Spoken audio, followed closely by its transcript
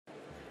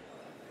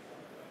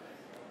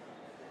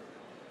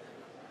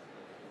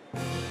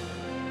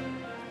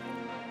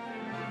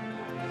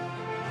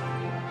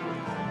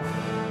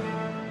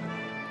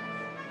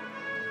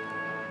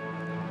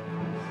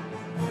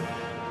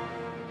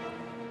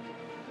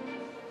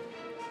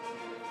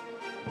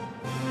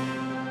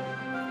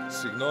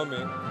Συγγνώμη.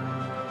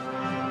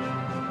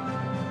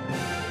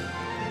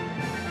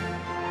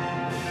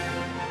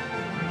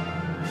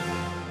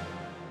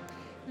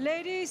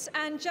 Ladies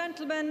and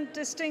gentlemen,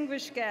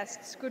 distinguished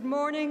guests, good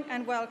morning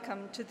and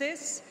welcome to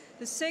this,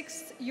 the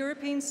 6th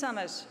European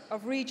Summit of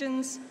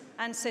Regions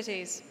and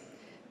Cities.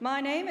 My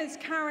name is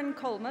Karen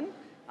Coleman.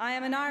 I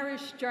am an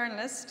Irish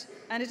journalist,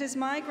 and it is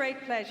my great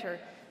pleasure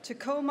to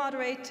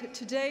co-moderate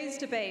today's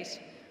debate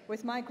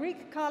with my Greek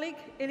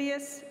colleague,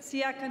 Ilias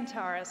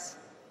Siakantaris.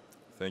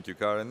 Thank you,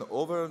 Karen.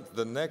 Over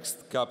the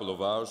next couple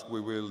of hours,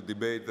 we will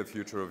debate the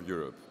future of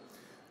Europe.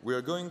 We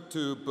are going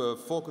to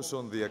focus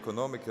on the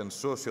economic and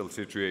social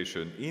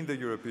situation in the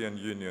European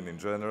Union in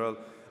general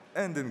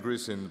and in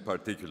Greece in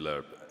particular.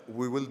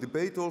 We will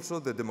debate also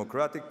the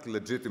democratic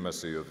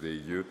legitimacy of the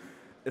EU,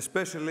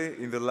 especially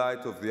in the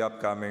light of the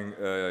upcoming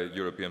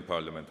European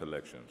Parliament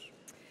elections.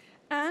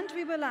 And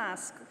we will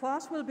ask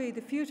what will be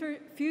the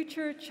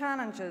future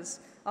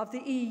challenges of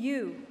the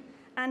EU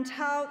and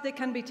how they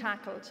can be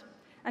tackled.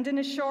 And in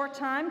a short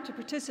time, to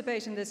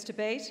participate in this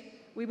debate,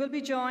 we will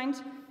be joined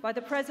by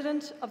the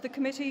President of the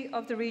Committee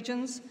of the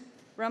Regions,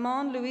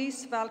 Ramon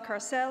Luis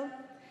Valcarcel,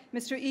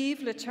 Mr.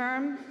 Yves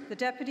Leterme, the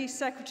Deputy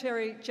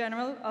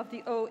Secretary-General of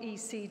the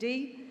OECD,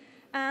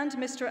 and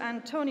Mr.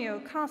 Antonio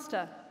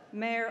Costa,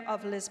 Mayor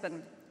of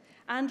Lisbon.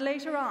 And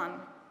later on,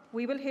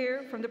 we will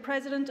hear from the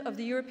President of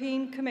the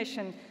European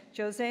Commission,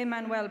 José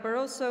Manuel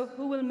Barroso,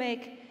 who will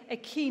make a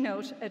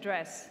keynote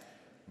address.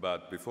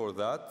 But before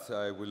that,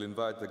 I will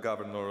invite the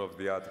Governor of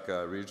the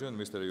Attica region,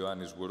 Mr.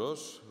 Ioannis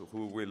Gouros,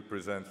 who will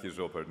present his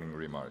opening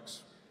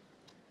remarks.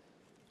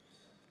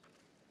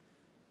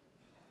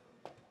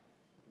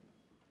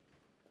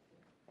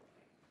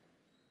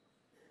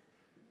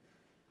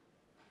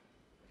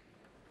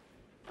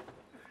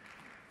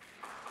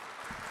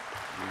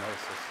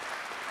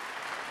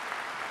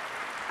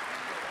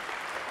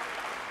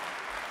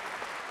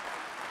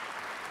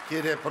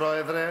 Κύριε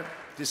Πρόεδρε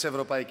της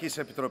Ευρωπαϊκής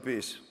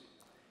Επιτροπής,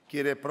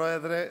 κύριε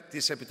Πρόεδρε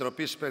της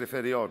Επιτροπής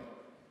Περιφερειών,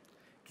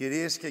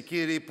 κυρίες και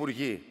κύριοι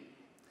Υπουργοί,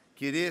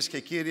 κυρίες και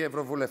κύριοι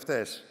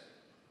Ευρωβουλευτές,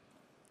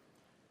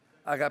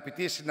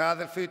 αγαπητοί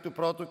συνάδελφοι του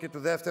πρώτου και του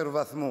δεύτερου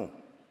βαθμού,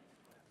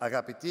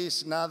 αγαπητοί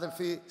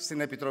συνάδελφοι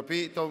στην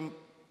Επιτροπή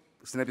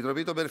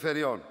των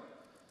Περιφερειών,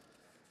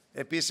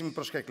 επίσημοι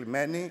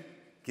προσκεκλημένοι,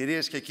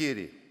 κυρίες και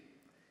κύριοι,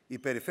 η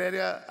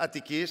Περιφέρεια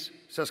Αττικής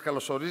σας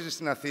καλωσορίζει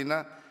στην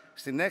Αθήνα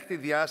στην 6η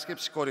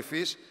διάσκεψη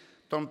κορυφής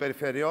των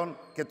περιφερειών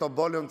και των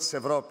πόλεων της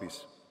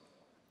Ευρώπης.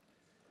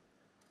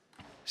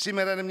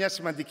 Σήμερα είναι μια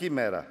σημαντική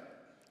μέρα.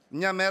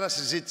 Μια μέρα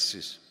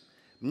συζήτησης.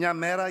 Μια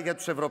μέρα για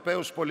τους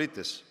Ευρωπαίους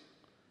πολίτες.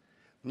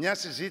 Μια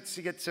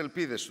συζήτηση για τις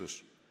ελπίδες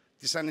τους,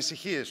 τις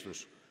ανησυχίες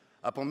τους,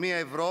 από μια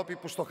Ευρώπη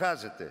που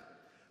στοχάζεται,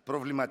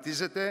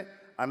 προβληματίζεται,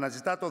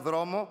 αναζητά το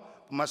δρόμο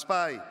που μας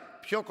πάει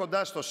πιο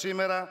κοντά στο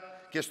σήμερα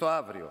και στο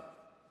αύριο.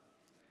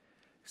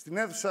 Στην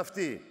αίθουσα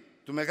αυτή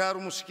του Μεγάρου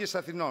Μουσικής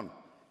Αθηνών,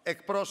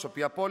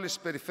 εκπρόσωποι από όλες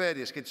τις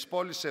περιφέρειες και τις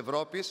πόλεις της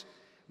Ευρώπης,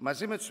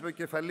 μαζί με τους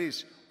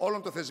επικεφαλείς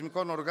όλων των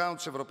θεσμικών οργάνων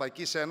της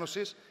Ευρωπαϊκής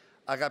Ένωσης,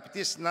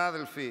 αγαπητοί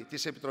συνάδελφοι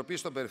της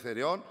Επιτροπής των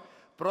Περιφερειών,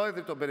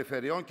 πρόεδροι των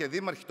Περιφερειών και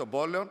δήμαρχοι των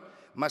πόλεων,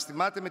 μας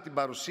τιμάτε με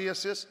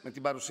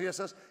την παρουσία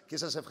σας και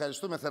σας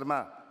ευχαριστούμε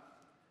θερμά.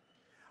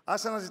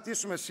 Ας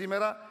αναζητήσουμε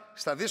σήμερα,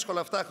 στα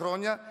δύσκολα αυτά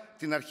χρόνια,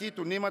 την αρχή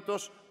του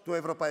νήματος του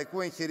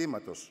ευρωπαϊκού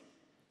εγχειρήματος.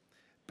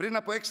 Πριν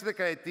από 6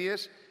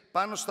 δεκαετίες,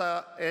 πάνω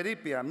στα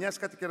ερείπια μιας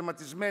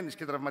κατακαιρματισμένης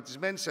και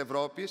τραυματισμένης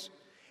Ευρώπης,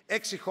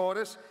 6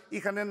 χώρες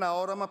είχαν ένα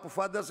όραμα που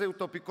φάνταζε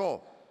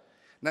ουτοπικό.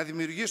 Να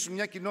δημιουργήσουν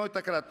μια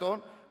κοινότητα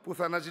κρατών που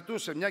θα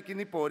αναζητούσε μια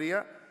κοινή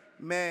πορεία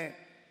με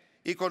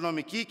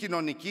οικονομική,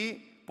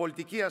 κοινωνική,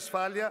 πολιτική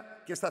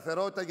ασφάλεια και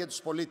σταθερότητα για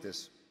τους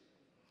πολίτες.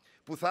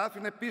 Που θα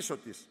άφηνε πίσω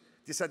της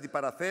τις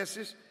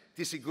αντιπαραθέσεις,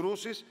 τις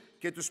συγκρούσεις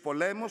και τους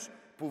πολέμους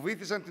που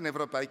βύθιζαν την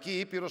Ευρωπαϊκή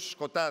Ήπειρο στο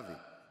σκοτάδι.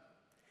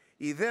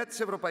 Η ιδέα της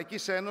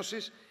Ευρωπαϊκής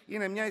Ένωσης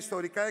είναι μια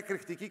ιστορικά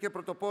εκρηκτική και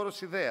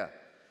πρωτοπόρος ιδέα,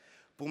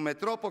 που με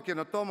τρόπο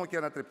καινοτόμο και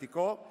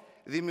ανατρεπτικό,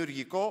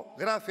 δημιουργικό,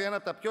 γράφει ένα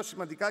από τα πιο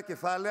σημαντικά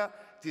κεφάλαια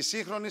της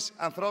σύγχρονης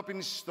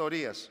ανθρώπινης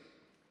ιστορίας.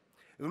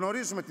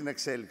 Γνωρίζουμε την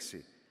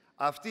εξέλιξη.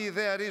 Αυτή η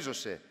ιδέα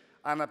ρίζωσε,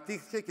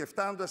 αναπτύχθηκε και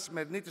φτάνοντας στη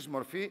σημερινή της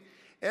μορφή,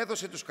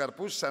 έδωσε τους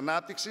καρπούς της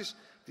ανάπτυξης,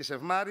 της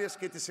ευμάρειας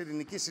και της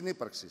ειρηνικής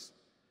συνύπαρξης.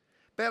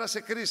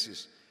 Πέρασε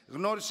κρίσεις,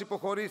 γνώρισε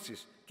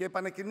υποχωρήσεις και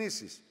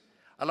επανεκκινήσεις,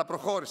 αλλά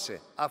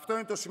προχώρησε. Αυτό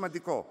είναι το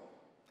σημαντικό.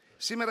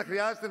 Σήμερα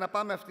χρειάζεται να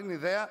πάμε αυτήν την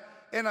ιδέα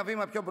ένα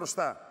βήμα πιο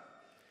μπροστά.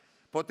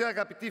 Ποτέ,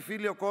 αγαπητοί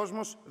φίλοι, ο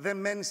κόσμος δεν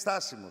μένει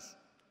στάσιμος.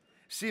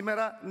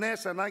 Σήμερα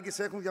νέες ανάγκες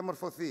έχουν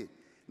διαμορφωθεί,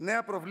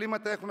 νέα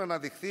προβλήματα έχουν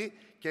αναδειχθεί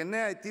και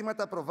νέα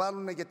αιτήματα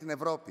προβάλλουν για την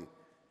Ευρώπη.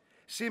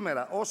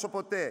 Σήμερα, όσο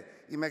ποτέ,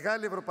 η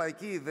μεγάλη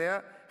ευρωπαϊκή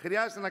ιδέα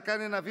χρειάζεται να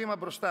κάνει ένα βήμα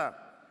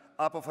μπροστά.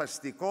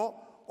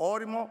 Αποφασιστικό,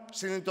 όριμο,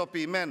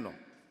 συνειδητοποιημένο.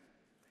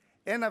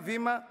 Ένα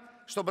βήμα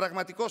στον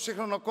πραγματικό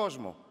σύγχρονο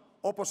κόσμο,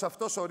 όπως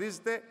αυτός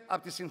ορίζεται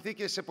από τις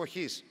συνθήκες της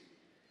εποχής.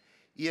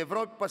 Η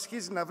Ευρώπη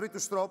πασχίζει να βρει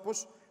τους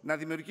τρόπους να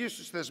δημιουργήσει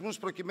τους θεσμούς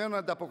προκειμένου να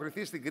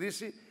ανταποκριθεί στην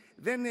κρίση,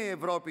 Δεν είναι η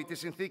Ευρώπη της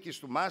συνθήκης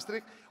του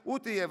Μάστριχτ,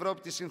 ούτε η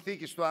Ευρώπη της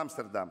συνθήκης του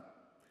Άμστερνταμ.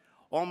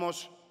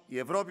 Όμως η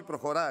Ευρώπη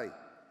προχωράει.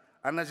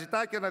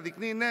 Αναζητά και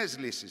αναδεικνύει νέες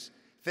λύσεις,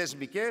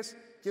 θεσμικές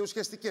και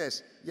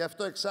ουσιαστικές. Γι'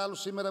 αυτό εξάλλου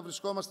σήμερα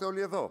βρισκόμαστε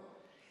όλοι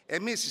εδώ.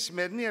 Εμείς οι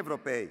σημερινοί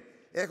Ευρωπαίοι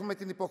έχουμε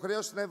την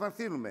υποχρέωση να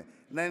ευανθύνουμε,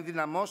 να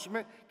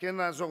ενδυναμώσουμε και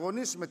να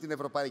ζωγονίσουμε την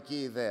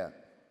ευρωπαϊκή ιδέα.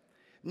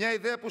 Μια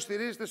ιδέα που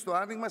στηρίζεται στο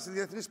άνοιγμα στις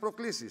διεθνείς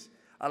προκλήσεις,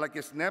 αλλά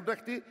και στην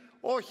έμπρακτη,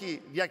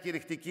 όχι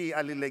διακηρυκτική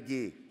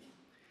αλληλεγγύη.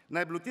 Να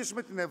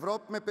εμπλουτίσουμε την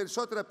Ευρώπη με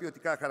περισσότερα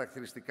ποιοτικά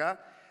χαρακτηριστικά,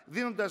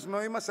 δίνοντας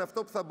νόημα σε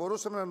αυτό που θα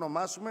μπορούσαμε να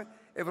ονομάσουμε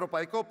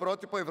ευρωπαϊκό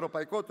πρότυπο,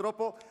 ευρωπαϊκό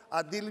τρόπο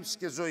αντίληψης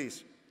και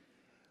ζωής.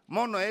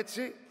 Μόνο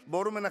έτσι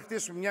μπορούμε να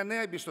χτίσουμε μια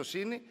νέα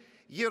εμπιστοσύνη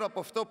γύρω από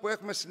αυτό που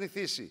έχουμε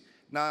συνηθίσει,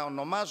 να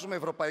ονομάζουμε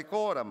ευρωπαϊκό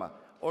όραμα,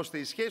 ώστε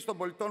η σχέση των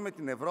πολιτών με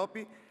την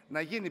Ευρώπη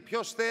να γίνει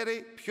πιο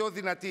στέρεη, πιο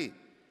δυνατή.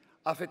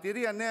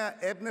 Αφετηρία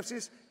νέα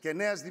έμπνευσης και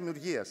νέας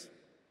δημιουργίας.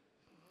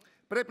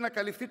 Πρέπει να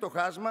καλυφθεί το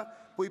χάσμα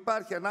που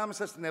υπάρχει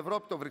ανάμεσα στην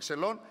Ευρώπη των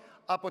Βρυξελών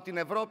από την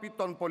Ευρώπη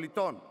των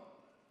πολιτών.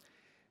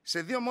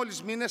 Σε 2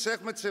 μόλις μήνες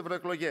έχουμε τις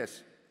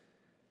ευρωεκλογές.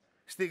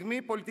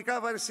 Στιγμή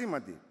πολιτικά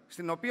βαρισίμαντη,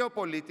 στην οποία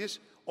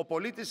ο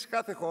πολίτης της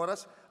κάθε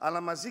χώρας,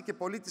 αλλά μαζί και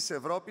πολίτης της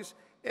Ευρώπης,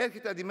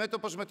 έρχεται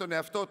αντιμέτωπος με τον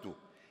εαυτό του,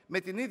 με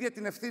την ίδια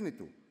την ευθύνη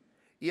του.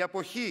 Η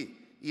αποχή,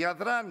 η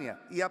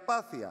αδράνεια, η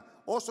απάθεια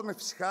όσων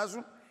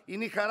εφησυχάζουν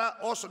είναι η χαρά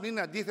όσων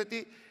είναι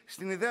αντίθετοι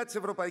στην ιδέα της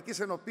ευρωπαϊκής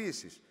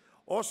ενοποίησης,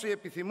 όσοι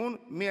επιθυμούν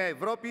μια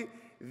Ευρώπη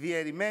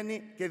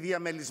διαιρημένη και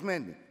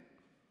διαμελισμένη.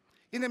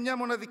 Είναι μια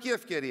μοναδική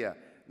ευκαιρία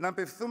να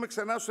απευθυνθούμε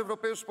ξανά στους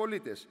Ευρωπαίους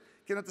πολίτες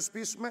και να τους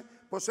πείσουμε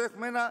πως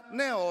έχουμε ένα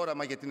νέο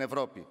όραμα για την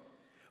Ευρώπη.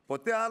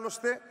 Ποτέ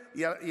άλλωστε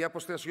η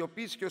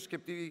αποστασιοποίηση και ο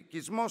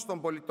σκεπτικισμός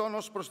των πολιτών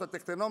ως προς τα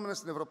τεκτενόμενα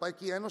στην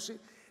Ευρωπαϊκή Ένωση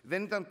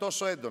δεν ήταν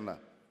τόσο έντονα.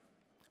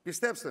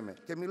 Πιστέψτε με,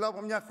 και μιλάω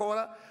από μια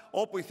χώρα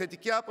όπου η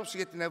θετική άποψη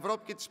για την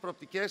Ευρώπη και τις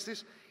προοπτικές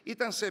της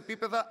ήταν σε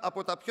επίπεδα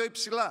από τα πιο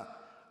υψηλά.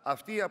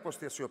 Αυτή η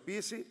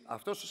αποστασιοποίηση,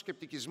 αυτός ο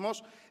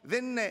σκεπτικισμός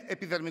δεν είναι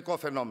επιδερμικό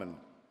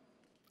φαινόμενο.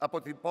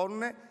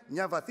 Αποτυπώνουν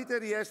μια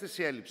βαθύτερη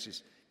αίσθηση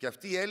έλλειψης. Και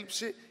αυτή η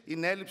έλλειψη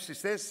είναι έλλειψη της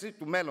θέσης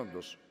του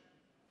μέλλοντος.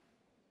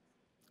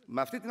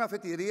 Με αυτή την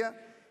αφετηρία,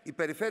 η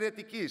Περιφέρεια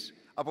Αττικής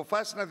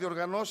αποφάσισε να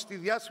διοργανώσει τη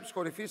διάσκεψη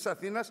κορυφής της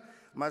Αθήνας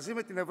μαζί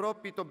με την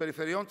Ευρώπη των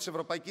Περιφερειών της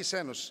Ευρωπαϊκής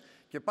Ένωσης.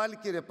 Και πάλι,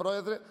 κύριε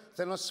Πρόεδρε,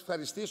 θέλω να σας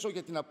ευχαριστήσω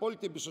για την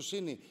απόλυτη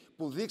εμπιστοσύνη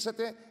που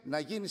δείξατε να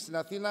γίνει στην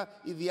Αθήνα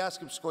η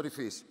διάσκεψη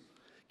κορυφής.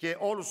 Και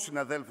όλους τους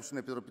συναδέλφους στην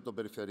Επιτροπή των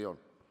Περιφερειών.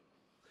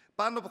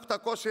 Πάνω από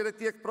 800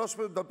 αιρετοί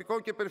εκπρόσωποι των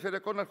τοπικών και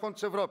περιφερειακών αρχών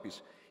της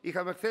Ευρώπης.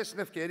 Είχαμε χθες την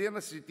ευκαιρία να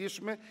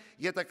συζητήσουμε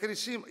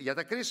για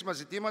τα κρίσιμα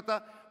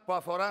ζητήματα που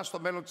αφορά στο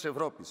μέλλον της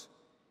Ευρώπης.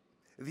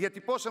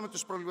 Διατυπώσαμε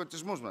τους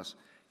προβληματισμούς μας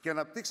και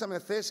αναπτύξαμε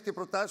θέσεις και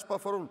προτάσεις που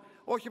αφορούν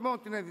όχι μόνο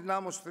την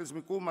ενδυνάμωση του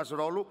θεσμικού μας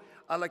ρόλου,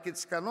 αλλά και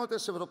τις ικανότητες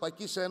της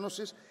Ευρωπαϊκής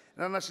Ένωσης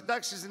να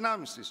ανασυντάξει τις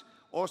δυνάμεις της,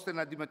 ώστε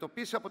να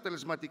αντιμετωπίσει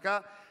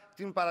αποτελεσματικά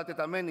την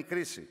παρατεταμένη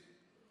κρίση.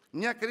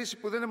 Μια κρίση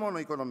που δεν είναι μόνο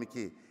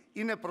οικονομική,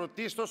 είναι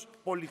πρωτίστως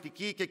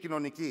πολιτική και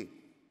κοινωνική.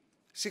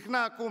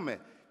 Συχνά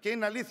ακούμε, και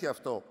είναι αλήθεια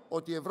αυτό,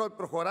 ότι η Ευρώπη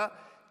προχωρά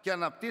και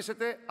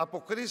αναπτύσσεται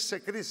από κρίση σε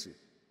κρίση.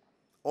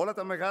 Όλα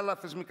τα μεγάλα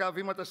θεσμικά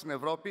βήματα στην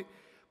Ευρώπη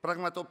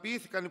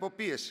πραγματοποιήθηκαν υπό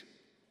πίεση.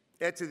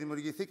 Έτσι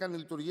δημιουργηθήκαν οι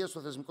λειτουργίες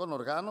των θεσμικών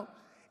οργάνων,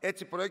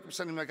 έτσι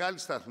προέκυψαν οι μεγάλοι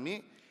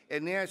σταθμοί,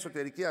 ενιαία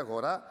εσωτερική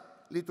αγορά,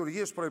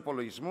 λειτουργίες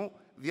προϋπολογισμού,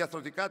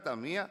 διαρθρωτικά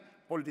ταμεία,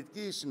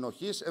 πολιτική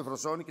συνοχής,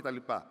 ευρωζώνη κτλ.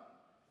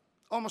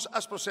 Όμως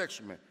ας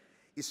προσέξουμε.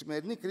 Η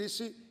σημερινή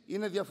κρίση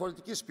είναι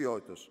διαφορετικής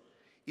ποιότητας.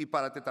 Η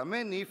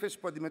παρατεταμένη ύφεση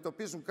που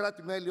αντιμετωπίζουν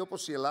κράτη-μέλη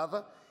όπως η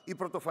Ελλάδα, η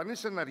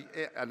πρωτοφανής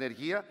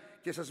ανεργία,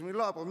 και σας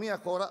μιλώ από μια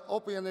χώρα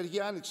όπου η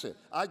ανεργία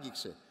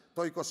άγγιξε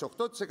το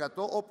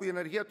 28%, όπου η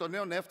ανεργία των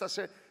νέων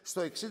έφτασε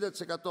στο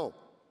 60%.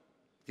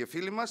 Και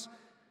φίλοι μας,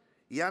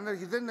 οι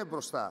άνεργοι δεν είναι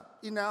μπροστά,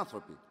 είναι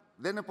άνθρωποι.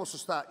 Δεν είναι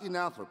ποσοστά, είναι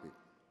άνθρωποι.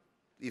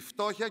 Η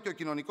φτώχεια και ο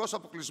κοινωνικός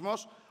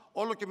αποκλεισμός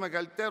όλο και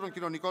μεγαλύτερων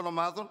κοινωνικών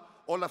ομάδων,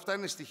 όλα αυτά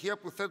είναι στοιχεία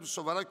που θέτουν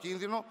σοβαρά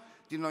κίνδυνο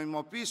την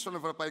νοημοποίηση των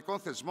ευρωπαϊκών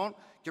θεσμών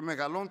και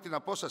μεγαλώνουν την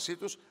απόστασή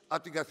τους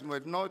από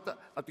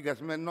την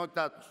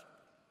καθημερινότητά τους.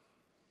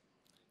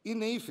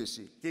 Είναι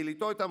ύφεση και η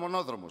λιτότητα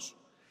μονόδρομος.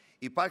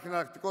 Υπάρχει ένα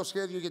εναλλακτικό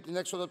σχέδιο για την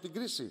έξοδο από την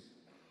κρίση?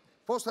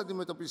 Πώς θα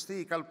αντιμετωπιστεί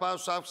η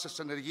καλπάζουσα αύξηση της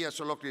ενεργείας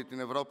σε ολόκληρη την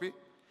Ευρώπη?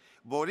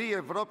 Μπορεί η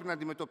Ευρώπη να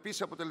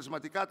αντιμετωπίσει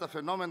αποτελεσματικά τα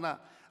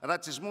φαινόμενα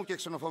ρατσισμού και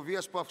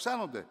ξενοφοβίας που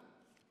αυξάνονται?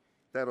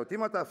 Τα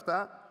ερωτήματα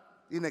αυτά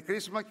είναι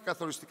κρίσιμα και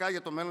καθοριστικά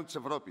για το μέλλον της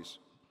Ευρώπης.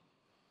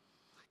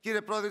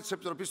 Κύριε Πρόεδρε της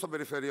Επιτροπής των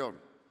Περιφερειών,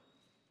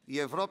 η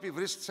Ευρώπη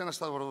βρίσκεται σε ένα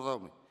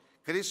σταυροδρόμι.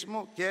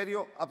 Κρίσιμο,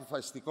 κέριο,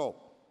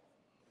 αποφασιστικό.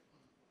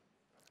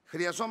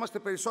 Χρειαζόμαστε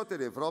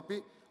περισσότερη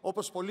Ευρώπη,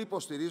 όπως πολλοί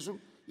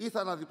υποστηρίζουν, ή θα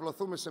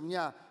αναδιπλωθούμε σε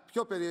μια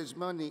πιο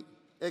περιορισμένη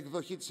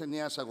εκδοχή της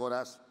ενιαίας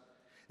αγοράς?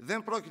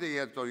 Δεν πρόκειται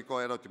για ρητορικό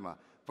ερώτημα.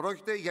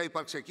 Πρόκειται για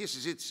υπαρξιακή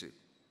συζήτηση.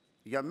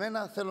 Για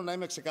μένα, θέλω να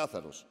είμαι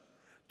ξεκάθαρος.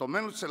 Το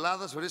μέλλον της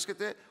Ελλάδας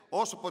βρίσκεται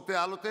όσο ποτέ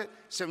άλλοτε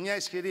σε μια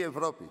ισχυρή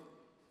Ευρώπη.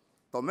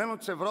 Το μέλλον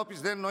της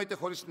Ευρώπης δεν εννοείται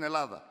χωρίς την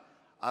Ελλάδα.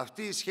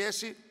 Αυτή η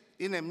σχέση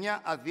είναι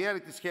μια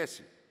αδιέρρητη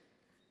σχέση.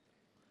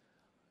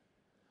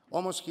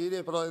 Όμως,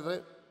 κύριε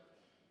Πρόεδρε,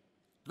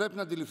 Πρέπει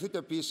να αντιληφθείτε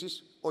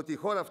επίσης ότι η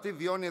χώρα αυτή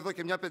βιώνει εδώ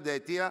και μια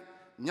πενταετία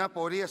μια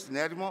πορεία στην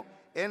έρημο,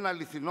 ένα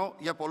αληθινό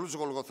για πολλούς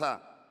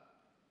Γολγοθά.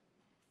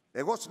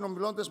 Εγώ,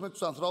 συνομιλώντας με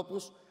τους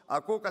ανθρώπους,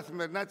 ακούω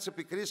καθημερινά τις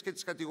επικρίσεις και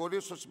τις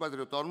κατηγορίες των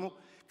συμπατριωτών μου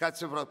κατά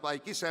της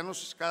Ευρωπαϊκής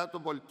Ένωσης, κατά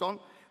των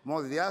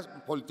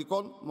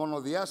πολιτικών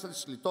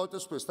μονοδιάστατης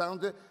λιτότητας που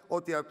αισθάνονται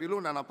ότι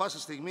απειλούν ανά πάσα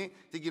στιγμή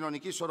την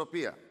κοινωνική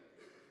ισορροπία.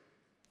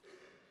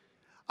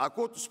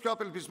 Ακούω τους πιο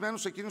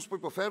απελπισμένους εκείνους που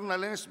υποφέρουν να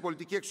λένε στην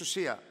πολιτική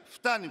εξουσία: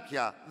 φτάνει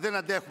πια, δεν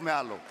αντέχουμε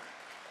άλλο.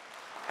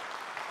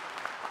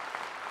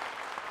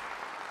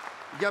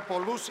 Για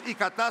πολλούς η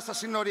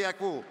κατάσταση είναι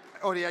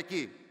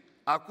οριακή.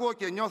 Ακούω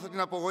και νιώθω την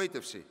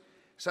απογοήτευση.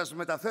 Σας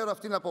μεταφέρω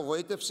αυτήν την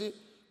απογοήτευση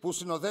που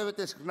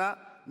συνοδεύεται συχνά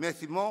με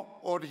θυμό,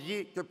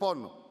 οργή και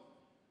πόνο.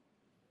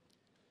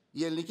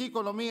 Η ελληνική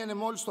οικονομία είναι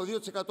μόλις το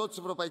 2% της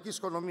ευρωπαϊκής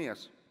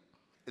οικονομίας.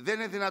 Δεν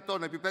είναι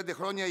δυνατόν επί 5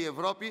 χρόνια η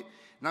Ευρώπη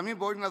να μην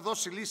μπορεί να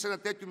δώσει λύση σε ένα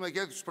τέτοιο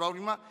μεγέθους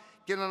πρόβλημα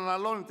και να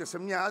αναλώνεται σε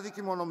μια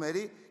άδικη,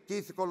 μονομερή και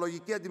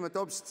ηθικολογική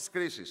αντιμετώπιση της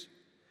κρίσης.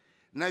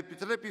 Να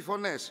επιτρέπει οι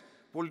φωνές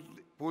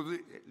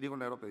Λίγο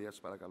νερό, παιδιά, σας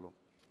παρακαλώ.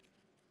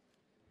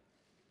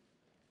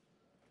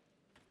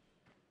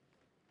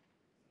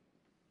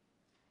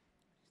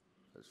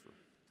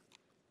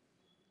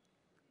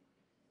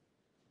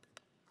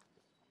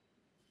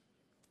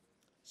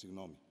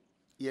 Συγγνώμη.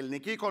 Η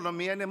ελληνική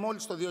οικονομία είναι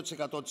μόλις το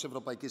 2% της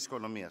ευρωπαϊκής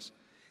οικονομίας.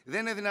 Δεν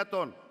είναι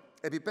δυνατόν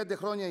επί 5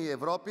 χρόνια η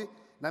Ευρώπη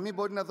να μην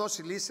μπορεί να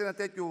δώσει λύση σε ένα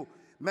τέτοιο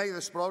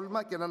μέγεθος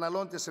πρόβλημα και να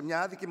αναλώνεται σε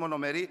μια άδικη,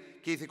 μονομερή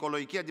και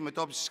ηθικολογική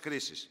αντιμετώπιση της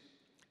κρίσης.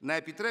 Να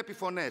επιτρέπει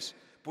φωνές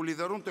που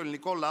λιδωρούν τον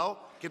ελληνικό λαό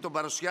και τον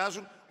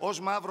παρουσιάζουν ως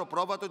μαύρο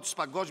πρόβατο της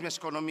παγκόσμιας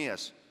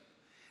οικονομίας.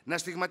 Να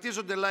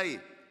στιγματίζονται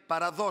λαοί,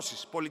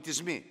 παραδόσεις,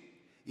 πολιτισμοί.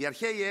 Οι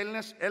αρχαίοι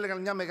Έλληνες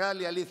έλεγαν μια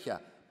μεγάλη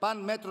αλήθεια: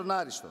 παν μέτρον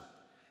άριστο.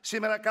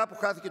 Σήμερα κάπου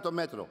χάθηκε το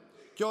μέτρο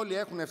και όλοι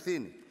έχουν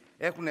ευθύνη.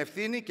 Έχουν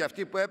ευθύνη και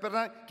αυτοί που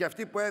έπαιρναν και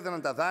αυτοί που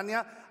έδαιναν τα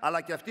δάνεια,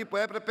 αλλά και αυτοί που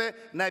έπρεπε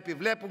να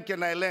επιβλέπουν και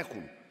να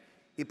ελέγχουν.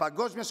 Η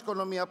παγκόσμια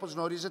οικονομία, όπως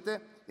γνωρίζετε,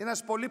 είναι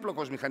ένας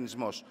πολύπλοκος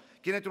μηχανισμός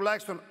και είναι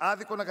τουλάχιστον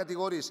άδικο να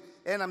κατηγορείς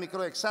ένα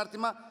μικρό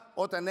εξάρτημα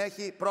όταν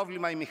έχει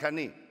πρόβλημα η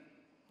μηχανή.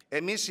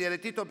 Εμείς, οι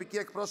αιρετοί τοπικοί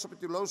εκπρόσωποι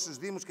του λαού στους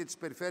Δήμους και τις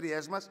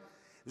περιφέρειές μας,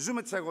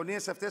 ζούμε τις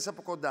αγωνίες αυτές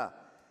από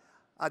κοντά,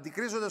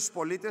 αντικρίζοντας τους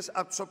πολίτες,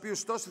 από τους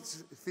οποίους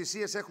τόσες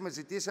θυσίες έχουμε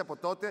ζητήσει από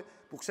τότε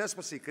που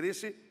ξέσπασε η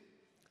κρίση,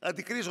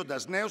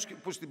 αντικρίζοντας νέους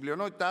που στην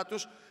πλειονότητά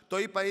τους, το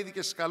είπα ήδη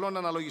και σας καλώ να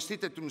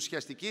αναλογιστείτε την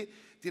ουσιαστική,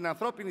 την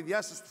ανθρώπινη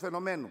διάσταση του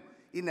φαινομένου.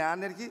 Είναι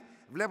άνεργοι,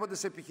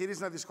 βλέποντας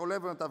επιχειρήσεις να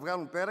δυσκολεύουν να τα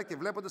βγάλουν πέρα και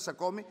βλέποντας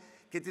ακόμη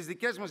και τις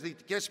δικές μας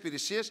διοικητικές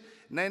υπηρεσίες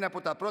να είναι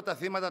από τα πρώτα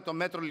θύματα των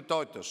μέτρων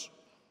λιτότητος.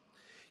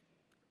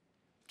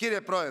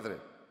 Κύριε Πρόεδρε,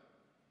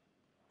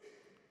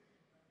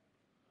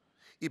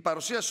 η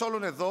παρουσία σε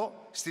όλων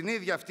εδώ, στην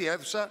ίδια αυτή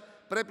αίθουσα,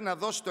 πρέπει να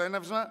δώσει το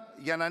έναυσμα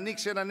για να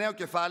ανοίξει ένα νέο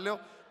κεφάλαιο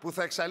που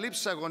θα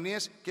εξαλείψει τις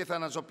αγωνίες και θα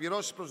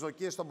αναζωπυρώσει τις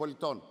προσδοκίες των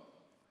πολιτών.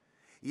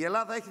 Η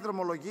Ελλάδα έχει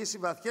δρομολογήσει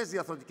βαθιές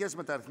διαρθρωτικές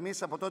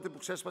μεταρρυθμίσεις από τότε που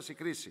ξέσπασε η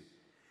κρίση.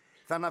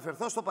 Θα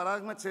αναφερθώ στο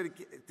παράδειγμα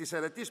της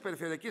αιρετής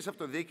περιφερειακής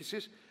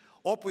αυτοδιοίκησης,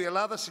 όπου η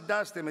Ελλάδα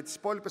συντάσσεται με τις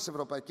υπόλοιπες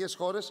ευρωπαϊκές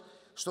χώρες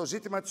στο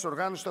ζήτημα της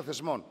οργάνωσης των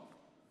θεσμών.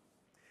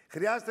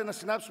 Χρειάζεται να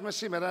συνάψουμε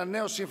σήμερα ένα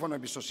νέο σύμφωνο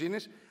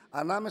εμπιστοσύνης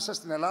ανάμεσα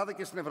στην Ελλάδα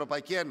και στην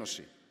Ευρωπαϊκή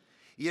Ένωση.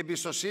 Η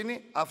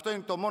εμπιστοσύνη, αυτό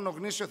είναι το μόνο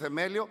γνήσιο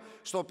θεμέλιο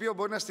στο οποίο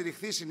μπορεί να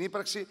στηριχθεί η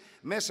συνύπαρξη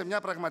μέσα σε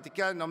μια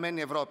πραγματικά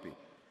ενωμένη Ευρώπη.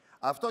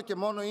 Αυτό και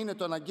μόνο είναι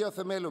το αναγκαίο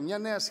θεμέλιο μια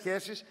νέα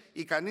σχέση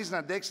ικανής να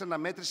αντέξει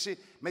αναμέτρηση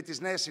με τις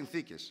νέες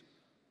συνθήκες.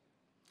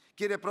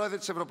 Κύριε Πρόεδρε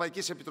της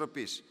Ευρωπαϊκής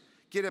Επιτροπής,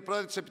 κύριε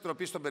Πρόεδρε της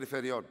Επιτροπής των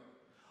Περιφερειών,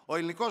 ο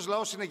ελληνικός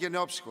λαός είναι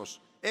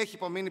γενναιόψυχος. Έχει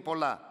υπομείνει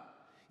πολλά.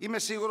 Είμαι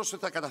σίγουρος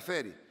ότι θα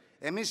καταφέρει.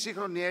 Εμείς,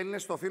 σύγχρονοι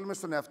Έλληνες, το οφείλουμε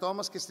στον εαυτό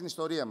μας και στην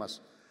ιστορία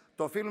μας.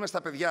 Το οφείλουμε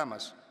στα παιδιά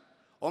μας.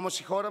 Όμως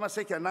η χώρα μας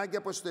έχει ανάγκη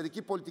από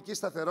εσωτερική πολιτική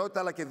σταθερότητα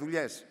αλλά και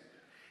δουλειές.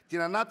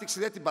 Την ανάπτυξη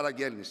δεν την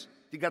παραγγέλνεις.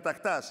 Την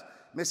κατακτάς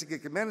με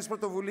συγκεκριμένες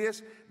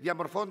πρωτοβουλίες,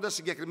 διαμορφώνοντας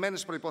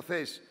συγκεκριμένες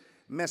προϋποθέσεις,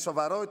 με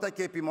σοβαρότητα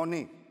και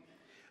επιμονή.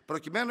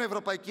 Προκειμένου η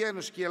Ευρωπαϊκή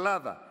Ένωση και η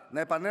Ελλάδα να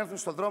επανέλθουν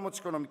στον δρόμο της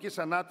οικονομικής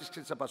ανάπτυξης και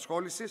της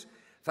απασχόλησης,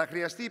 θα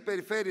χρειαστεί οι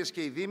περιφέρειες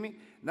και οι Δήμοι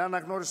να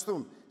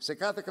αναγνωριστούν σε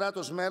κάθε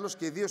κράτος μέλος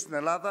και ιδίως στην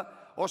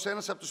Ελλάδα ως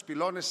ένας από τους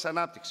πυλώνες της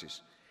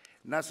ανάπτυξης.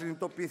 Να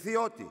συνειδητοποιηθεί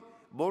ότι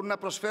μπορούν να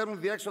προσφέρουν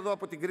διέξοδο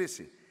από την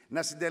κρίση,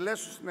 να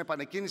συντελέσουν στην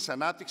επανεκκίνηση της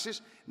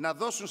ανάπτυξης, να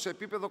δώσουν σε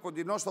επίπεδο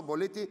κοντινό στον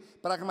πολίτη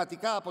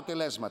πραγματικά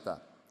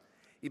αποτελέσματα.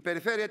 Η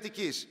περιφέρεια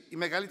Αττικής, η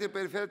μεγαλύτερη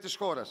περιφέρεια της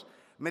χώρας,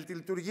 με τη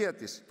λειτουργία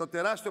της, το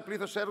τεράστιο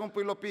πλήθος έργων που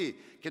υλοποιεί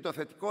και το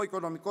θετικό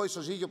οικονομικό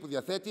ισοζύγιο που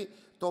διαθέτει,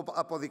 το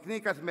αποδεικνύει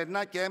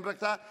καθημερινά και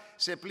έμπρακτα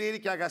σε πλήρη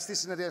και αγαστή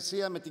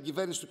συνεργασία με την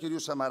κυβέρνηση του κ.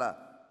 Σαμαρά.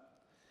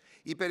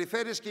 Οι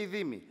περιφέρειες και οι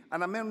Δήμοι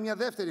αναμένουν μια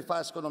δεύτερη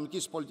φάση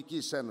οικονομικής πολιτικής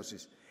της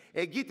Ένωσης,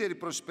 εγκύτερη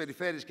προς τις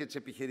περιφέρειες και τις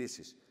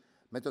επιχειρήσεις.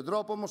 Με τον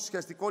τρόπο όμως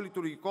ουσιαστικό,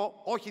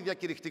 λειτουργικό, όχι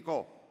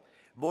διακηρυκτικό.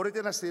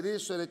 Μπορείτε να στηρίζετε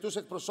τους αιρετούς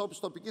εκπροσώπους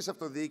τοπικής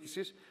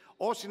αυτοδιοίκησης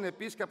ως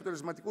συνεπείς και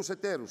αποτελεσματικούς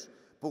εταίρους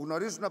που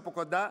γνωρίζουν από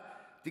κοντά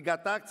την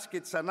κατάκτηση και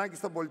τις ανάγκες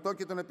των πολιτών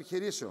και των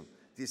επιχειρήσεων,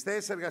 τις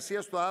θέσεις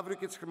εργασίας του αύριο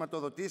και τις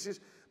χρηματοδοτήσεις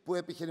που οι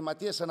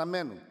επιχειρηματίες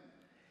αναμένουν.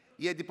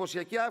 Η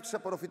εντυπωσιακή αύξηση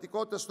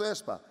απορροφητικότητας στο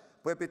ΕΣΠΑ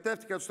που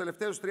επιτεύχθηκε τους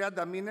τελευταίους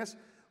 30 μήνες,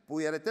 που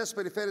οι αιρετές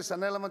περιφέρειες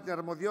ανέλαβαν την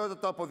αρμοδιότητα,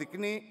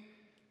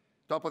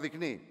 το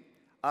αποδεικνύει.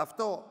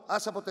 Αυτό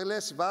ας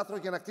αποτελέσει βάθρο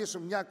για να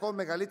χτίσουν μια ακόμη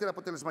μεγαλύτερη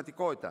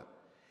αποτελεσματικότητα.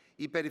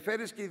 Οι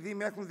περιφέρειες και οι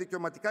δήμοι έχουν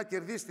δικαιωματικά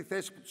κερδίσει τη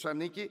θέση που τους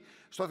ανήκει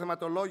στο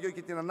θεματολόγιο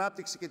για την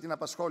ανάπτυξη και την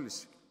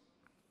απασχόληση.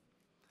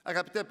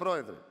 Αγαπητέ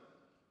Πρόεδρε,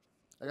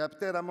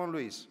 αγαπητέ Ραμόν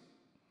Λουίς,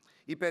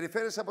 οι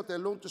περιφέρειες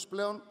αποτελούν τους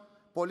πλέον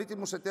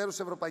πολύτιμους εταίρους της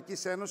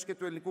Ευρωπαϊκής Ένωσης και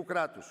του ελληνικού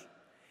κράτους.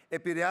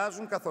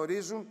 Επηρεάζουν,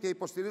 καθορίζουν και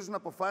υποστηρίζουν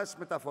αποφάσεις,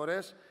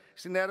 μεταφορές,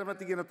 στην έρευνα,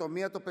 την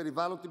καινοτομία, το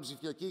περιβάλλον, την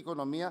ψηφιακή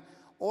οικονομία,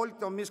 όλοι οι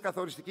τομείς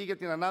καθοριστικοί για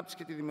την ανάπτυξη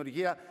και τη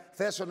δημιουργία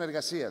θέσεων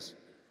εργασίας.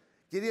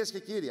 Κυρίες και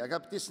κύριοι,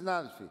 αγαπητοί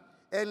συνάδελφοι,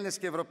 Έλληνες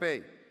και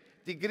Ευρωπαίοι,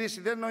 την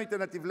κρίση δεν νοείται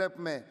να τη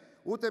βλέπουμε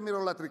ούτε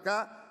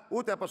μυρολατρικά,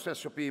 ούτε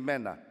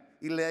αποστασιοποιημένα.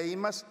 Οι λαοί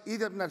μας,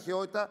 ήδη από την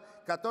αρχαιότητα,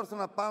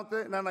 κατόρθωναν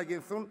πάντοτε να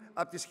αναγεννηθούν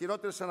από τις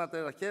χειρότερες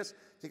αναταραχές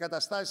και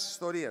καταστάσεις της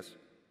ιστορίας.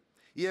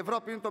 Η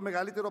Ευρώπη είναι το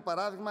μεγαλύτερο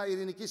παράδειγμα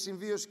ειρηνικής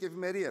συμβίωσης και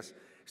ευημερίας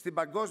στην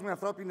παγκόσμια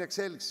ανθρώπινη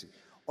εξέλιξη.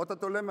 Όταν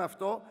το λέμε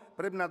αυτό,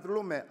 πρέπει να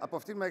δρούμε από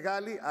αυτή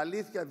μεγάλη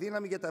αλήθεια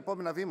δύναμη για τα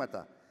επόμενα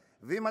βήματα.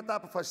 Βήματα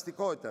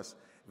αποφασιστικότητας,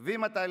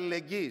 βήματα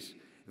αλληλεγγύης,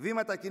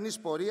 βήματα κοινής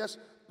πορείας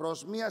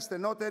προς μια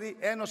στενότερη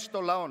ένωση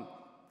των λαών.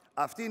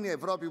 Αυτή είναι η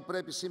Ευρώπη που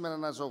πρέπει σήμερα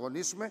να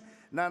ζωγονίσουμε,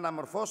 να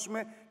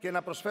αναμορφώσουμε και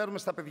να προσφέρουμε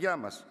στα παιδιά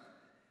μας.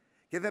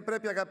 Και δεν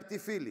πρέπει, αγαπητοί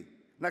φίλοι,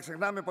 να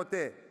ξεχνάμε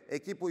ποτέ,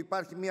 εκεί που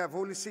υπάρχει μία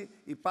βούληση,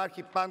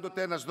 υπάρχει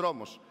πάντοτε ένας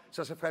δρόμος.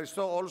 Σας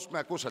ευχαριστώ όλους που με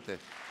ακούσατε.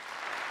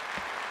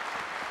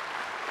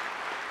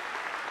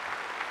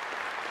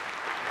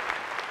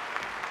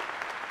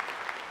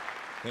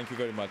 Thank you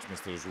very much,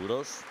 Mr.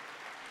 Zouros.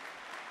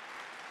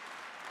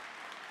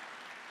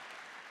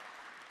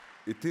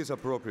 It is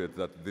appropriate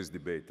that this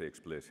debate takes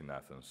place in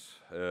Athens.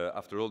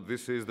 After all,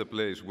 this is the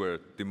place where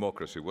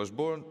democracy was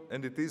born,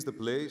 and it is the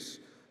place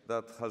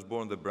that has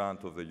borne the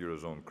brunt of the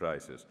Eurozone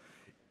crisis.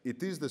 It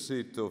is the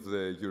seat of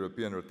the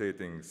European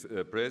rotating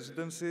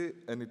presidency,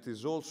 and it is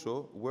also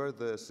where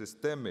the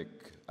systemic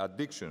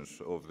addictions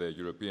of the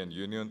European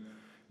Union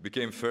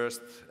became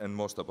first and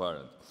most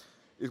apparent.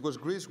 It was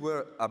Greece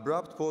where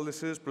abrupt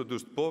policies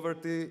produced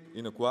poverty,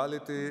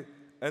 inequality,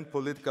 and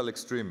political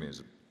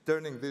extremism,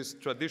 turning this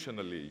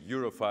traditionally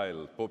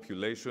Europhile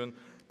population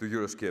to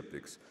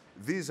Eurosceptics.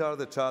 These are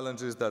the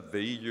challenges that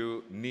the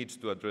EU needs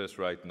to address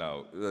right now.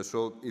 So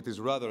it is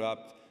rather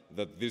apt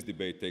that this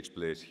debate takes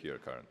place here,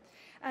 Karen.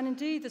 And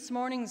indeed, this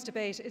morning's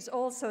debate is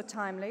also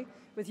timely,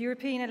 with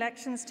European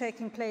elections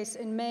taking place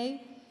in May,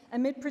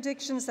 amid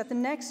predictions that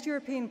the next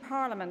European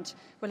Parliament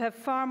will have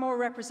far more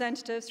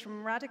representatives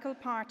from radical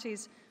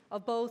parties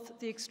of both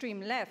the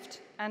extreme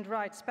left and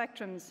right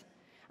spectrums.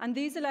 And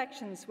these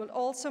elections will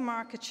also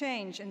mark a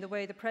change in the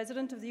way the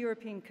President of the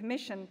European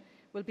Commission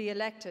will be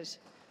elected.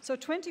 So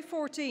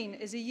 2014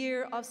 is a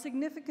year of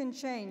significant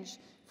change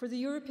for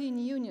the European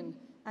Union,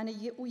 and a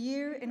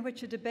year in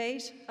which a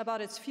debate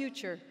about its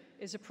future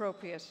is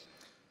appropriate.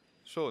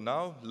 So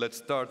now let's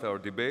start our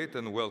debate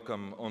and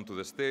welcome onto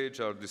the stage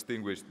our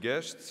distinguished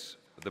guests,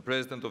 the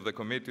President of the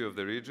Committee of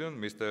the Region,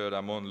 Mr.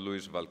 Ramon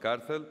Luis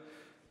Valcárcel,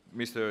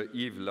 Mr.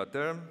 Yves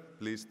Leterme,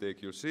 please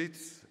take your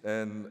seats,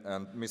 and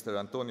Mr.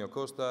 Antonio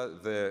Costa,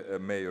 the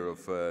Mayor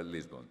of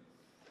Lisbon.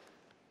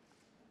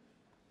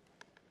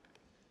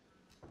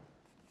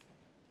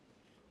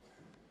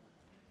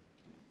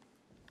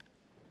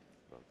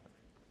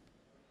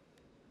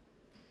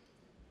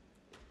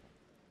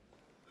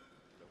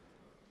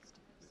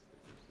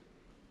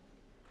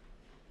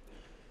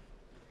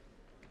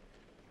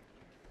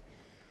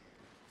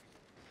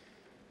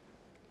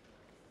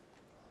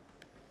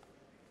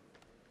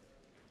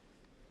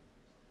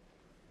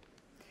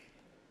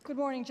 Good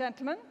morning,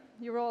 gentlemen.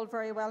 You're all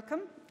very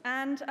welcome.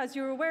 And as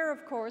you're aware,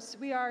 of course,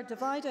 we are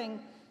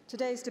dividing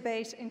today's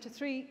debate into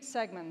three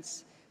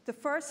segments. The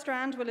first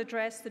strand will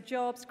address the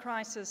jobs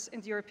crisis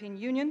in the European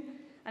Union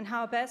and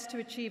how best to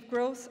achieve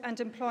growth and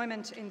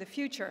employment in the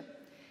future.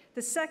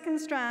 The second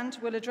strand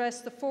will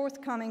address the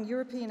forthcoming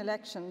European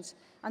elections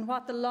and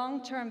what the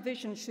long-term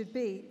vision should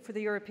be for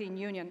the European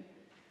Union.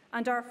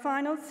 And our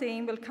final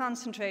theme will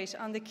concentrate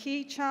on the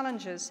key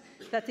challenges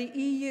that the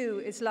EU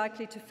is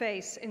likely to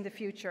face in the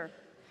future.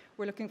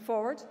 We're looking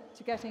forward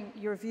to getting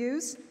your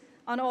views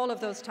on all of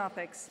those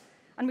topics.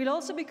 And we'll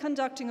also be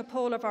conducting a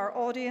poll of our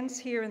audience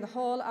here in the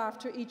hall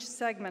after each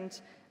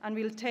segment, and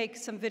we'll take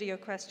some video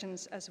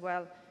questions as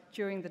well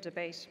during the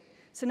debate.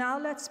 So now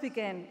let's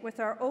begin with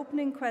our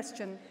opening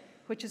question,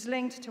 which is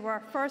linked to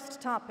our first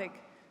topic,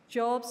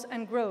 jobs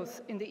and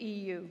growth in the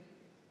EU.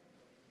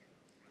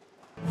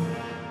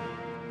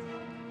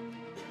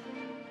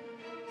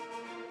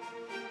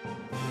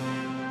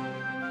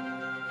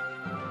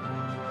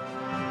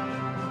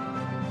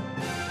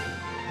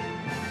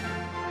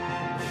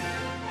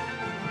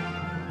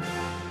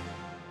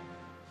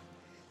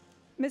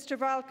 Mr.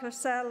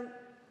 Valcárcel,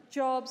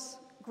 jobs,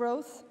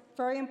 growth,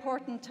 very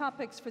important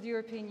topics for the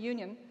European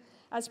Union.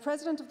 As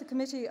President of the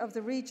Committee of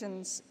the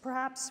Regions,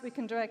 perhaps we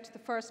can direct the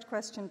first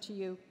question to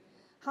you.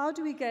 How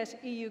do we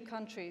get EU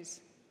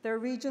countries, their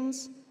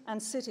regions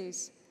and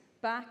cities,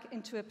 back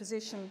into a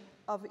position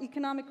of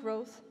economic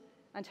growth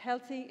and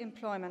healthy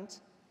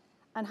employment?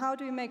 And how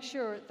do we make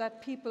sure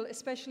that people,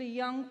 especially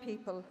young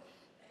people,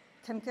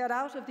 can get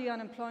out of the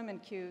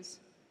unemployment queues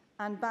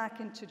and back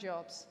into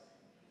jobs?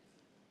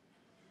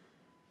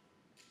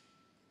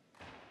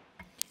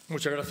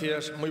 Muchas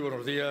gracias. Muy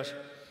buenos días.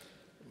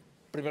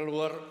 En primer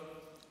lugar,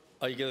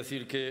 hay que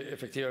decir que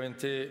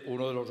efectivamente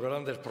uno de los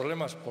grandes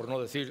problemas, por no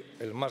decir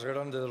el más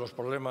grande de los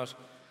problemas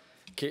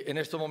que en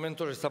estos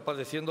momentos está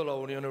padeciendo la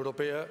Unión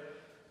Europea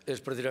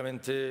es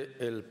precisamente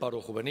el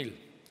paro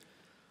juvenil.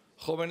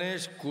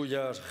 Jóvenes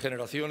cuyas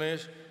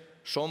generaciones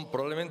son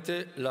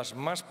probablemente las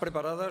más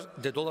preparadas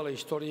de toda la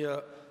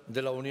historia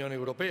de la Unión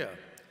Europea.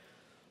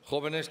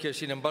 Jóvenes que,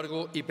 sin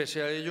embargo, y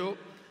pese a ello,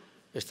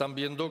 están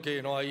viendo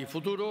que no hay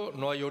futuro,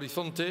 no hay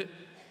horizonte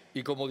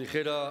y, como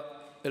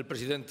dijera el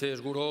presidente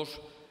Esgurós,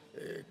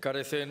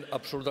 carecen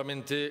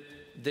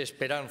absolutamente de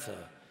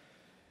esperanza.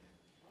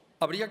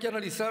 Habría que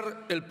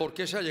analizar el por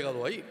qué se ha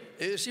llegado ahí.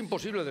 Es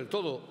imposible del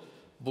todo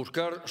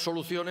buscar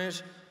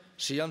soluciones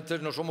si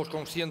antes no somos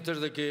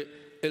conscientes de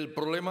que el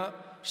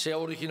problema se ha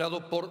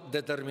originado por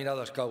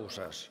determinadas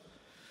causas.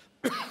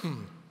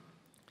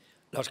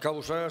 Las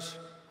causas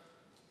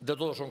de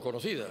todos son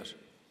conocidas.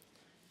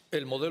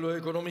 El modelo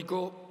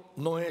económico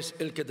no es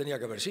el que tenía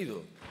que haber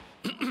sido.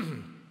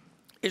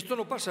 Esto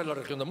no pasa en la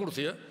región de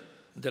Murcia,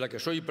 de la que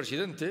soy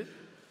presidente,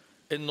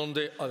 en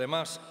donde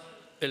además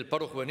el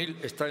paro juvenil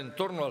está en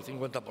torno al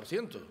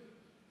 50%.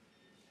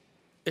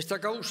 Esta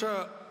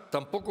causa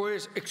tampoco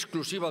es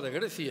exclusiva de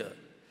Grecia.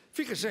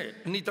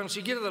 Fíjese, ni tan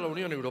siquiera de la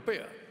Unión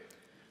Europea.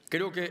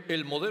 Creo que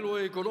el modelo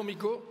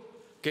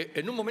económico que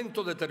en un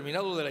momento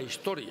determinado de la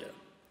historia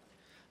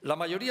la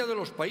mayoría de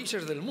los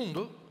países del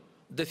mundo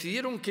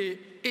decidieron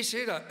que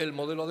ese era el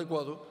modelo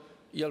adecuado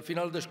y al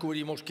final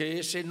descubrimos que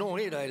ese no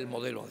era el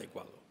modelo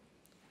adecuado.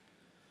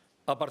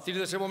 A partir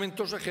de ese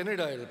momento se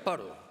genera el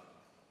paro.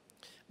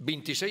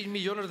 26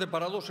 millones de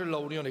parados en la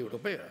Unión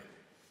Europea.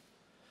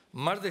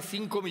 Más de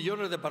 5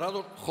 millones de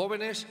parados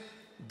jóvenes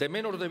de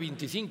menos de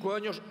 25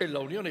 años en la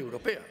Unión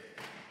Europea.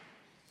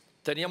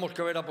 Teníamos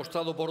que haber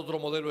apostado por otro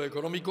modelo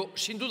económico,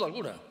 sin duda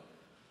alguna.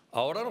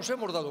 Ahora nos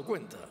hemos dado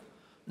cuenta.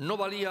 No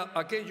valía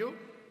aquello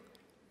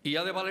y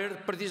ha de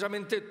valer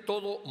precisamente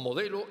todo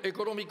modelo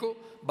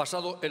económico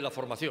basado en la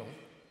formación.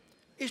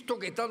 Esto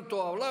que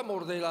tanto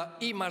hablamos de la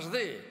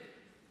I+D,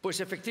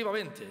 pues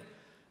efectivamente,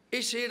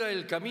 ese era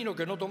el camino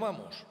que no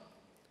tomamos.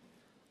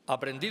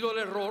 Aprendido el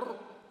error,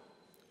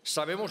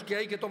 sabemos que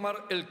hay que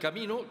tomar el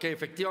camino que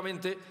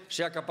efectivamente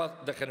sea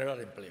capaz de generar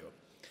empleo.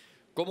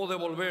 ¿Cómo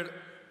devolver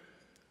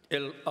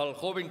al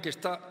joven que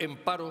está en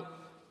paro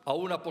a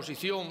una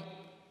posición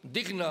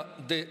digna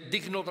de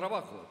digno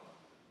trabajo?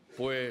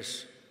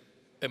 Pues,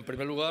 en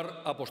primer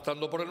lugar,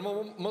 apostando por el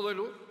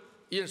modelo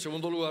y, en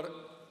segundo lugar,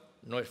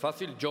 no es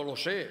fácil, yo lo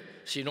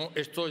sé, si no,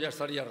 esto ya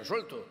estaría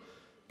resuelto,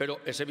 pero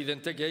es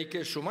evidente que hay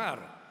que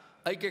sumar,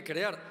 hay que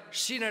crear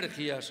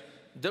sinergias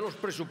de los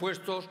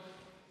presupuestos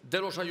de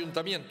los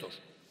ayuntamientos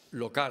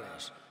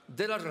locales,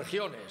 de las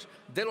regiones,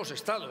 de los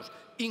estados,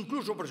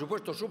 incluso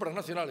presupuestos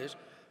supranacionales,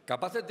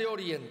 capaces de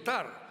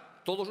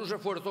orientar todos sus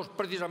esfuerzos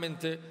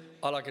precisamente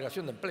a la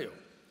creación de empleo.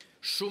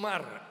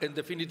 Sumar, en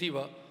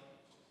definitiva,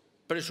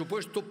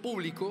 presupuesto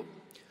público,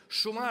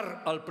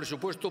 sumar al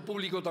presupuesto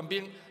público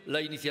también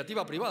la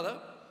iniciativa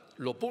privada.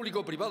 Lo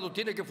público-privado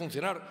tiene que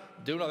funcionar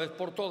de una vez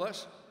por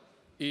todas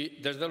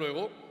y, desde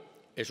luego,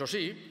 eso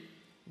sí,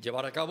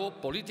 llevar a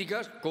cabo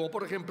políticas como,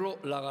 por ejemplo,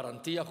 la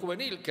garantía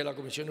juvenil que la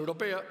Comisión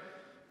Europea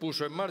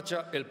puso en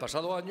marcha el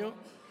pasado año,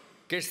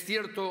 que es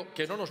cierto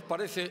que no nos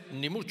parece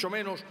ni mucho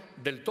menos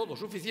del todo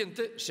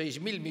suficiente.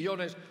 6.000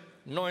 millones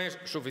no es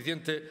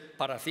suficiente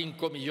para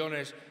 5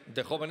 millones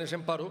de jóvenes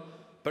en paro,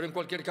 pero en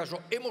cualquier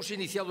caso hemos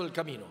iniciado el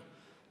camino.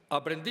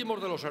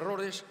 Aprendimos de los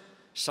errores,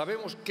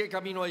 sabemos qué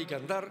camino hay que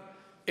andar,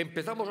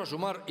 empezamos a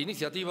sumar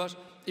iniciativas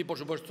y, por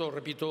supuesto,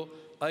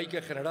 repito, hay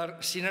que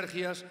generar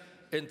sinergias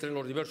entre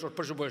los diversos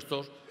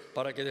presupuestos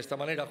para que de esta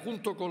manera,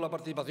 junto con la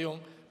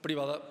participación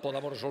privada,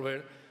 podamos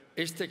resolver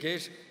este que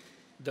es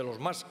de los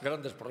más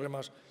grandes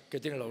problemas que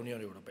tiene la Unión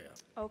Europea.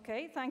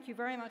 Okay, thank you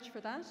very much for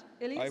that.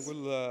 Elise? I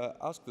will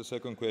ask the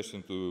second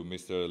question to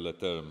Mr.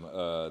 Leterme,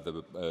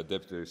 the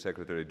Deputy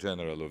Secretary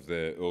General of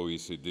the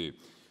OECD.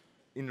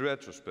 In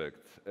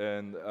retrospect,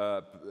 and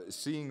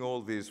seeing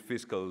all these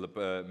fiscal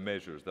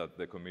measures that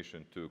the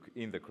Commission took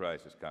in the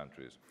crisis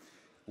countries,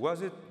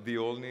 was it the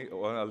only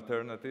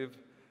alternative?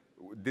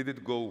 Did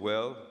it go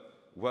well?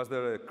 Was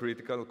there a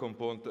critical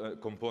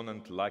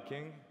component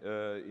lacking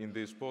in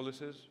these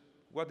policies?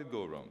 What did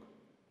go wrong?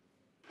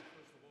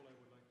 First of all, I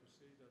would like to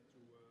say that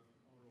to our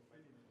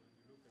opinion,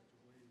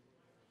 when you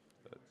look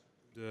at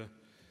the way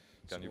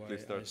Can you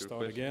please start your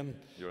start question?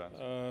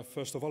 again.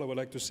 First of all, I would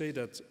like to say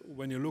that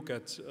when you look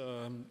at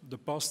the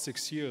past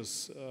 6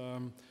 years,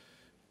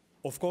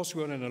 of course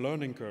we are in a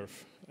learning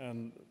curve,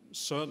 and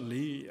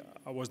certainly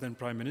I was then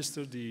Prime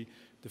Minister. The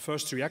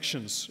first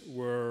reactions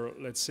were,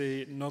 let's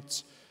say,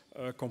 not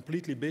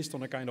completely based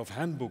on a kind of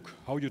handbook,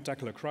 how you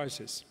tackle a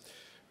crisis.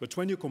 But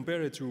when you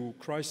compare it to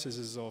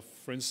crises of,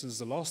 for instance,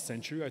 the last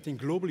century, I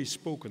think globally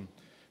spoken,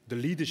 the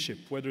leadership,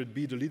 whether it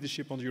be the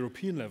leadership on the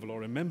European level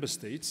or in member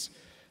states,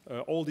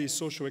 all these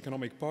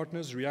socio-economic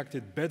partners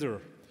reacted better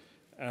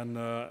and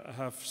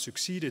have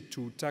succeeded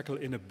to tackle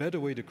in a better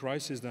way the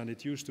crisis than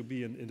it used to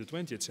be in the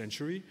 20th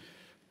century.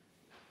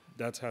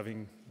 That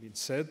having been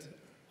said,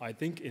 I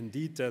think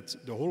indeed that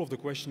the whole of the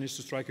question is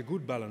to strike a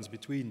good balance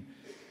between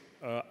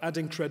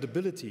adding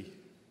credibility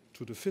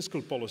to the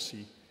fiscal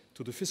policy,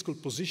 to the fiscal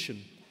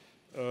position,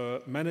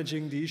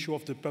 managing the issue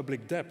of the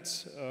public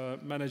debt,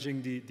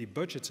 managing the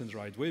budgets in the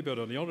right way, but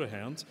on the other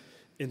hand,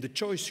 in the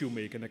choice you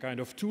make and the kind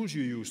of tools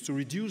you use to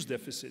reduce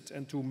deficit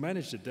and to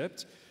manage the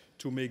debt,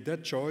 to make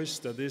that choice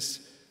that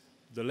is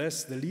the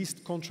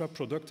least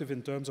counterproductive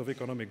in terms of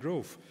economic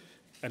growth.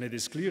 And it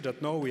is clear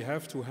that now we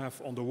have to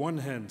have, on the one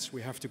hand,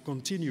 we have to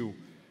continue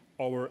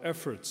our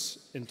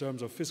efforts in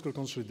terms of fiscal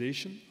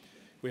consolidation.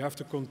 We have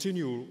to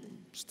continue,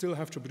 still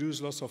have to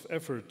produce lots of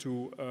effort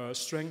to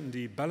strengthen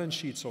the balance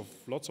sheets of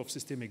lots of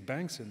systemic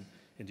banks in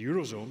the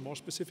Eurozone, more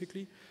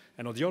specifically.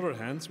 And on the other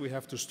hand, we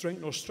have to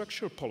strengthen our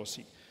structural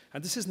policy.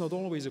 And this is not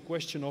always a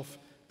question of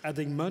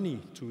adding money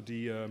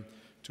to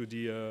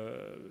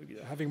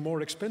having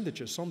more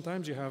expenditure.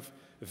 Sometimes you have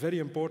very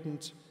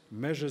important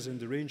measures in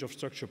the range of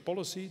structural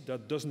policy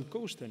that doesn't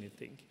cost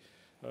anything.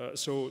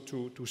 So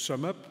to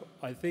sum up,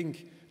 I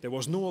think there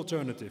was no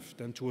alternative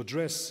than to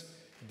address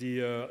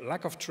the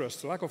lack of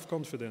trust, lack of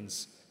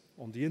confidence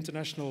on the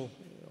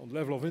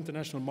level of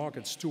international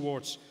markets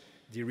towards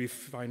the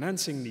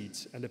refinancing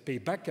needs and the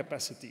payback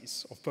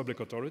capacities of public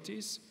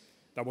authorities.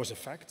 That was a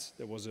fact.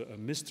 There was a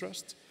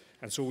mistrust.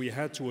 And so we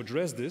had to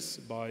address this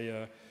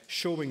by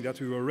showing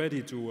that we were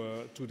ready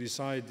to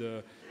decide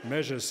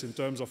measures in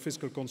terms of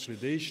fiscal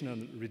consolidation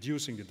and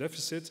reducing the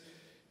deficit.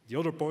 The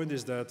other point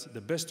is that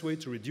the best way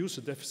to reduce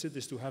the deficit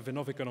is to have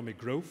enough economic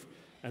growth.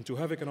 And to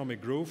have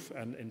economic growth,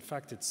 and in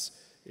fact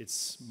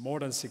it's more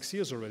than 6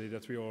 years already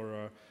that we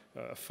are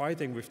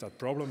fighting with that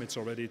problem. It's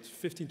already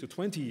 15 to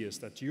 20 years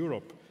that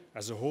Europe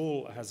as a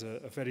whole has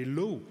a very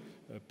low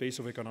pace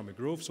of economic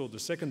growth. So the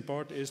second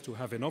part is to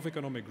have enough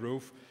economic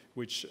growth,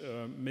 which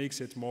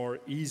makes it more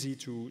easy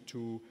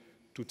to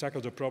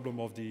tackle the problem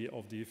of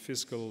the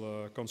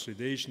fiscal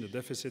consolidation, the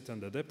deficit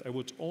and the debt. I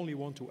would only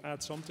want to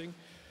add something,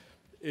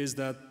 is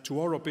that to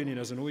our opinion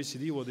as an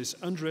OECD, what is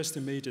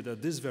underestimated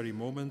at this very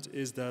moment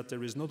is that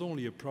there is not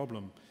only a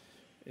problem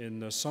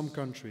in some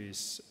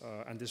countries,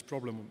 and this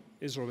problem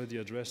is already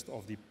addressed,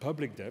 of the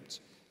public debt,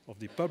 of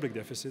the public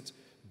deficit.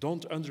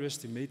 Don't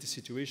underestimate the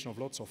situation of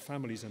lots of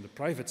families in the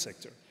private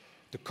sector.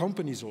 The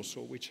companies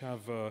also, which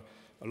have a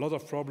lot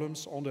of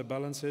problems on their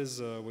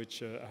balances, which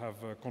have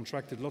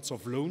contracted lots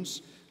of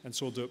loans. And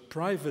so the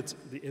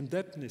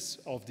indebtedness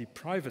of the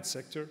private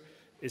sector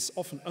is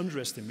often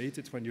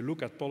underestimated when you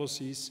look at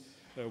policies,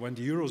 when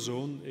the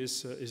Eurozone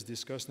is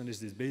discussed and is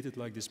debated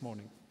like this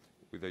morning.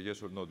 With a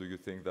yes or no, do you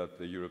think that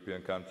the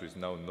European countries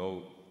now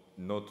know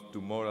not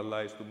to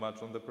moralize too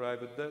much on the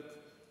private debt?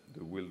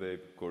 Will they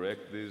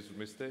correct these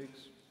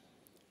mistakes?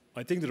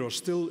 I think there are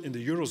still in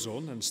the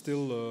Eurozone and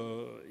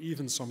still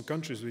even some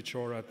countries which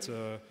are at,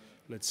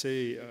 let's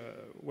say,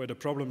 where the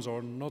problems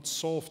are not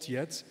solved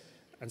yet.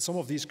 And some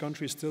of these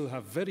countries still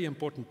have very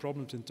important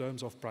problems in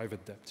terms of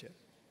private debt yet.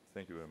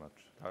 Thank you very much.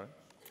 Karen?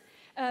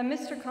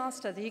 Mr.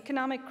 Costa, the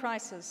economic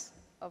crisis,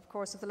 of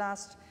course, of the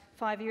last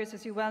 5 years,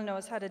 as you well know,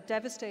 has had a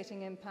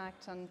devastating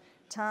impact on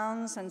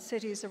towns and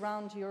cities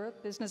around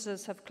Europe.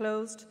 Businesses have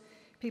closed,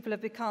 people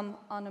have become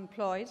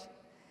unemployed.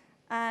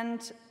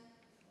 And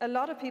a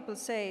lot of people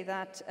say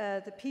that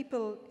the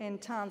people in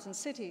towns and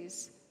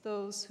cities,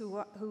 those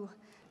who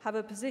have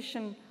a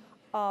position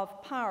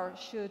of power,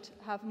 should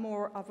have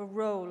more of a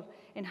role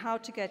in how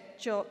to get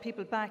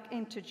people back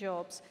into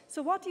jobs.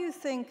 So what do you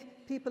think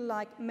people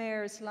like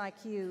mayors like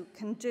you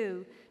can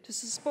do to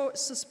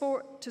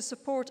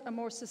support a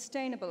more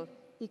sustainable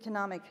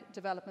economic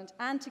development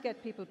and to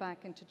get people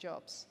back into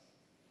jobs?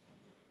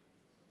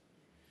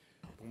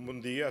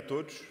 Bom dia a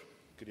todos.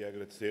 Queria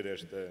agradecer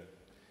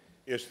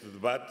este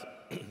debate.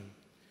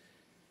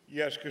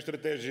 E acho que a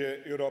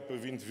estratégia Europa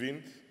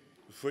 2020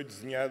 foi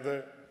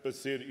desenhada para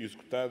ser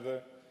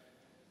executada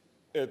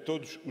a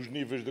todos os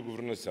níveis da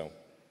governação.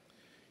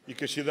 E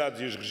que as cidades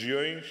e as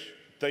regiões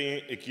têm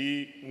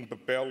aqui um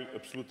papel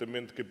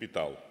absolutamente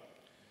capital.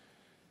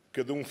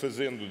 Cada um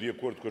fazendo de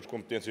acordo com as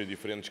competências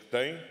diferentes que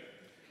tem,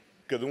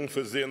 cada um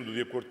fazendo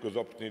de acordo com as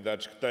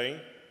oportunidades que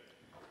tem,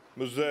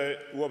 mas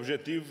o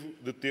objetivo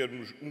de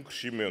termos um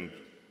crescimento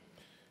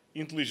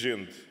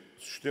inteligente,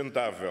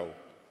 sustentável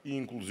e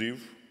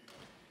inclusivo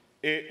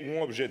é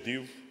um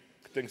objetivo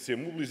que tem que ser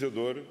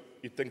mobilizador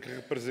e tem que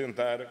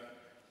representar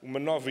uma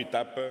nova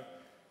etapa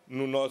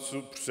no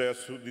nosso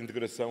processo de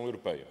integração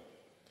europeia.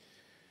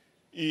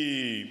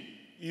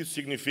 E isso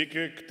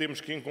significa que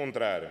temos que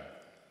encontrar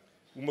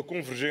uma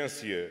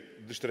convergência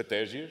de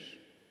estratégias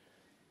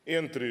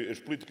entre as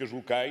políticas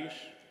locais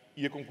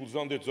e a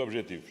conclusão destes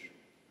objetivos.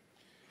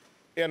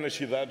 É nas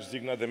cidades,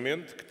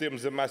 designadamente, que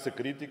temos a massa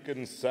crítica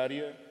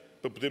necessária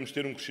para podermos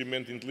ter um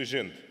crescimento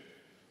inteligente,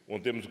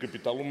 onde temos o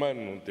capital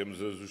humano, onde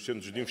temos os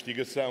centros de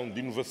investigação,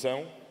 de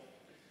inovação.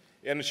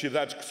 É nas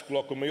cidades que se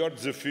coloca o maior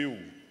desafio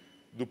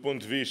do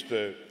ponto de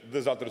vista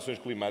das alterações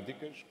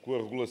climáticas, com a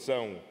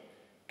regulação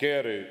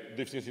quer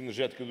da eficiência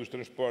energética dos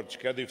transportes,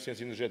 quer da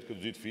eficiência energética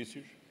dos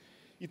edifícios.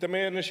 E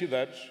também é nas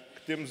cidades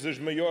que temos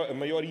a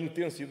maior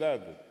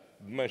intensidade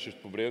de manchas de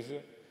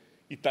pobreza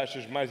e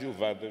taxas mais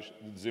elevadas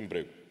de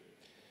desemprego.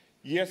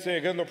 E essa é a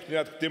grande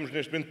oportunidade que temos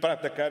neste momento para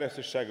atacar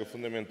essa chaga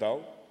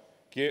fundamental,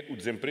 que é o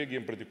desemprego e,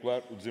 em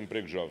particular, o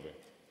desemprego jovem.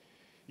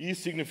 E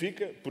isso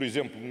significa, por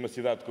exemplo, numa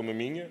cidade como a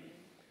minha,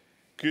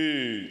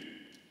 que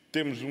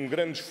temos um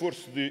grande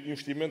esforço de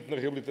investimento na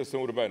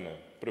reabilitação urbana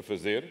para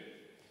fazer,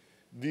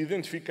 de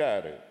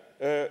identificar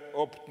a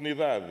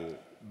oportunidade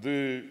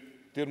de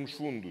termos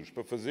fundos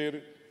para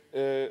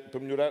para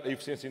melhorar a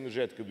eficiência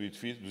energética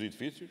dos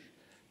edifícios,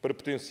 para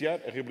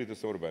potenciar a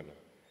reabilitação urbana.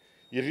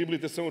 E a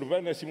reabilitação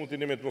urbana é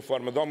simultaneamente uma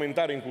forma de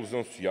aumentar a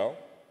inclusão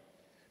social,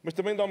 mas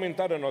também de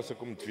aumentar a nossa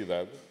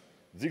competitividade,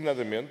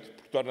 designadamente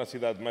porque torna a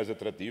cidade mais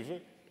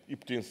atrativa e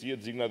potencia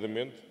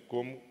designadamente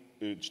como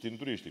destino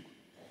turístico.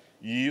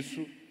 E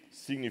isso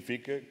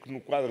significa que,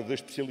 no quadro da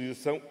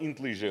especialização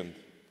inteligente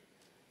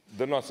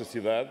da nossa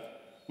cidade,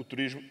 o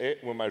turismo é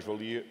uma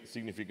mais-valia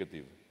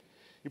significativa.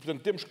 E,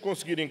 portanto, temos que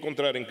conseguir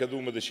encontrar em cada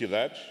uma das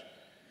cidades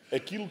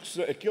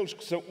aqueles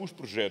que são os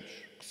projetos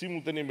que,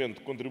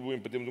 simultaneamente, contribuem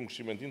para termos um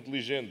crescimento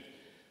inteligente,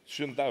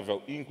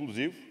 sustentável e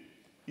inclusivo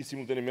e,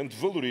 simultaneamente,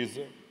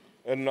 valoriza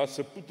a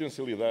nossa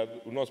potencialidade,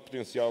 o nosso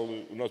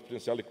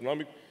potencial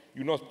económico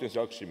e o nosso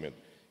potencial de crescimento.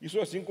 E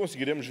só assim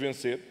conseguiremos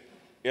vencer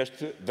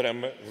este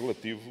drama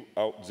relativo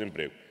ao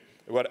desemprego.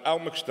 Agora, há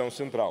uma questão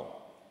central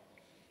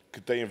que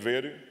tem a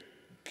ver,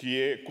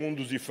 que é com um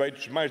dos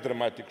efeitos mais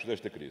dramáticos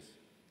desta crise.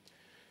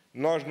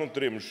 Nós não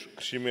teremos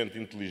crescimento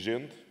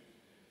inteligente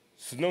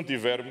se não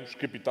tivermos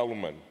capital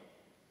humano.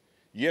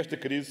 E esta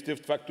crise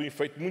teve, de facto, um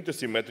efeito muito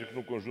assimétrico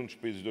no conjunto dos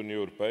países da União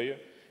Europeia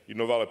e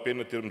não vale a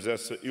pena termos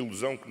essa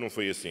ilusão que não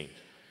foi assim.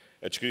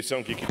 A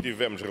descrição que aqui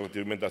tivemos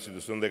relativamente à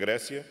situação da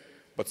Grécia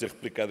pode ser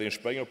replicada em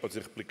Espanha ou pode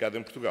ser replicada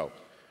em Portugal.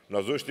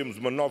 Nós hoje temos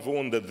uma nova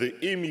onda de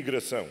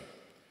emigração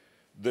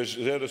das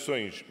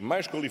gerações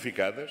mais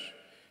qualificadas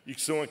e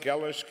que são é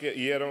aquela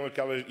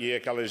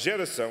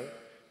geração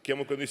que é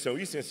uma condição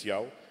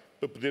essencial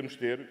para podermos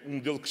ter um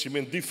modelo de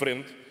crescimento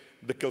diferente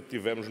daquele que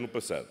tivemos no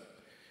passado.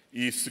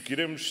 E se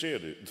queremos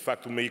ser, de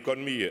facto, uma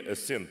economia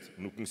assente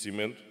no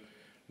conhecimento,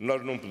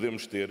 nós não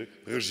podemos ter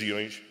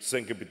regiões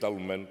sem capital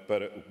humano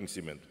para o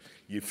conhecimento.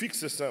 E a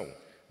fixação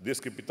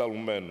desse capital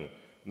humano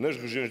nas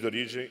regiões de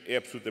origem é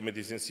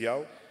absolutamente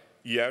essencial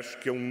e acho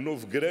que é um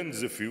novo grande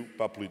desafio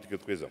para a política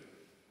de coesão.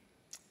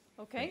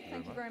 Okay,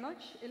 thank you very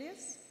much.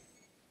 Ilias?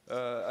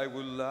 I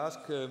will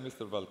ask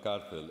Mr.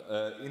 Valcárcel,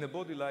 in a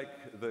body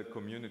like the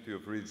community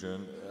of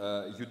region,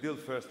 you deal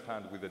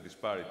firsthand with the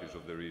disparities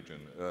of the region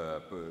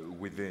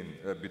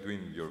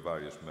between your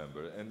various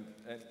members, and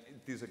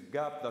it is a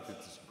gap that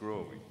is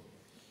growing.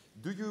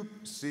 Do you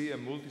see a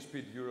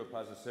multi-speed Europe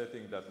as a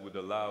setting that would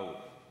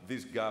allow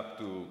this gap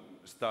to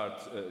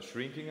start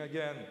shrinking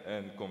again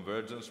and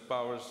convergence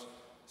powers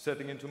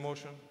setting into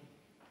motion?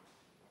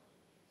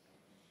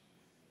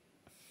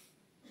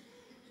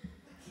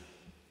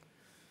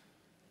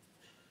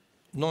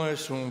 No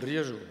es un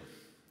riesgo,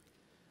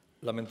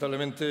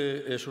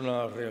 lamentablemente es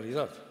una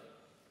realidad.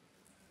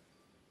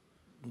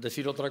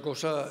 Decir otra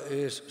cosa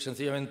es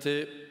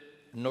sencillamente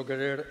no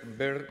querer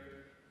ver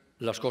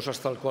las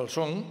cosas tal cual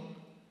son,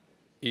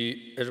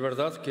 y es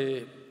verdad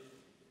que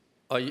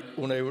hay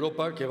una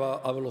Europa que va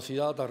a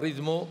velocidad, a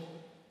ritmo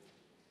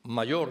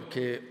mayor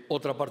que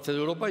otra parte de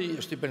Europa, y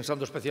estoy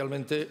pensando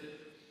especialmente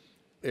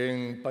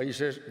en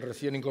países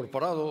recién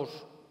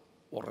incorporados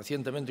o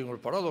recientemente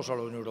incorporados a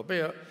la Unión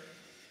Europea,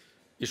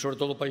 y sobre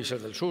todo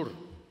países del sur.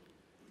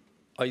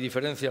 Hay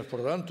diferencias, por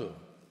lo tanto.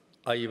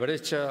 Hay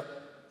brecha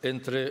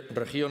entre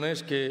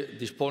regiones que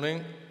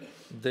disponen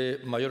de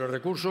mayores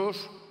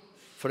recursos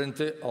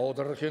frente a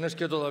otras regiones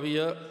que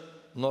todavía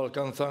no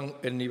alcanzan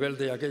el nivel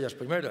de aquellas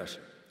primeras.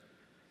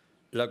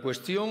 La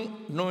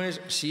cuestión no es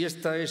si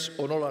esta es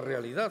o no la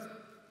realidad,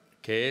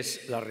 que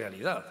es la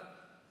realidad.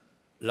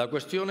 La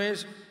cuestión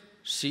es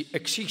si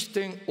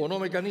existen o no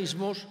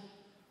mecanismos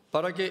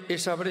para que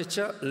esa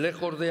brecha,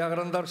 lejos de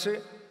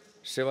agrandarse,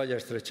 se vaya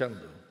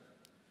estrechando.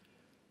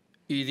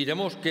 Y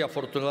diremos que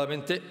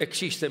afortunadamente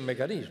existen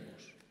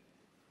mecanismos.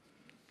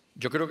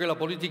 Yo creo que la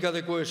política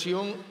de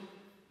cohesión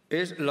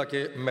es la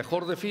que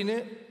mejor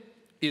define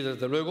y,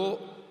 desde luego,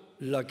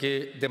 la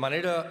que de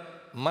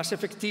manera más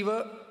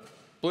efectiva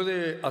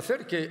puede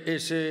hacer que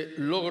ese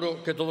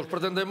logro que todos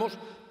pretendemos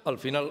al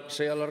final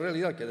sea la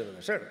realidad que debe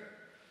de ser.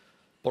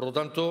 Por lo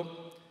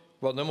tanto,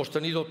 cuando hemos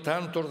tenido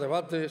tantos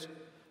debates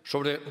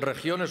sobre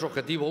regiones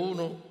objetivo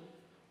 1,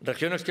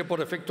 regiones que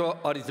por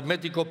efecto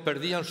aritmético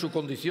perdían su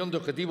condición de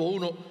objetivo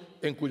 1,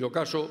 en cuyo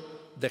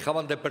caso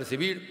dejaban de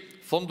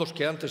percibir fondos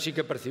que antes sí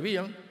que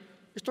percibían.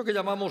 Esto que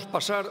llamamos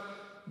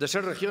pasar de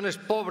ser regiones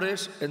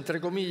pobres, entre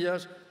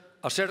comillas,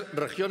 a ser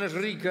regiones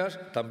ricas,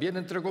 también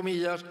entre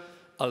comillas,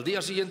 al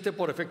día siguiente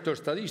por efecto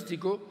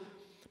estadístico,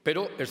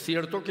 pero es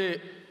cierto que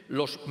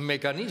los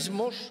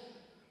mecanismos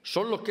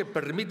son los que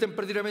permiten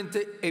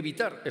precisamente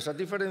evitar esas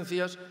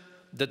diferencias,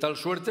 de tal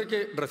suerte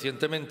que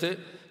recientemente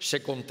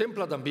se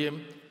contempla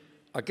también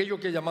aquello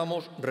que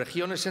llamamos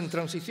regiones en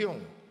transición,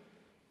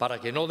 para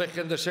que no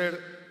dejen de ser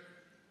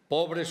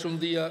pobres un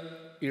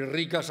día y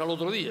ricas al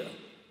otro día,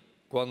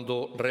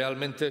 cuando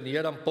realmente ni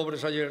eran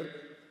pobres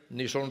ayer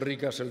ni son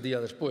ricas el día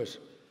después.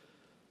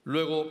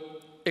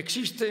 Luego,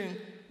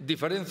 ¿existen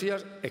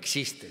diferencias?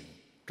 Existen,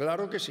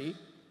 claro que sí.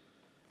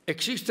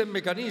 Existen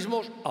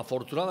mecanismos,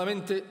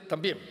 afortunadamente,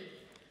 también.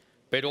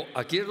 Pero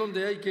aquí es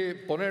donde hay que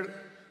poner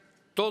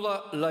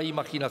toda la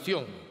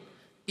imaginación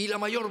y la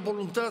mayor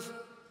voluntad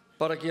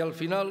para que al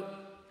final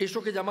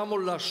eso que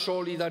llamamos la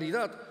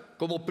solidaridad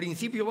como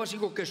principio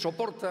básico que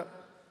soporta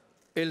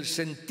el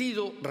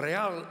sentido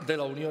real de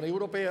la Unión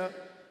Europea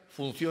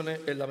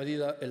funcione en la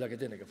medida en la que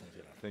tiene que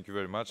funcionar. Thank you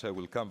very much. I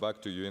will come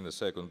back to you in a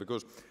second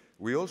because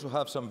we also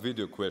have some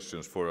video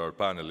questions for our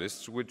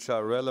panelists which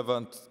are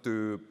relevant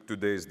to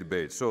today's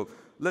debate. So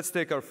let's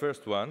take our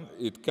first one.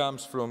 It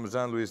comes from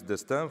Jean-Louis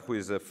Destin, who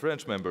is a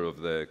French member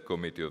of the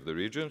Committee of the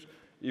Regions.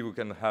 If we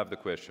can have the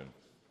question.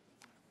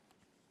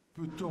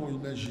 Peut-on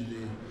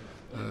imaginer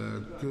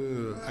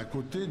qu'à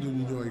côté de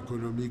l'union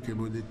économique et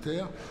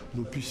monétaire,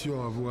 nous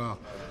puissions avoir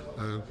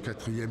un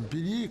quatrième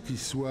pilier qui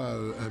soit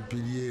un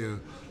pilier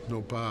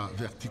non pas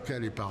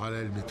vertical et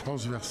parallèle mais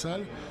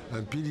transversal,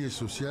 un pilier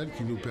social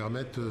qui nous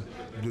permette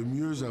de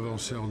mieux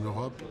avancer en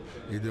Europe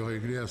et de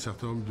régler un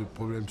certain nombre de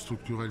problèmes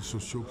structurels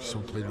sociaux qui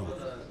sont très lourds.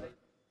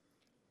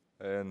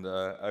 And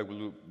I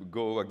will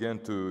go again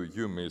to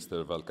you,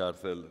 Mr.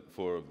 Valcárcel,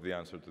 for the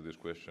answer to this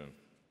question.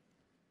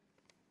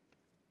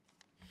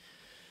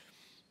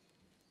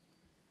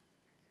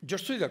 Yo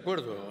estoy de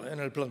acuerdo en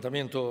el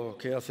planteamiento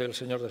que hace el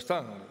señor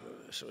Destin.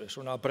 Es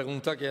una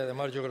pregunta que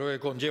además yo creo que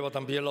conlleva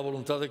también la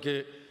voluntad de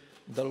que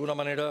de alguna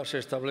manera se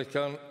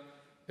establezcan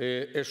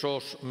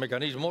esos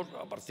mecanismos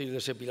a partir de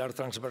ese pilar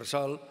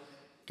transversal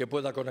que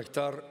pueda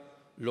conectar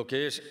lo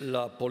que es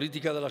la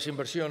política de las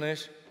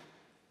inversiones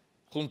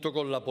junto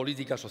con la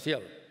política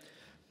social.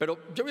 Pero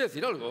yo voy a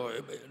decir algo,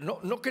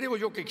 no creo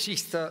yo que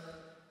exista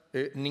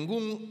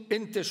ningún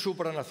ente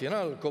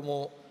supranacional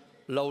como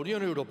la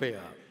Unión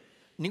Europea,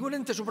 ningún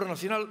ente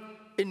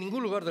supranacional en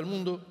ningún lugar del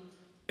mundo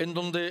en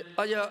donde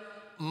haya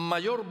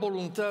mayor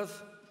voluntad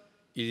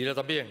y diré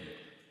también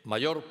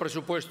mayor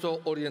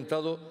presupuesto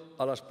orientado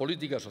a las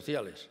políticas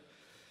sociales.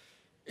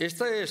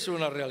 Esta es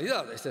una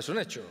realidad, este es un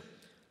hecho.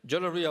 Yo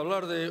les voy a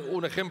hablar de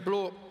un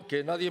ejemplo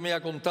que nadie me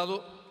ha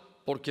contado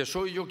porque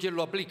soy yo quien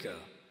lo aplica.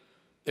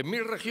 En mi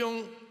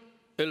región,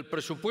 el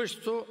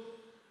presupuesto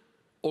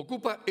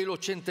ocupa el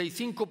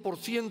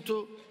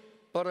 85%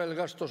 para el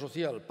gasto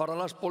social, para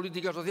las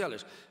políticas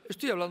sociales.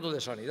 Estoy hablando de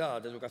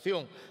sanidad, de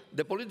educación,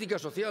 de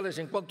políticas sociales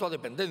en cuanto a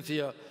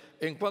dependencia,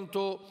 en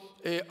cuanto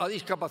a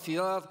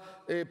discapacidad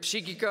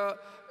psíquica,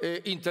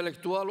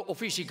 intelectual o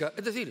física.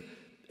 Es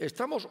decir,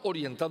 estamos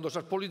orientando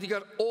esas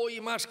políticas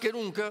hoy más que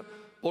nunca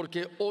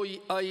porque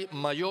hoy hay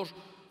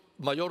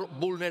mayor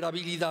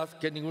vulnerabilidad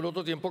que en ningún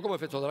otro tiempo como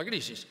efecto de la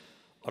crisis.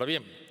 Ahora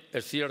bien,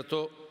 es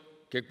cierto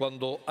que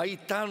cuando hay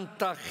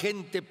tanta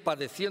gente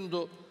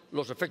padeciendo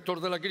los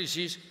efectos de la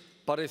crisis,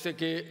 parece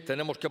que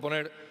tenemos que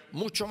poner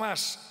mucho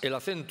más el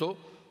acento,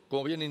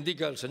 como bien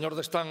indica el señor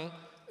Destin,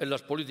 en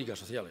las políticas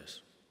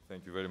sociales.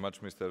 Thank you very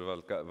much, Mr.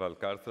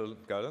 Valcárcel.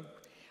 Karen?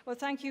 Well,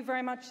 thank you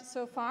very much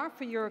so far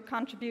for your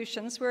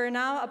contributions. We're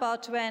now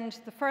about to end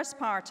the first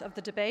part of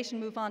the debate and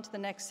move on to the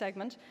next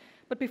segment.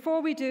 But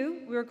before we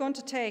do, we're going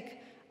to take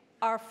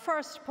our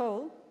first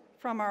poll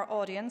from our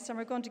audience, and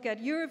we're going to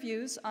get your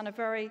views on a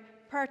very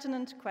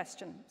pertinent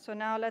question. So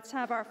now let's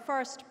have our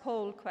first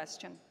poll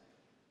question.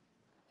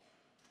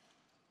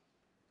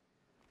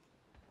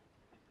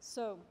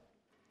 So,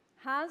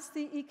 has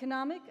the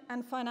economic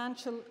and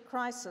financial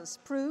crisis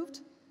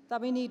proved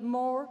that we need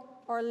more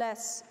or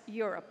less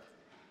Europe?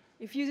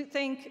 If you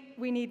think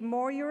we need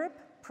more Europe,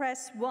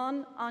 press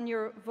 1 on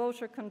your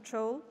voter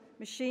control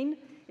machine.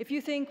 If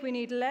you think we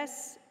need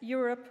less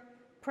Europe,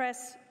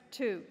 press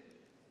 2.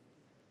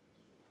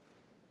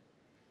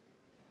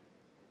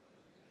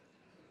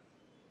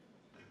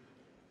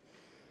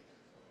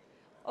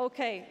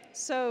 Okay,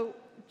 so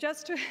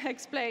just to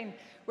explain,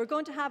 we're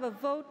going to have a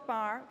vote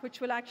bar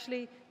which will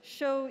actually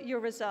show your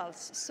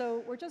results.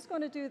 So we're just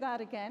going to do that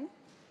again.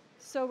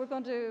 So we're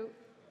going to,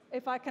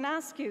 if I can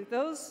ask you,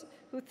 those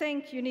who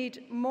think you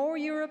need more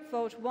Europe,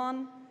 vote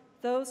 1.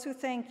 Those who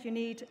think you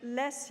need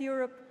less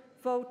Europe,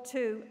 vote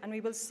 2. And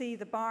we will see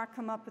the bar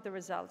come up with the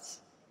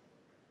results.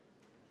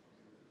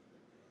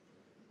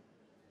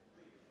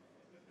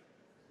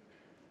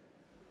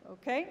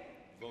 Okay?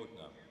 Vote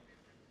now.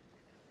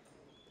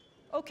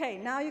 Okay,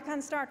 now you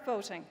can start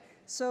voting.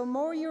 So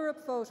more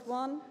Europe, vote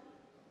 1,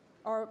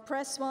 or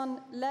press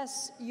 1,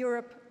 less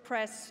Europe,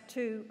 press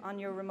 2 on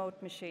your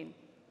remote machine.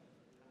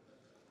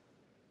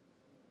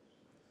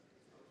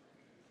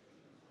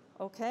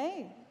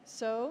 Okay,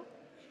 so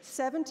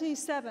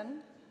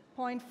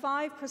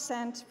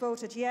 77.5%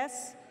 voted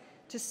yes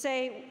to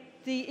say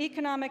the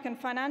economic and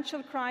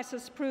financial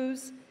crisis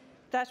proves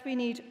that we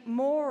need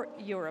more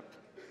Europe.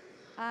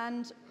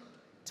 and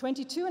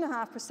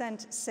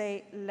 22.5%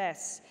 say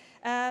less.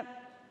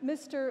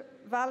 Mr.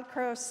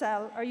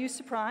 Valcarcel, are you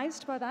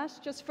surprised by that?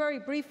 Just very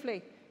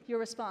briefly, your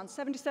response,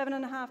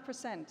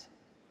 77.5%.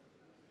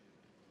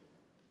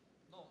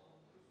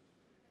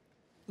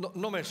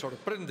 No me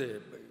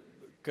sorprende.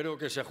 Creo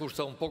que se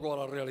ajusta un poco a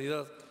la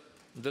realidad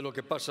de lo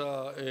que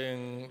pasa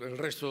en el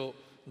resto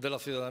de la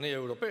ciudadanía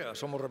europea.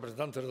 Somos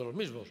representantes de los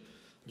mismos.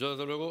 Yo,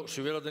 desde luego,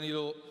 si hubiera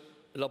tenido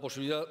la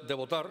posibilidad de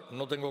votar,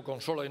 no tengo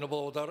consola y no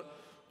puedo votar,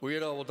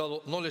 hubiera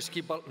votado, no les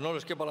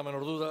quepa la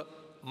menor duda,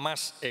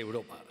 más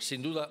Europa.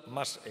 Sin duda,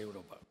 más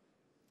Europa.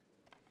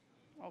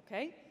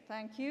 Okay,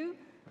 thank you.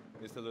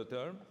 Mr.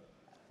 Leterme,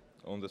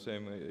 on the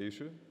same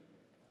issue.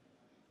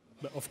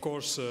 Of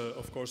course,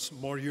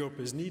 more Europe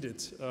is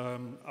needed.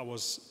 I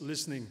was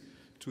listening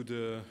to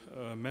the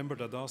member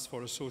that asked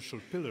for a social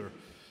pillar.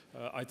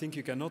 I think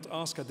you cannot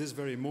ask at this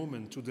very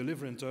moment to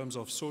deliver in terms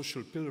of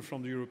social pillar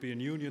from the European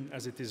Union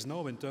as it is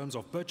now in terms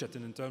of budget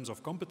and in terms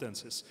of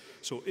competences.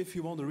 So if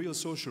you want a real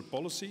social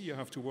policy, you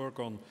have to work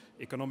on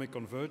economic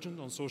convergence,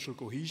 on social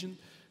cohesion,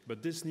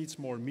 but this needs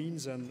more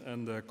means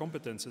and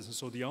competences. And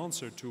so the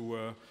answer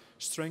to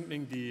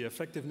strengthening the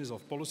effectiveness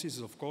of policies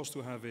is, of course,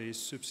 to have a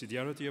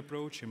subsidiarity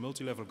approach, a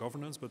multi-level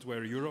governance, but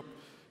where Europe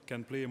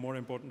can play a more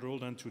important role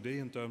than today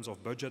in terms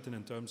of budget and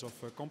in terms of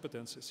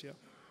competences. Yeah.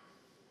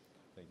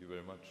 Thank you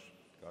very much.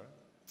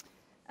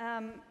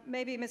 Karen?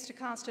 Maybe, Mr.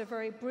 Costa, a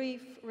very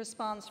brief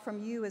response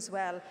from you as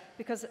well,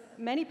 because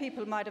many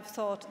people might have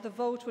thought the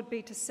vote would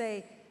be to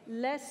say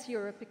less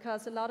Europe,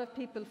 because a lot of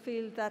people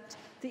feel that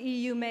the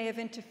EU may have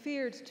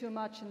interfered too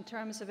much in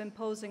terms of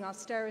imposing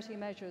austerity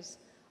measures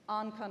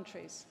on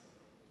countries.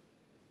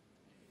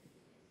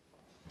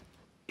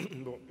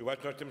 Bom, eu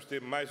acho que nós temos de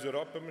ter mais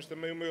Europa, mas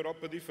também uma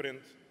Europa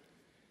diferente.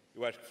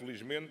 Eu acho que,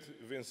 felizmente,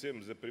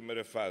 vencemos a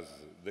primeira fase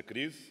da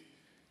crise,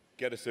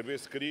 que era saber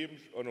se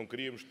queríamos ou não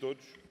queríamos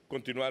todos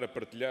continuar a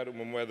partilhar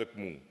uma moeda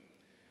comum.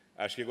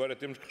 Acho que agora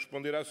temos que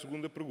responder à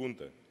segunda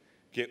pergunta,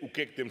 que é o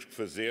que é que temos que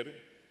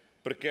fazer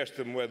para que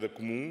esta moeda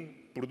comum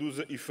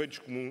produza efeitos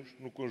comuns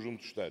no conjunto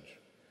dos Estados.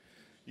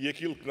 E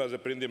aquilo que nós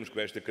aprendemos com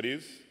esta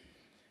crise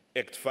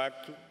é que, de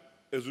facto,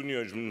 as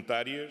uniões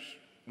monetárias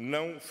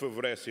não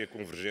favorecem a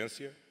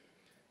convergência,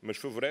 mas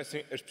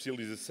favorecem a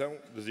especialização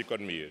das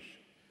economias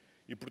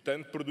e,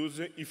 portanto,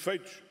 produzem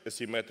efeitos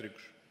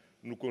assimétricos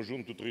no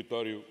conjunto do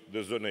território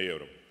da zona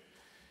euro.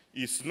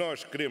 E se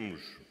nós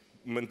queremos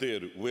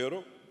manter o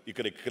euro, e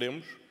creio que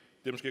queremos,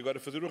 temos que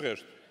agora fazer o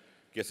resto,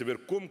 que é saber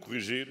como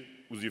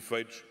corrigir os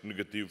efeitos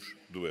negativos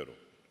do euro.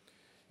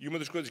 E uma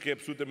das coisas que é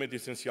absolutamente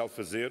essencial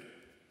fazer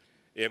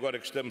é, agora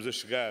que estamos a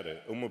chegar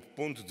a um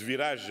ponto de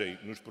viragem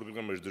nos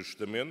programas de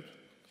ajustamento,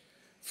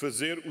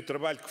 fazer o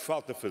trabalho que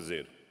falta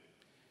fazer.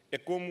 É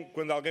como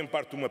quando alguém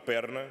parte uma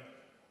perna,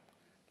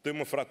 tem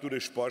uma fratura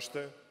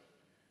exposta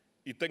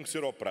e tem que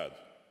ser operado.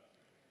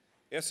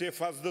 Essa é a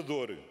fase da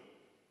dor,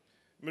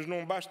 mas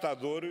não basta a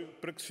dor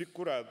para que se fique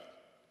curado.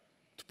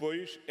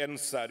 Depois é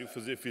necessário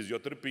fazer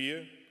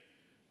fisioterapia,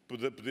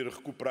 poder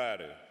recuperar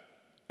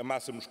a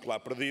massa muscular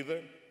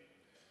perdida,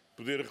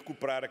 poder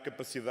recuperar a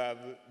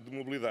capacidade de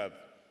mobilidade.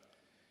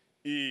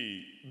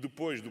 E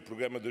depois do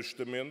programa de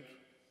ajustamento,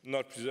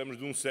 nós precisamos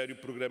de um sério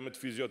programa de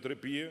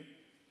fisioterapia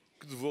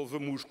que devolva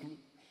músculo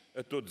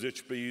a todos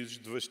estes países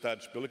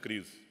devastados pela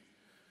crise.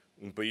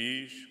 Um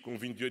país com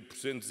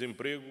 28% de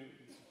desemprego,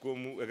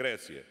 como a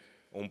Grécia,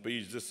 ou um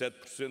país de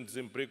 17% de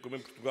desemprego, como em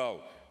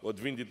Portugal, ou de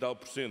 20 e tal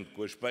 %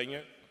 com a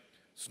Espanha,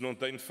 se não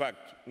tem, de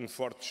facto, um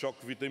forte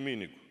choque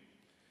vitamínico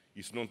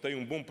e se não tem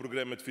um bom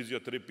programa de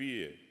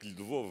fisioterapia que lhe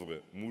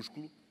devolva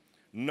músculo,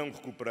 não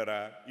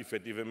recuperará,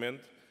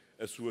 efetivamente,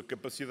 a sua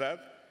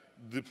capacidade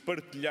de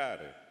partilhar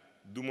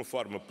de uma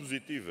forma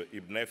positiva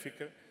e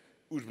benéfica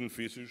os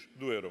benefícios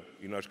do euro.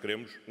 E nós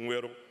queremos um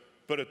euro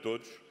para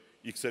todos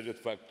e que seja, de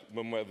facto,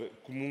 uma moeda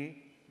comum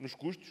nos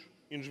custos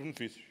e nos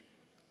benefícios.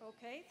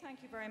 Okay,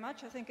 thank you very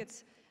much. I think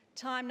it's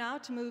time now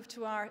to move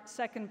to our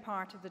second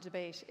part of the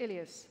debate.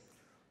 Ilias.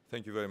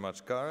 Thank you very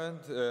much, Karen.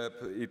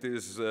 It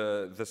is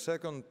the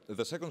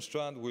second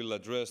strand will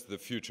address the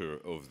future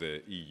of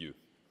the EU.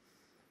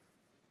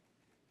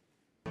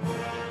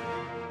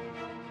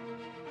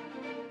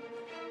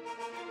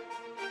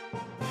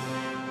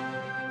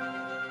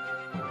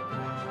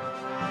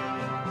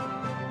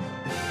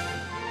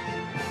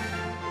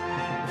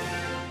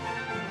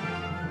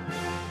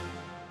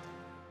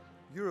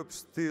 Europe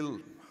still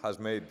has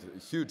made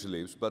huge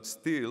leaps, but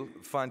still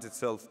finds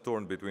itself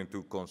torn between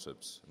two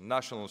concepts: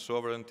 national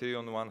sovereignty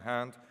on one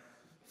hand,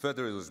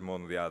 federalism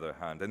on the other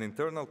hand, an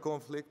internal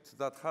conflict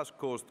that has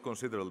caused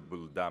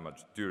considerable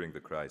damage during the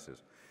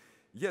crisis.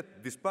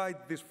 Yet,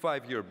 despite this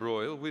 5-year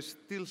broil, we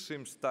still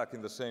seem stuck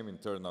in the same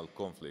internal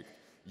conflict.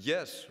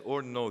 Yes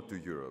or no to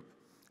Europe?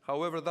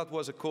 However, that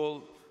was a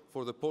call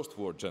for the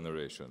post-war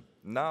generation.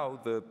 Now,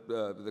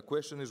 the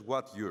question is,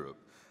 what Europe?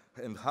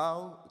 And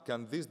how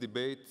can this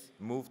debate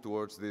move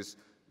towards this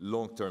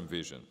long-term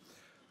vision?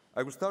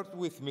 I will start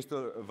with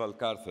Mr.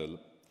 Valcarcel.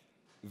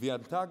 The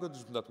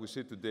antagonism that we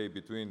see today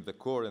between the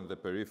core and the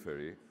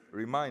periphery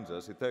reminds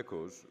us, it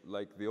echoes,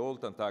 like the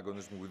old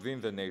antagonism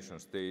within the nation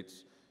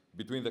states,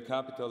 between the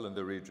capital and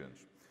the regions.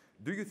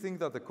 Do you think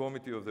that the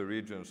Committee of the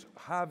Regions,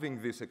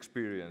 having this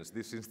experience,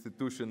 this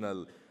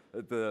institutional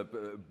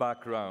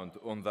background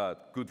on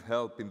that, could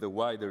help in the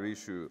wider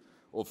issue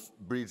of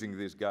bridging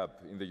this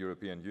gap in the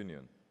European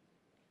Union?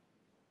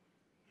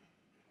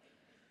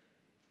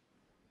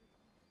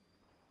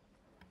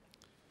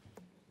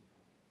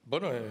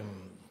 Bueno,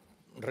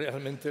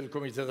 realmente el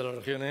Comité de las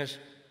Regiones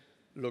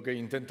lo que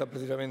intenta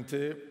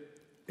precisamente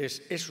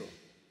es eso,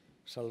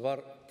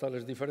 salvar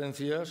tales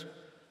diferencias,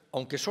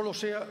 aunque solo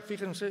sea,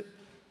 fíjense,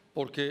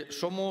 porque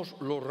somos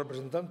los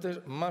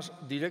representantes más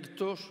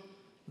directos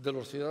de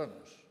los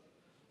ciudadanos,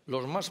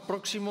 los más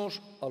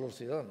próximos a los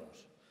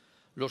ciudadanos,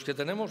 los que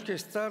tenemos que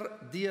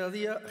estar día a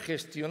día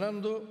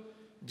gestionando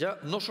ya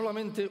no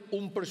solamente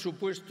un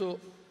presupuesto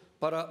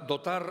para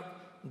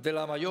dotar de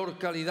la mayor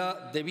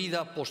calidad de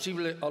vida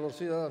posible a los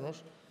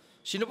ciudadanos,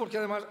 sino porque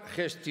además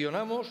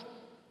gestionamos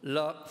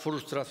la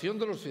frustración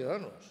de los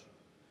ciudadanos,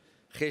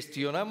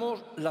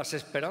 gestionamos las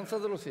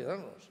esperanzas de los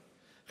ciudadanos,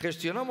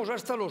 gestionamos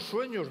hasta los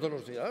sueños de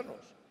los ciudadanos.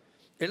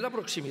 Es la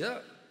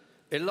proximidad,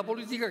 es la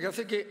política que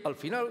hace que al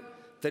final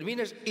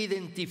termines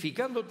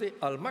identificándote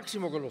al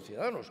máximo con los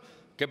ciudadanos.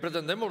 ¿Qué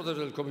pretendemos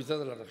desde el Comité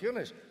de las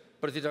Regiones?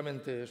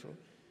 Precisamente eso.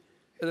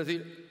 Es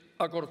decir,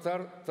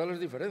 acortar tales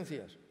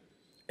diferencias,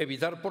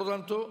 evitar, por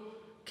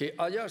tanto, que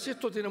haya, si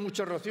esto tiene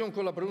mucha relación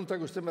con la pregunta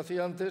que usted me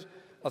hacía antes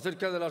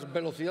acerca de las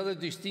velocidades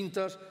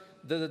distintas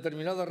de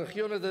determinadas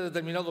regiones, de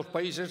determinados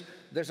países,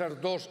 de esas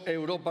dos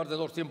Europas de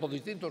dos tiempos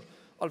distintos.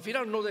 Al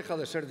final no deja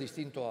de ser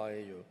distinto a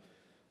ello.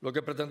 Lo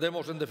que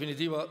pretendemos, en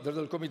definitiva,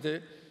 desde el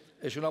Comité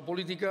es una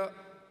política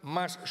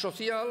más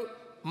social,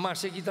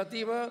 más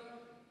equitativa,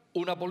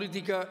 una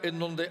política en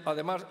donde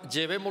además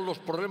llevemos los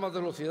problemas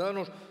de los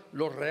ciudadanos,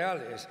 los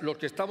reales, los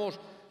que estamos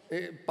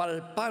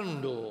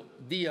palpando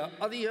día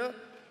a día,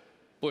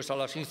 pues a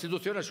las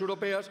instituciones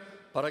europeas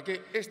para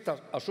que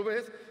éstas, a su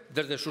vez,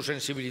 desde su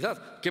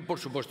sensibilidad, que por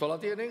supuesto la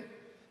tienen,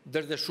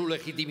 desde su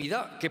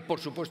legitimidad, que por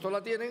supuesto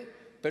la tienen,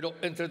 pero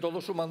entre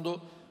todos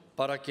sumando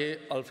para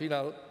que al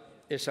final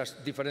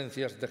esas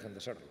diferencias dejen de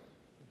serlo.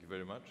 Thank you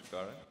very much.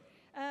 Karen?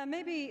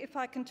 Maybe if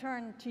I can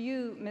turn to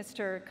you,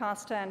 Mr.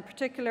 Costa, and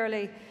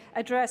particularly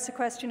address a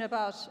question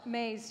about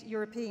May's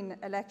European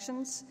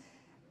elections.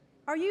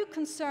 Are you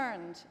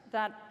concerned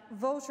that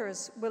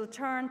voters will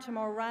turn to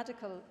more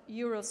radical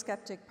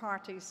Eurosceptic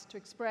parties to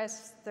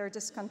express their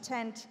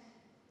discontent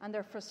and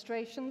their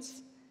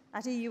frustrations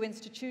at EU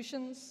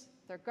institutions,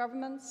 their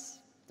governments,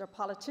 their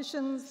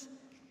politicians,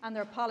 and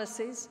their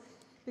policies?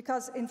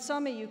 Because in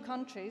some EU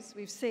countries,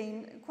 we've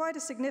seen quite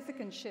a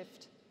significant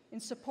shift in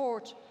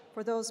support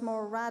for those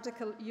more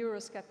radical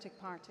Eurosceptic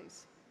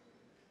parties.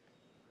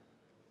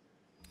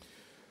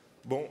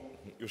 Bom,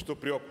 eu estou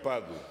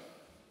preocupado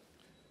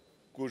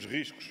com os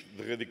riscos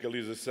de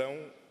radicalização,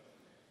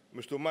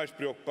 mas estou mais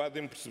preocupado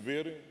em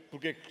perceber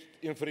porque é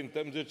que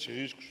enfrentamos estes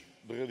riscos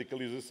de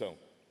radicalização.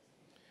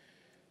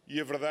 E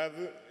a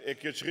verdade é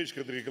que estes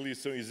riscos de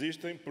radicalização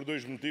existem por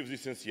dois motivos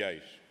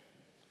essenciais.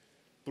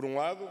 Por um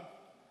lado,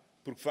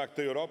 porque de facto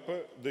a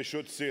Europa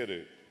deixou de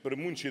ser, para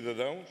muitos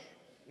cidadãos,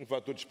 um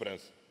fator de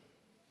esperança.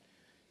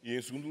 E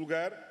em segundo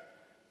lugar,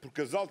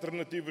 porque as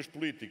alternativas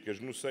políticas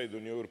no seio da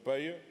União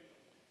Europeia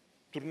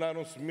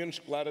tornaram-se menos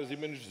claras e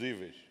menos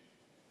visíveis.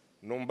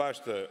 Não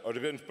basta aos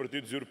grandes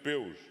partidos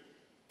europeus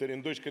terem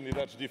dois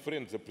candidatos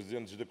diferentes a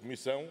presidentes da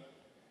Comissão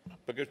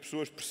para que as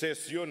pessoas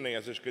percepcionem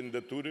essas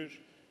candidaturas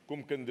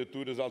como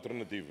candidaturas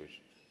alternativas.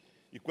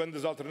 E quando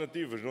as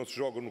alternativas não se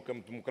jogam no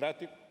campo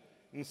democrático,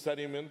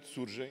 necessariamente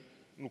surgem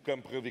no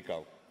campo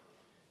radical.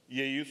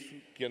 E é isso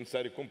que é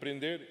necessário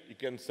compreender e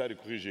que é necessário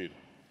corrigir.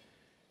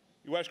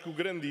 Eu acho que o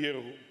grande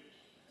erro,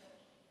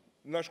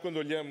 nós quando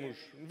olhamos,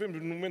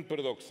 vemos num momento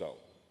paradoxal,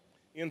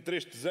 entre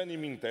este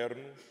desânimo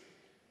interno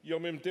e ao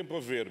mesmo tempo a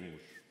vermos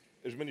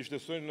as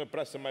manifestações na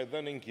Praça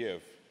Maidan em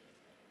Kiev,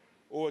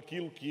 ou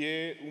aquilo que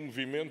é o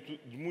movimento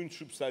de muitos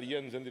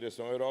subsaarianos em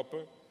direção à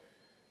Europa,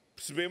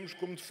 percebemos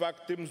como de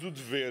facto temos o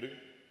dever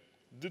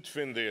de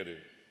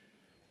defender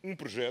um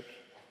projeto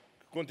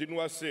que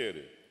continua a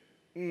ser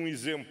um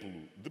exemplo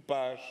de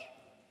paz,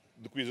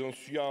 de coesão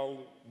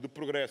social, de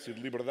progresso e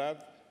de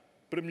liberdade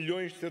para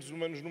milhões de seres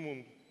humanos no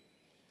mundo.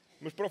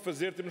 Mas para o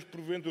fazer temos que,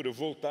 porventura,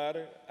 voltar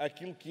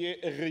àquilo que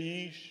é a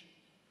raiz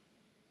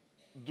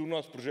do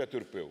nosso projeto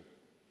europeu.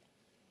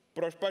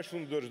 Para os pais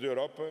fundadores da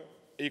Europa,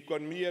 a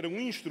economia era um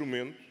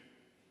instrumento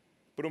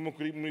para uma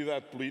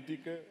comunidade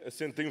política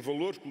assente em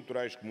valores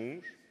culturais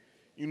comuns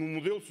e num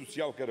modelo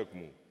social que era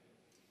comum.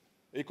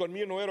 A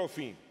economia não era o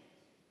fim,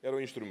 era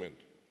o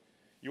instrumento.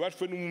 E eu acho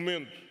que foi no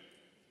momento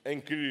em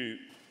que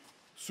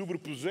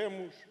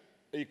sobrepusemos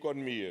a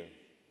economia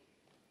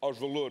aos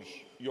valores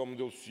e ao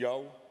modelo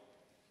social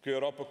que a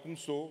Europa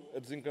começou a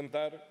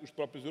desencantar os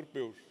próprios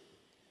europeus.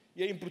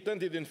 E é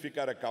importante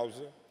identificar a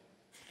causa,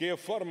 porque é a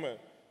forma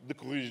de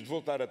corrigir, de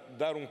voltar a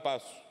dar um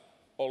passo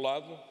ao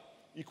lado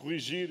e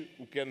corrigir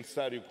o que é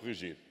necessário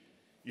corrigir.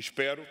 E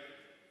espero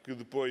que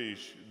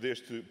depois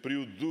deste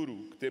período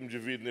duro que temos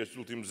vivido nestes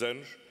últimos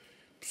anos,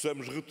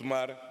 possamos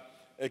retomar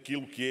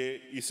aquilo que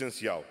é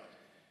essencial.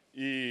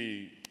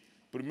 E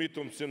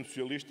permitam-me, sendo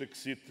socialista, que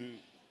cite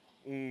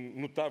um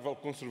notável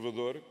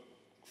conservador,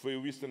 que foi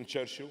o Winston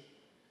Churchill,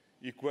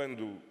 e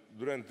quando,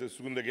 durante a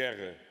Segunda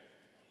Guerra,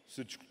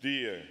 se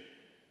discutia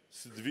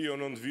se deviam ou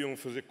não deviam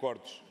fazer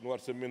cortes no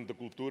orçamento da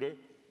cultura,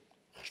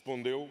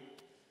 respondeu: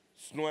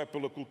 se não é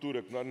pela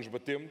cultura que nós nos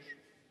batemos,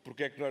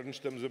 porque é que nós nos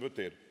estamos a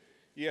bater?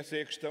 E essa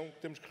é a questão que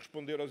temos que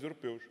responder aos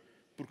europeus.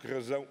 Por que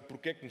razão,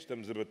 porque é que nos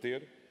estamos a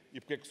bater e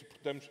porque é que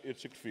suportamos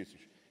estes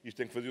sacrifícios? Isto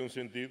tem que fazer um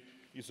sentido,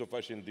 e só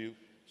faz sentido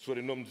se for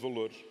em nome de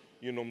valores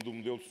e em nome do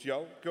modelo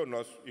social, que é o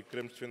nosso e que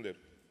queremos defender.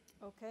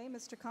 Okay,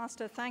 Mr.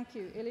 Costa, thank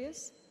you.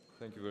 Ilias?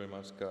 Thank you very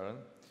much, Karen.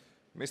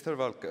 Mr.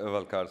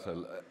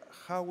 Valcárcel,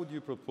 how would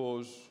you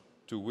propose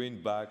to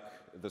win back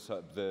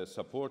the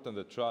support and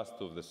the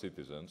trust of the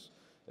citizens,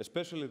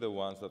 especially the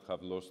ones that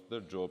have lost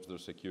their jobs, their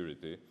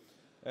security,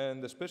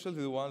 and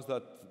especially the ones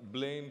that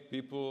blame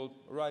people,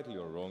 rightly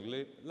or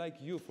wrongly, like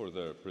you for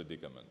their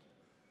predicament?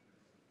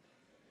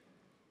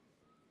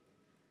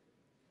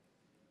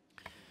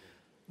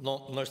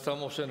 No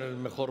estamos en el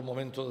mejor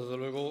momento, desde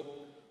luego,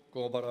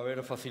 como para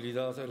ver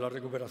facilidad en la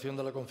recuperación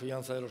de la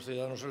confianza de los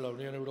ciudadanos en la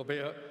Unión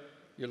Europea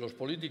y en los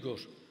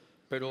políticos.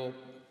 Pero,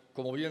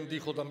 como bien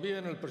dijo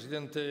también el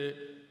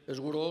presidente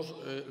Esgurós,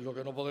 lo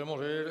que no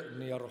podemos es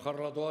ni arrojar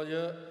la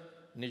toalla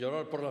ni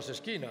llorar por las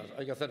esquinas.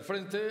 Hay que hacer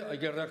frente, hay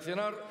que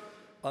reaccionar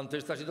ante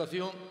esta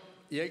situación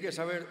y hay que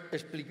saber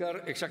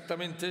explicar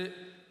exactamente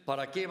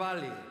para qué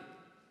vale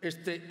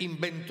este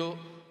invento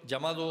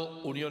llamado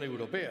Unión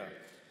Europea.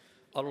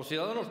 A los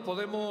ciudadanos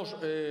podemos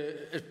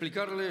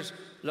explicarles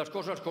las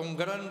cosas con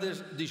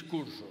grandes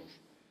discursos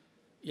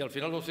y al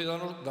final los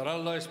ciudadanos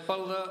darán la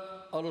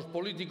espalda a los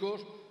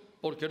políticos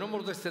porque no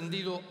hemos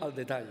descendido al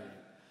detalle.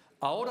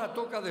 Ahora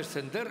toca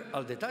descender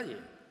al detalle.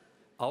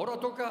 Ahora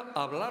toca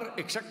hablar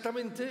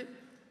exactamente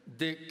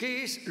de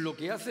qué es lo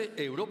que hace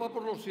Europa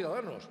por los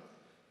ciudadanos.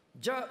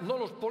 Ya no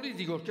los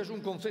políticos, que es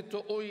un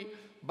concepto hoy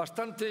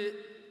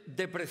bastante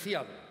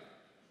depreciado,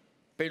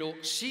 pero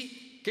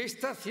sí, ¿qué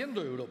está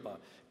haciendo Europa?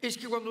 Es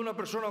que cuando una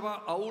persona va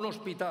a un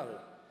hospital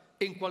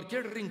en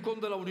cualquier rincón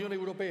de la Unión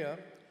Europea,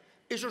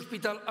 ese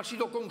hospital ha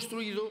sido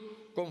construido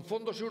con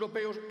fondos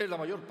europeos en la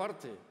mayor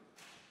parte.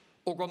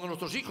 O cuando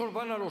nuestros hijos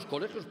van a los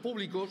colegios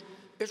públicos,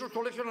 esos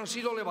colegios han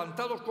sido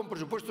levantados con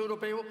presupuesto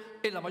europeo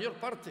en la mayor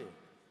parte.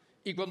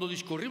 Y cuando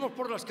discurrimos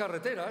por las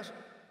carreteras,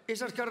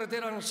 esas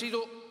carreteras han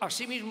sido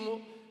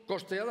asimismo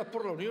costeadas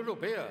por la Unión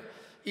Europea,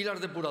 y las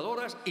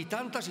depuradoras y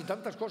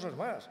tantas cosas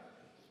más.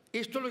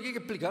 Esto es lo que hay que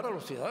explicar a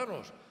los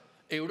ciudadanos.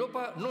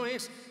 Europa no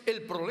es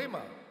el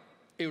problema,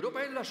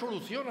 Europa es la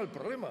solución al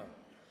problema.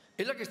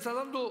 Es la que está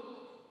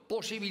dando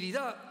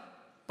posibilidad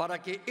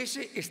para que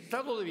ese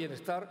estado de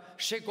bienestar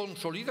se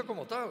consolide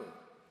como tal.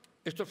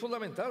 Esto es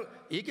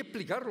fundamental y hay que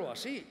explicarlo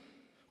así,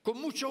 con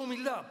mucha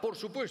humildad, por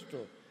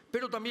supuesto,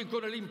 pero también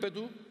con el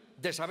ímpetu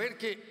de saber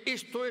que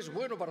esto es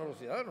bueno para los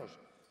ciudadanos.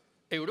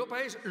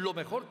 Europa es lo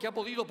mejor que ha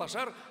podido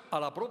pasar a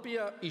la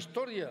propia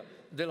historia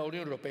de la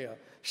Unión Europea.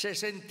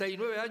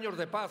 69 años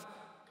de paz.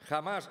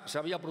 Jamás se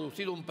había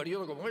producido un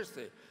periodo como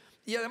este.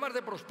 Y además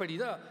de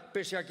prosperidad,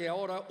 pese a que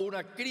ahora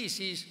una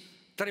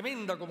crisis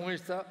tremenda como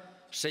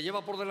esta se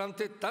lleva por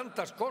delante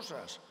tantas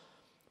cosas.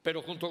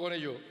 Pero junto con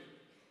ello,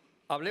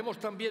 hablemos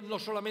también no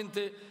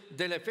solamente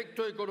del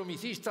efecto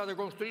economicista de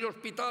construir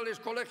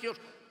hospitales,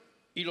 colegios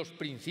y los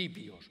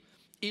principios.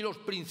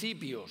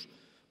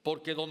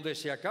 Porque donde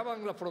se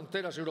acaban las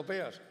fronteras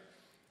europeas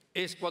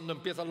es cuando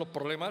empiezan los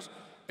problemas,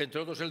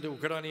 entre otros el de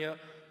Ucrania,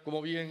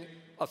 como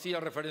bien hacía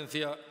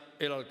referencia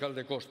el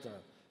alcalde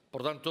Costa.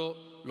 Por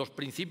tanto, los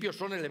principios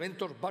son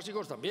elementos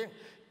básicos también.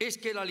 Es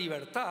que la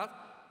libertad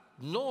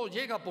no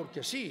llega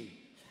porque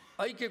sí,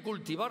 hay que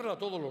cultivarla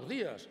todos los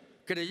días,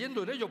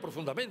 creyendo en ello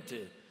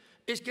profundamente.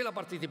 Es que la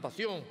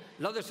participación,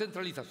 la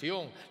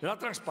descentralización, la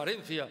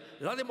transparencia,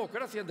 la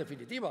democracia en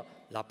definitiva,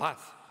 la paz,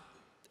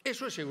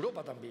 eso es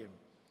Europa también.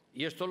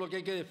 Y esto es lo que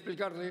hay que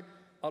explicarle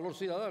a los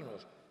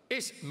ciudadanos.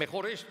 Es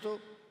mejor esto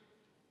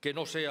que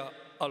no sea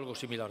algo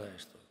similar a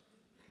esto.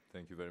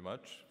 Thank you very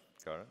much.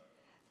 Karen?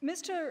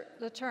 Mr.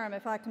 Leterme,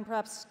 if I can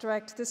perhaps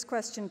direct this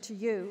question to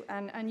you,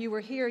 and you were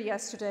here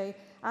yesterday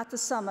at the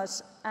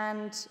summit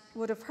and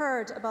would have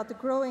heard about the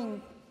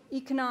growing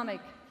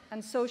economic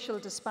and social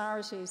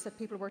disparities that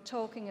people were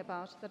talking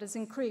about that has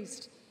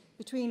increased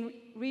between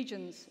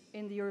regions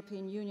in the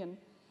European Union.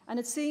 And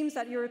it seems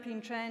that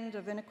European trend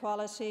of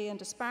inequality and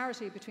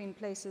disparity between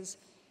places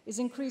is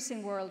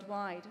increasing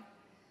worldwide.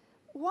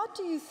 What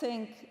do you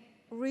think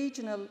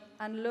regional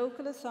and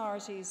local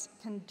authorities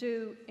can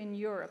do in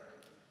Europe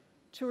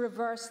to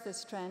reverse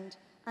this trend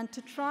and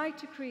to try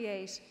to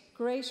create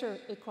greater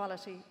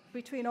equality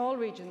between all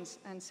regions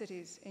and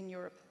cities in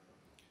Europe?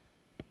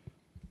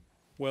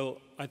 Well,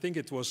 I think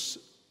it was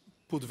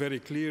put very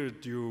clear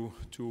due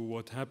to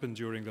what happened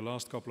during the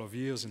last couple of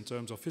years in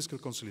terms of fiscal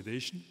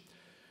consolidation,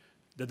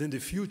 that in the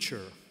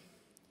future,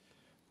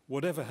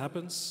 whatever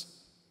happens,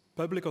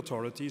 public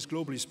authorities,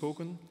 globally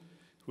spoken,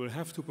 will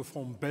have to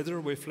perform better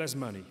with less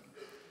money,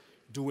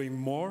 doing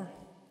more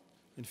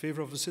in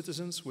favor of the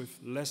citizens with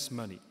less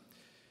money.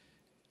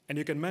 And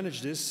you can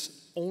manage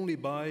this only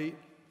by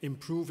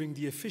improving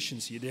the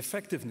efficiency, the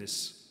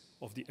effectiveness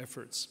of the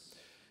efforts.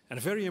 And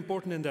very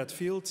important in that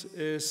field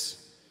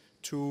is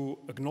to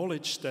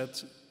acknowledge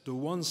that the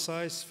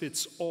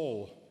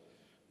one-size-fits-all,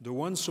 the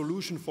one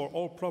solution for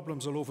all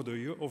problems all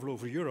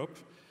over Europe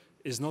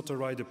is not the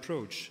right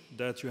approach,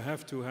 that you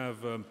have to have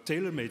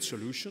tailor-made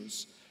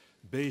solutions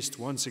based,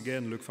 once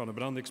again, Luc van der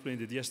Brand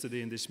explained it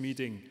yesterday in this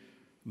meeting,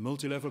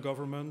 multi-level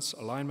governments,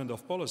 alignment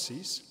of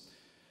policies.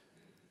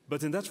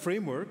 But in that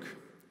framework,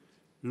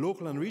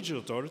 local and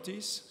regional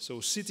authorities, so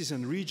cities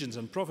and regions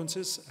and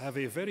provinces, have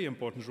a very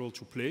important role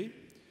to play.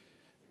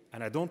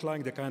 And I don't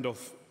like the kind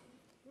of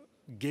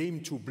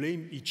game to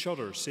blame each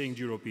other, saying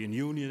the European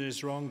Union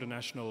is wrong, the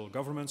national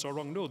governments are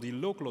wrong. No, the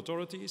local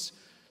authorities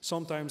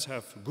sometimes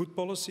have good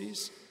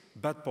policies,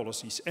 bad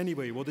policies.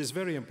 Anyway, what is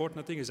very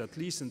important, I think, is at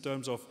least in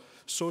terms of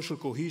social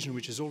cohesion,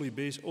 which is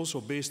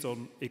also based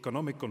on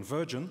economic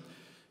convergence,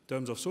 in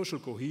terms of social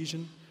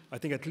cohesion, I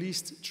think at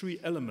least 3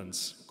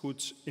 elements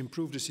could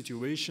improve the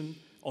situation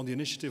on the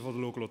initiative of the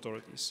local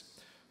authorities.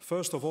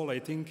 First of all, I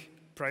think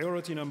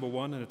priority number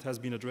 1, and it has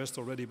been addressed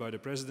already by the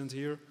President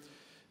here,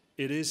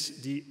 it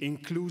is the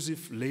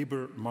inclusive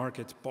labor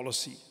market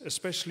policy,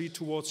 especially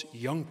towards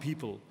young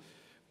people.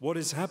 What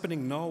is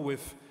happening now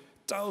with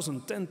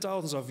thousands,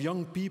 10,000s of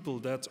young people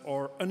that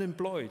are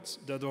unemployed,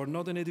 that are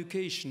not in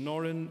education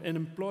nor in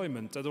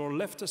employment, that are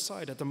left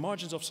aside at the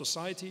margins of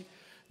society,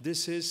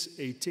 this is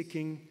a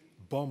ticking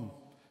bomb.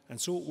 And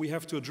so we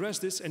have to address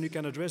this, and you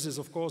can address this,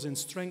 of course, in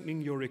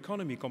strengthening your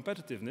economy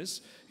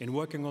competitiveness, in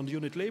working on the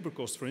unit labor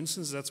cost, for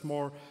instance. That's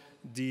more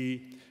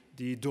the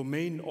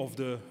domain of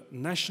the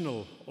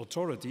national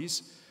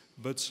authorities,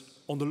 but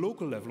on the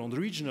local level, on the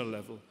regional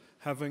level,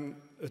 having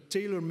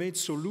tailor-made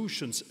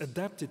solutions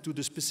adapted to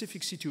the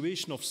specific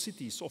situation of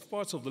cities, of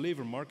parts of the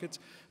labor market,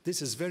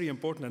 this is very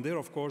important. And there,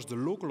 of course, the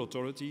local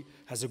authority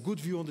has a good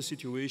view on the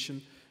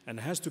situation and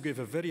has to give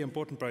a very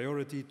important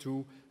priority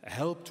to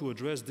help to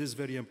address this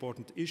very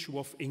important issue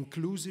of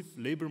inclusive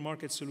labor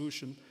market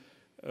solution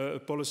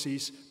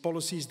policies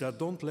that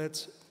don't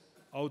let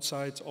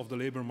outside of the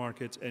labor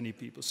market any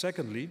people.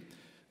 Secondly,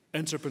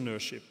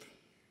 entrepreneurship.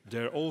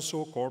 There are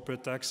also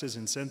corporate taxes,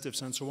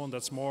 incentives, and so on.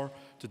 That's more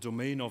the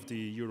domain of the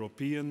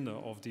European,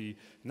 of the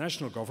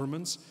national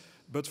governments.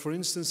 But for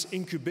instance,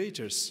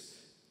 incubators,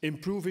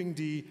 improving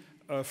the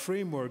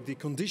framework, the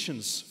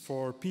conditions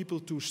for people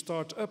to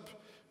start up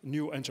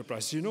new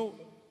enterprises. You know,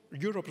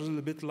 Europe is a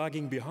little bit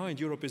lagging behind.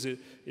 Europe is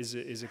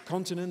a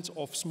continent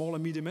of small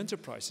and medium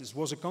enterprises,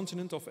 was a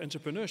continent of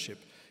entrepreneurship.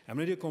 And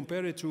when you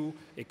compare it to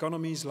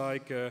economies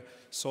like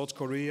South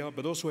Korea,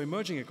 but also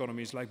emerging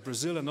economies like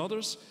Brazil and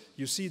others,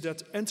 you see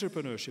that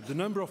entrepreneurship, the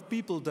number of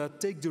people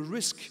that take the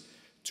risk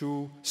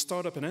to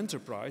start up an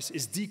enterprise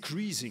is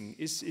decreasing,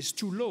 is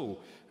too low.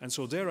 And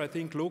so there I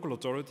think local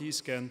authorities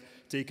can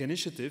take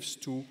initiatives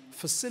to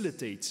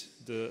facilitate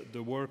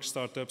the work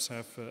startups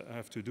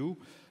have to do.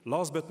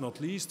 Last but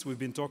not least, we've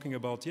been talking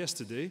about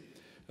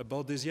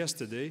this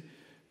yesterday.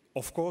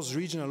 Of course,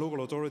 regional and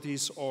local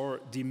authorities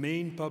are the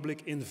main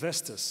public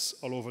investors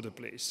all over the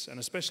place, and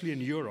especially in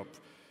Europe.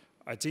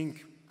 I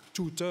think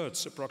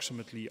 2/3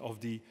 approximately of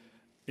the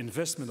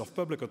investment of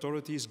public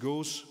authorities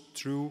goes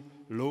through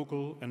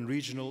local and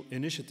regional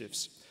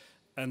initiatives.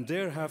 And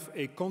there have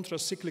a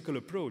contra-cyclical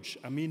approach.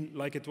 I mean,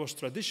 like it was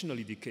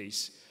traditionally the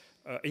case,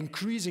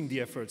 increasing the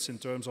efforts in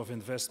terms of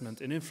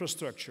investment in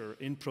infrastructure,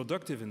 in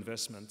productive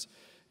investment,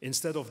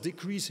 instead of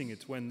decreasing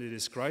it when it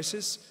is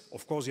crisis.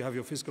 Of course, you have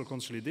your fiscal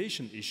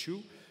consolidation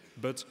issue,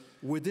 but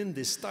within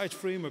this tight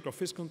framework of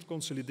fiscal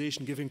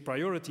consolidation, giving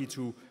priority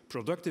to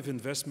productive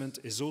investment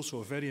is also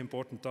a very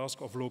important task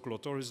of local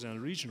authorities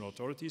and regional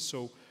authorities.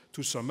 So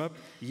to sum up,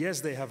 yes,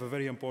 they have a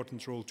very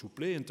important role to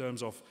play in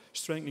terms of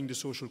strengthening the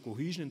social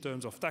cohesion, in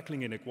terms of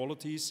tackling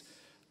inequalities,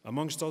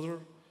 amongst other,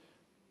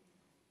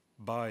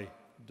 by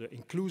the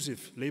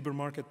inclusive labor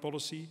market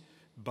policy,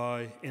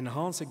 by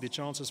enhancing the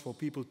chances for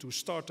people to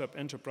start up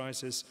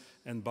enterprises,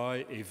 and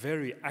by a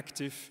very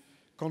active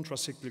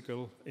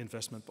contra-cyclical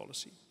investment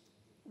policy.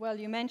 Well,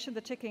 you mentioned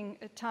the ticking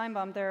time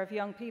bomb there of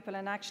young people,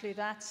 and actually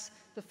that's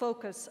the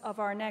focus of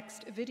our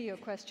next video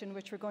question,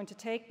 which we're going to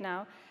take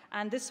now.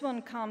 And this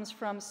one comes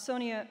from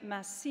Sonia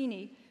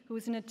Massini, who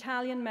is an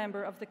Italian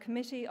member of the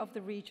Committee of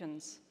the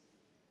Regions.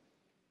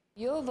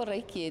 Io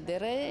vorrei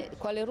chiedere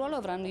quale ruolo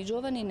avranno i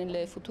giovani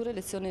nelle future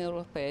elezioni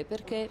europee,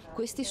 perché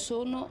questi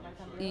sono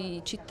i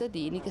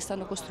cittadini che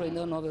stanno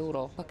costruendo una nuova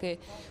Europa, che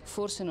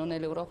forse non è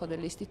l'Europa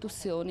delle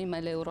istituzioni, ma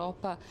è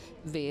l'Europa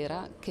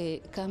vera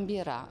che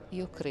cambierà,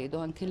 io credo,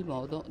 anche il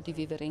modo di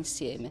vivere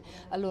insieme.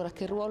 Allora,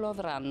 che ruolo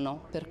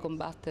avranno per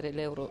combattere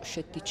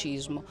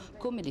l'euroscetticismo?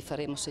 Come li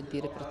faremo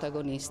sentire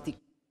protagonisti?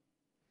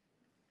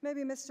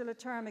 Maybe Mr.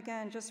 Leterme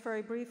again, just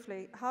very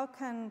briefly, how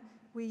can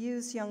we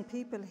use young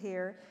people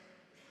here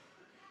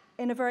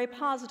in a very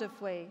positive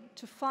way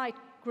to fight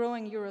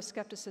growing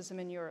Euroscepticism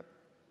in Europe?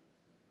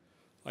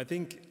 I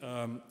think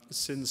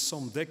since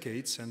some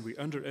decades, and we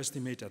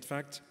underestimate that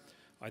fact,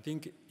 I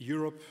think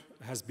Europe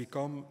has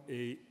become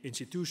an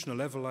institutional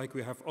level like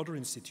we have other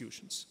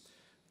institutions.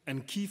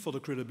 And key for the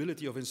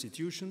credibility of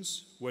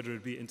institutions, whether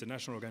it be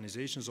international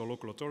organizations or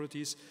local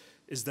authorities,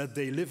 is that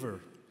they deliver,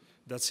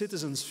 that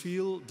citizens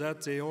feel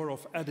that they are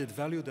of added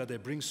value, that they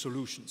bring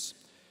solutions.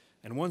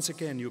 And once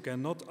again, you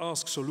cannot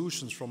ask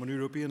solutions from an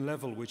European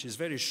level, which is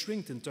very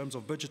shrinked in terms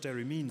of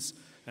budgetary means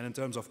and in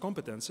terms of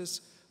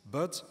competences,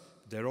 but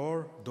there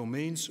are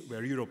domains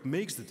where Europe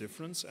makes the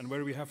difference and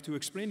where we have to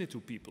explain it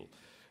to people.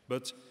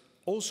 But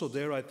also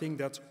there, I think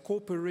that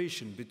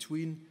cooperation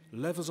between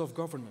levels of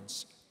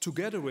governance,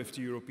 together with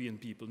the European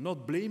people,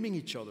 not blaming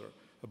each other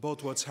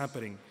about what's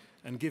happening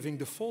and giving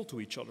the fault to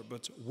each other,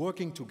 but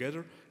working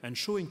together and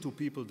showing to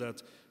people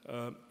that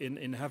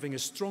in having a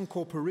strong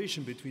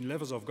cooperation between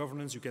levels of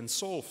governance, you can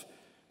solve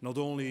not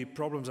only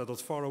problems that are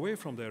far away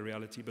from their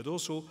reality, but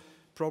also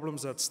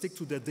problems that stick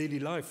to their daily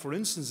life. For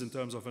instance, in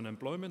terms of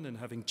unemployment and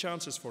having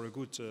chances for a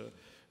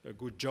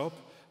good job.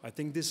 I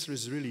think this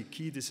is really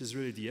key, this is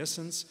really the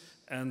essence,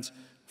 and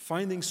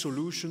finding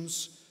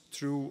solutions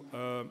through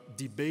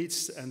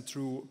debates and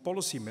through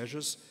policy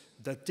measures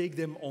that take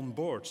them on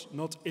board,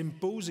 not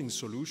imposing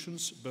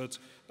solutions, but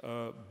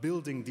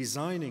building,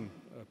 designing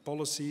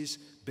policies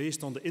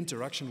based on the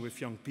interaction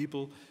with young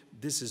people.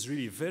 This is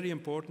really very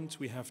important.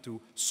 We have to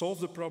solve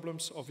the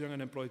problems of young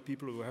unemployed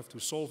people. We have to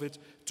solve it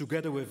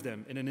together with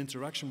them, in an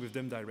interaction with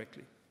them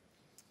directly.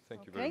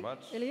 Thank you very much.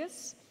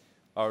 Ilias?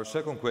 Our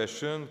second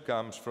question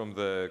comes from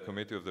the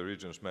Committee of the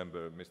Regions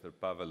member, Mr.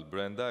 Pavel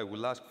Brenda. I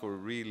will ask for a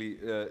really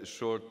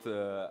short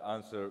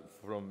answer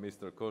from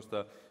Mr.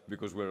 Costa,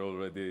 because we're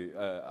already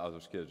out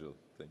of schedule.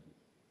 Thank you.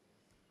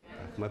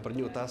 Moje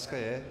první otázka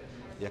je,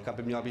 jaká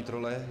by měla být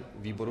role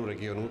výboru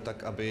regionu,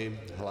 tak aby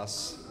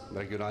hlas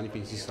regionálních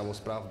místních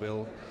samospráv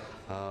byl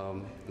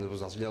nebo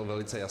zazněl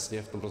velice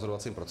jasně v tom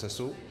rozhodovacím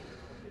procesu.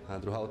 A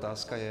druhá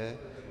otázka je,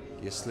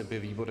 jestli by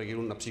výbor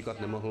regionu například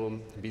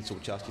nemohl být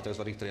součástí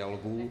tzv.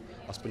 Trialogů,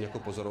 aspoň jako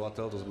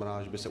pozorovatel, to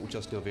znamená, že by se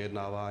účastnil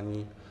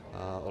vyjednávání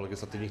o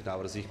legislativních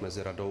návrzích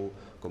mezi radou,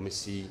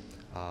 komisí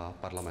a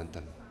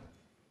parlamentem.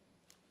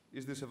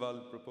 Is this a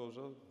valid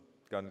proposal?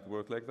 Can it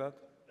work like that?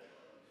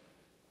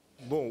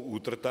 Bom, o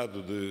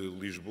Tratado de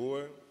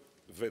Lisboa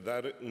vai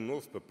dar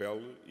novo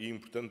papel e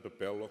importante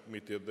papel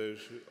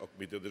ao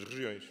Comitê das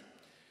Regiões.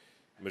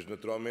 Mas,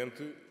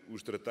 naturalmente,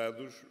 os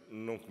tratados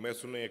não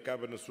começam nem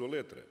acabam na sua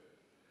letra.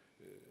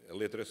 A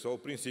letra é só o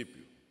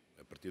princípio.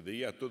 A partir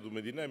daí há toda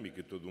uma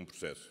dinâmica, todo um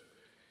processo.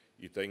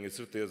 E tenho a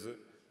certeza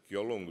que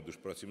ao longo dos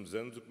próximos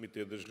anos o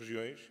Comitê das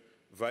Regiões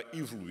vai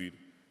evoluir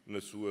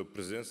na sua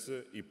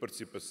presença e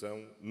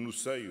participação no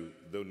seio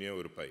da União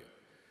Europeia.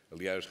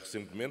 Aliás,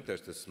 recentemente,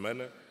 esta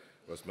semana,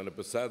 ou a semana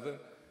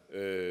passada,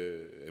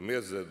 a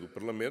mesa do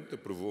Parlamento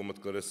aprovou uma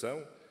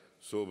declaração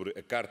sobre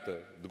a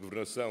Carta de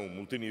Governação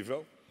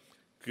Multinível,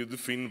 que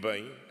define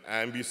bem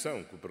a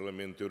ambição que o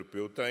Parlamento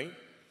Europeu tem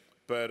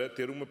para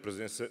ter uma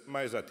presença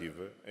mais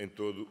ativa em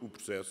todo o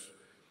processo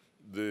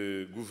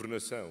de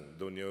governação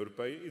da União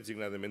Europeia e,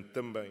 designadamente,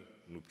 também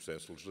no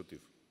processo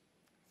legislativo.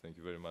 Thank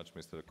you very much,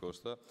 Mr.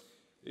 Costa.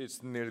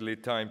 It's nearly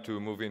time to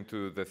move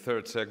into the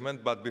third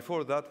segment, but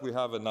before that we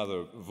have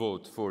another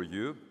vote for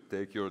you.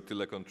 Take your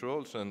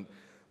telecontrols and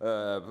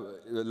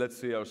let's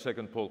see our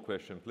second poll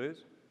question,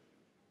 please.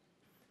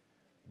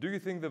 Do you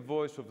think the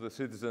voice of the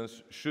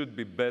citizens should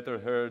be better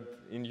heard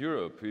in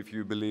Europe? If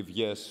you believe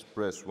yes,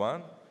 press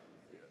 1.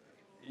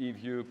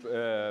 If you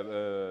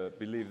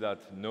believe that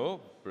no,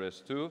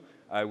 press 2.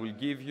 I will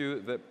give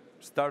you the...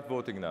 Start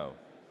voting now.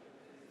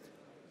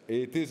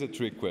 It is a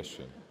trick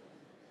question.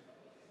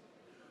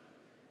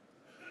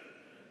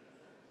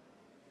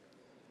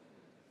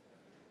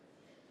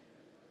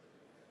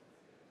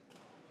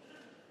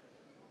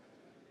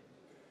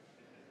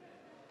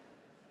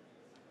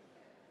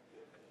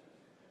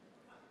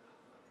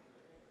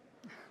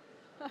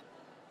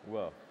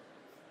 Well,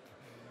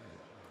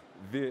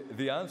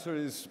 the answer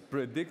is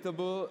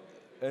predictable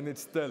and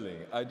it's telling.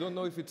 I don't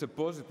know if it's a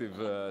positive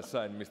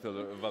sign,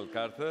 Mr.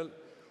 Valcarcel,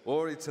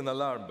 or it's an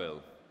alarm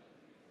bell.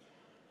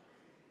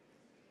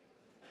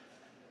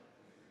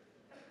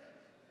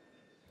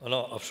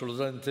 No,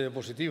 absolutamente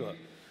positiva.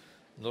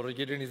 No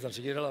requiere ni tan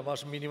siquiera la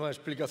más mínima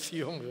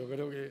explicación. Yo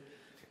creo que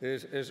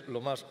es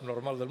lo más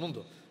normal del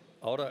mundo.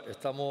 Ahora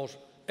estamos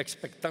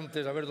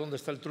expectantes a ver dónde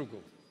está el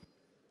truco.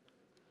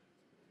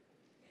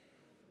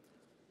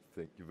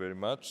 Thank you very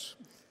much.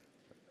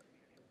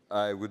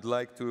 I would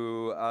like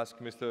to ask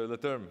Mr.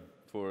 Leterme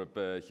for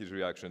his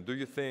reaction. Do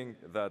you think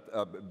that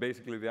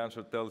basically the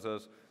answer tells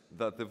us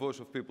that the voice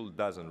of people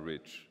doesn't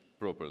reach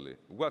properly?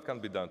 What can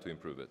be done to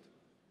improve it?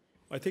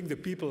 I think the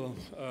people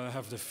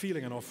have the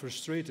feeling and are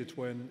frustrated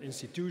when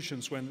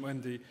institutions,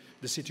 when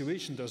the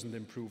situation doesn't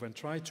improve, and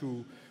try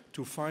to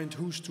find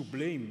who's to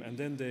blame, and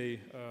then they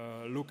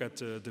look at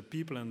the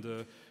people and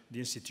the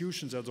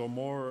institutions that are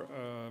more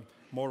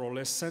or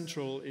less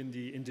central in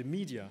the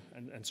media,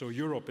 and so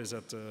Europe is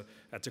at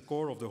the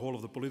core of the whole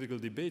of the political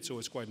debate. So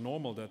it's quite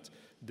normal that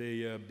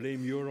they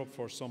blame Europe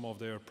for some of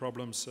their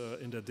problems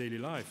in their daily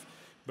life.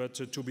 But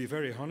to be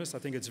very honest, I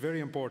think it's very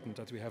important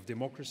that we have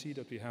democracy,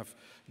 that we have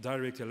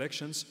direct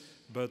elections,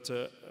 but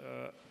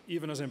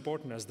even as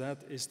important as that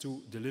is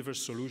to deliver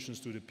solutions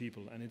to the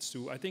people. And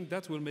I think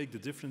that will make the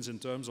difference in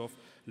terms of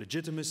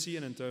legitimacy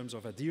and in terms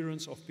of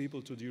adherence of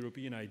people to the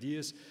European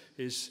ideas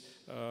is,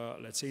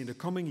 let's say in the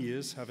coming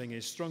years, having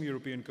a strong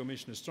European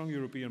Commission, a strong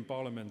European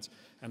Parliament,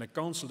 and a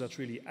Council that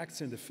really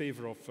acts in the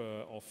favor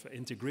of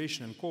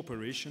integration and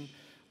cooperation.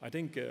 I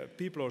think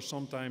people are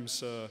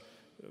sometimes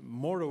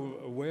more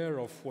aware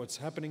of what's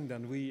happening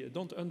than we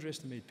don't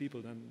underestimate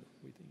people than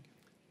we think.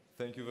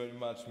 Thank you very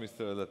much,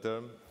 Mr.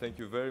 Leterme. Thank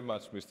you very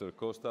much, Mr.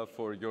 Costa,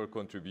 for your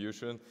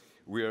contribution.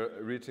 We are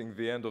reaching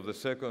the end of the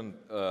second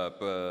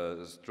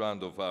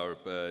strand of our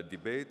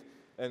debate,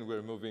 and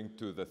we're moving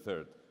to the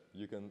third.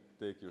 You can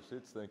take your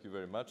seats. Thank you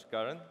very much.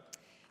 Karen?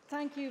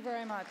 Thank you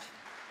very much.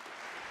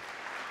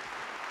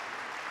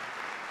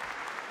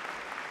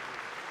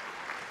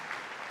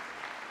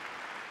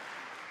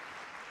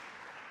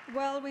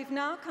 Well, we've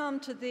now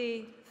come to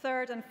the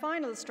third and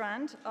final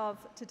strand of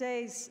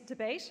today's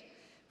debate,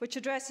 which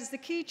addresses the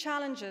key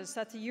challenges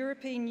that the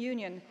European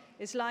Union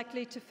is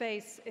likely to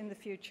face in the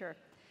future.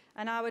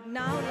 And I would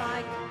now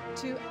like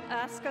to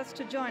ask us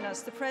to join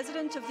us, the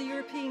President of the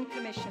European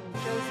Commission,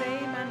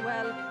 José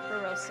Manuel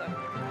Barroso.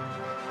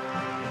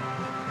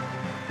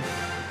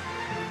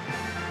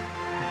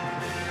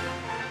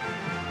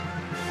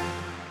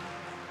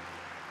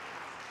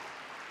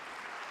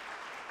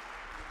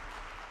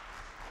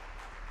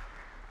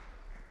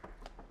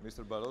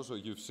 Mr. Barroso,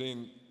 you've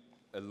seen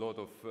a lot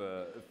of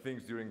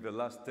things during the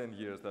last 10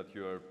 years that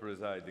you are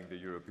presiding the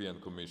European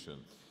Commission.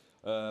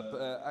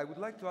 I would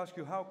like to ask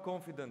you how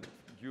confident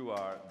you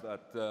are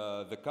that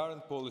the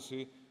current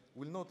policy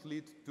will not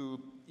lead to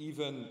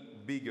even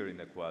bigger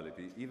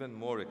inequality, even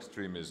more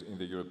extremism in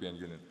the European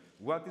Union.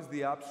 What is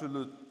the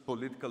absolute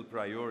political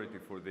priority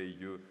for the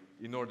EU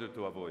in order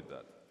to avoid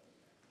that?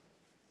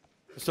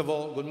 First of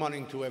all, good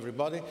morning to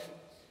everybody.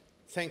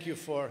 Thank you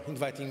for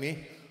inviting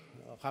me.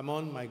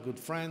 Ramon, my good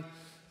friend,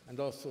 and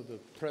also the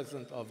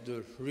president of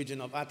the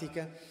region of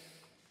Attica,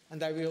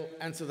 and I will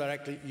answer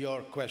directly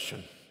your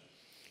question.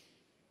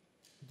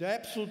 The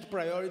absolute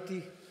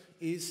priority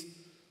is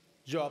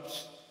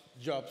jobs,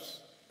 jobs,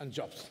 and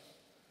jobs,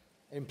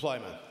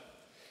 employment.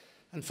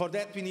 And for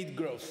that we need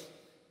growth.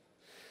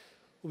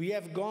 We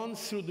have gone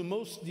through the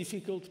most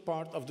difficult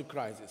part of the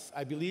crisis.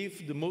 I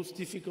believe the most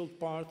difficult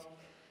part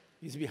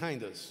is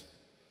behind us.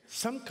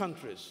 Some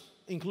countries,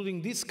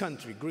 including this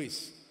country,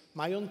 Greece,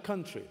 my own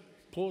country,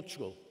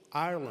 Portugal,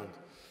 Ireland,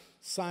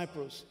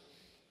 Cyprus,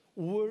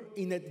 were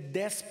in a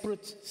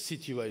desperate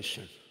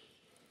situation.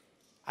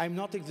 I'm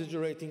not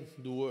exaggerating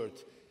the word,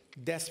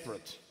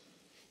 desperate.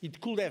 It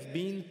could have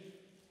been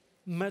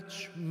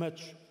much,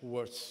 much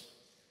worse.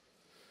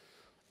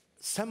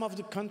 Some of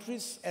the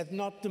countries had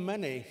not the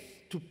money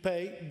to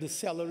pay the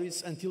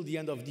salaries until the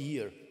end of the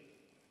year,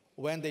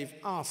 when they've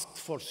asked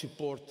for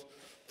support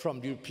from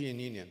the European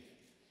Union.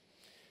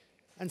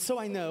 And so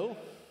I know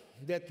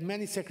that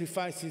many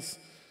sacrifices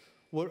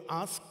were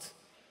asked,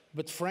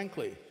 but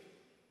frankly,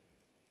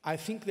 I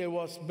think there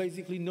was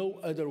basically no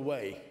other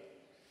way.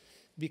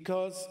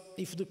 Because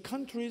if the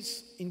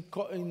countries in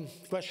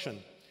question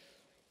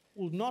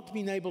would not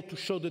been able to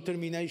show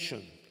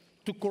determination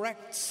to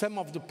correct some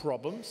of the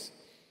problems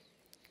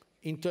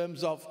in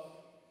terms of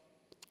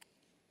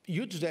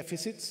huge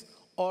deficits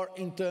or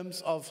in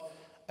terms of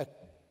a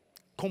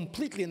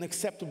completely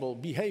unacceptable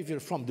behavior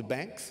from the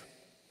banks,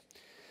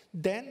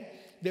 then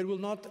there will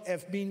not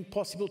have been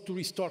possible to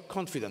restore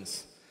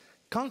confidence.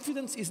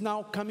 Confidence is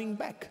now coming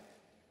back.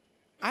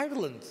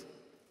 Ireland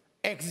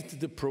exited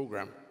the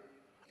program.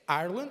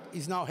 Ireland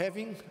is now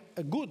having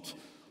a good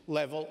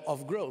level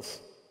of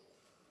growth.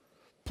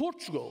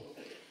 Portugal,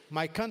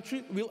 my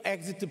country, will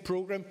exit the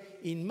program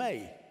in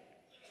May.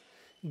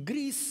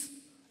 Greece,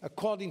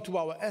 according to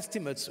our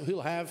estimates,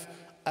 will have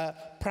a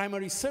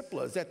primary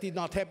surplus that did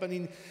not happen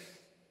in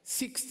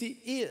 60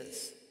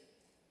 years.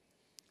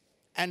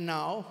 And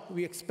now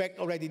we expect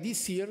already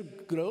this year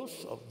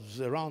growth of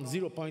around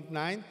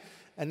 0.9,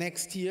 and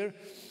next year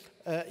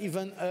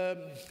even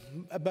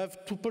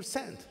above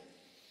 2%.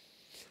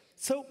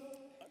 So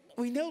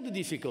we know the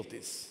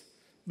difficulties,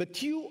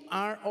 but you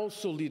are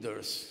also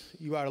leaders.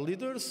 You are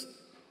leaders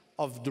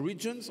of the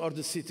regions or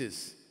the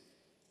cities.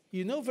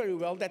 You know very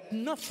well that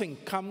nothing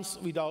comes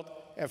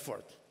without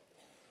effort.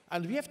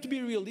 And we have to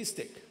be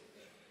realistic.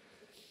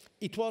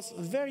 It was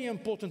very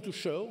important to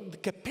show the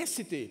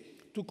capacity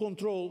to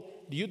control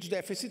the huge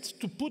deficits,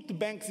 to put the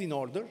banks in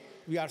order.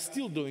 We are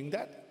still doing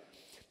that.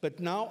 But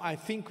now I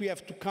think we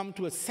have to come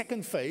to a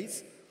second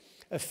phase,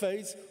 a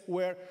phase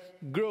where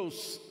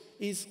growth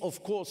is,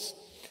 of course,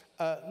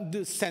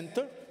 the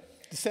center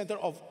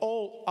of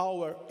all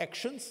our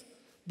actions.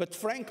 But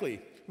frankly,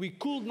 we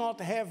could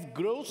not have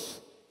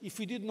growth if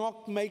we did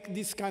not make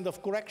this kind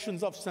of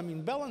corrections of some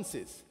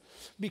imbalances.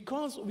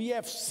 Because we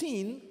have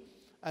seen,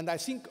 and I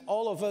think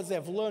all of us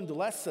have learned the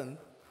lesson,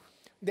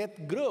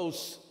 that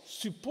growth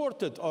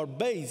supported or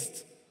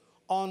based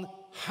on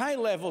high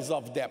levels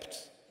of debt,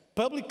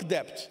 public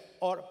debt,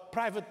 or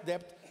private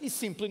debt is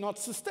simply not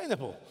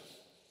sustainable.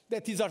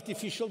 That is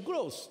artificial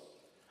growth.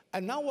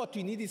 And now what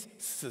we need is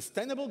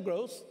sustainable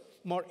growth,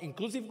 more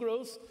inclusive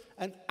growth,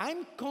 and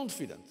I'm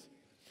confident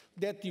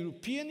that the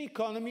European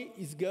economy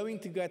is going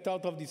to get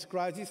out of this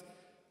crisis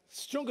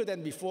stronger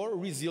than before,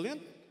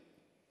 resilient,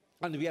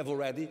 and we have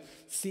already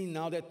seen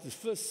now that the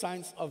first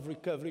signs of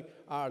recovery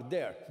are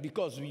there.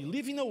 Because we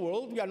live in a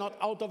world, we are not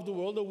out of the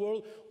world, a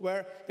world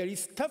where there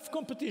is tough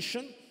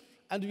competition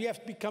and we have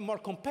to become more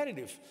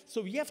competitive.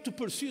 So we have to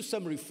pursue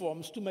some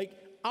reforms to make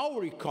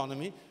our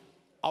economies,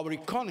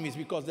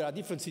 because there are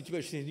different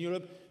situations in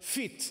Europe,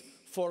 fit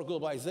for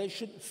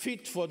globalization,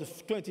 fit for the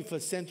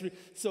 21st century.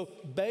 So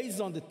based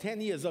on the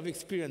 10 years of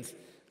experience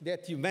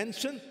that you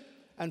mentioned,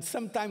 and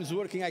sometimes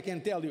working, I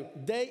can tell you,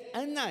 day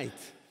and night,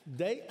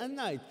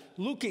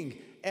 looking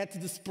at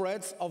the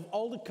spreads of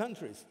all the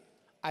countries,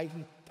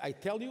 I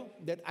tell you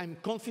that I'm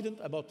confident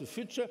about the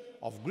future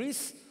of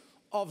Greece,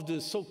 of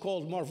the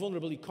so-called more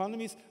vulnerable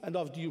economies, and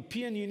of the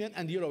European Union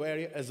and the euro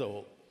area as a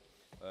whole.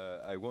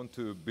 I want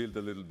to build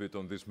a little bit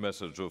on this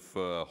message of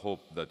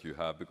hope that you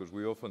have, because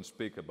we often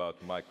speak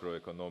about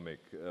macroeconomic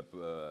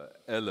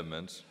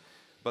elements,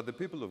 but the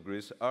people of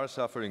Greece are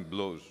suffering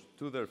blows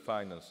to their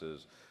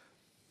finances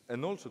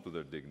and also to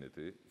their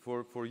dignity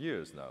for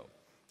years now.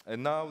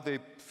 And now they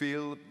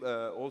feel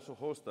also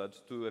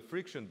hostage to a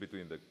friction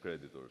between the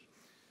creditors.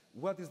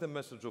 What is the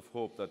message of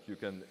hope that you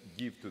can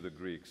give to the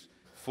Greeks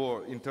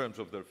in terms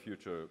of their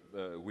future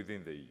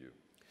within the EU?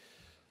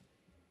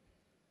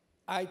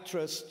 I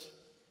trust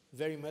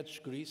very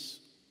much Greece.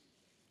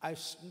 I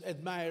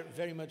admire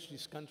very much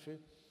this country.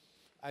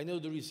 I know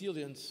the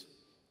resilience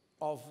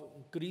of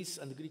Greece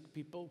and the Greek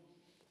people.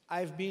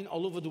 I've been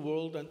all over the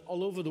world, and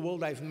all over the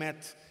world I've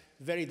met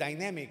very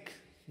dynamic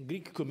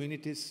Greek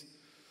communities.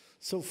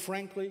 So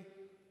frankly,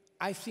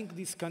 I think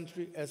this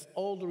country has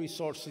all the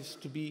resources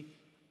to be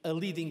a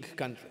leading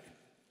country.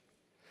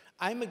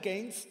 I'm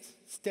against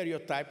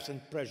stereotypes and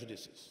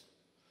prejudices.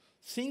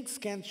 Things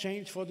can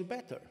change for the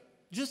better.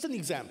 Just an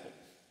example.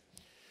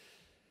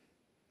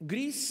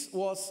 Greece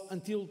was,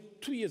 until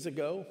 2 years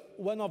ago,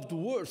 one of the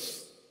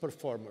worst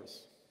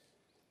performers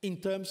in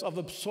terms of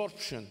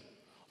absorption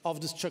of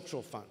the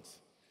structural funds.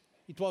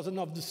 It was one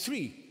of the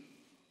 3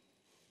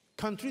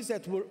 countries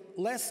that were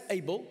less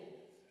able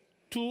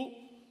to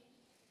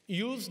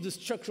use the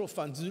structural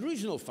funds, the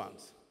regional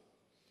funds.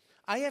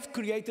 I have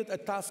created a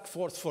task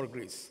force for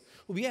Greece.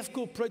 We have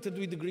cooperated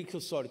with the Greek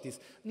authorities.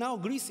 Now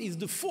Greece is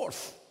the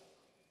 4th.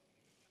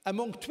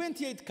 Among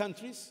 28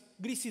 countries,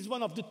 Greece is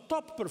one of the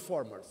top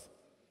performers.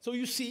 So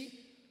you see,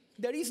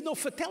 there is no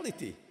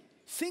fatality.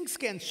 Things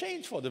can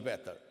change for the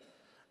better.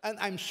 And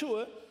I'm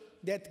sure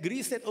that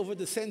Greece, that over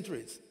the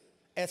centuries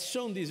has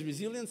shown this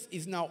resilience,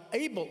 is now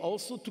able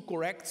also to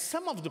correct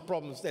some of the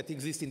problems that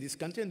exist in this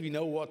country, and we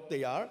know what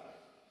they are,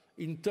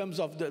 in terms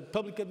of the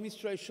public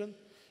administration,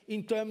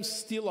 in terms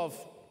still of,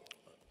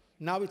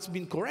 now it's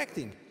been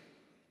correcting,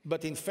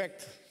 but in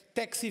fact,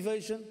 tax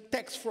evasion,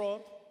 tax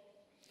fraud,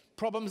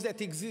 problems that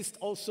exist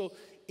also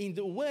in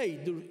the way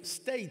the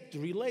state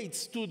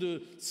relates to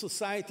the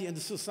society and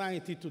the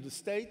society to the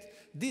state.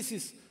 This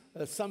is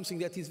something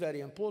that is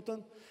very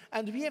important.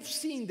 And we have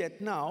seen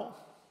that now,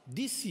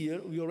 this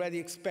year, we already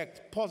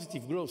expect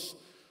positive growth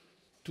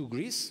to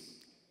Greece.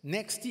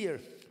 Next year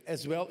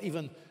as well,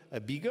 even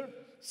bigger.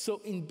 So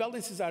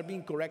imbalances are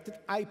being corrected.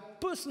 I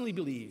personally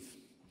believe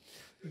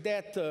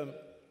that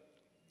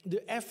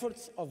the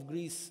efforts of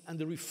Greece and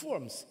the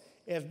reforms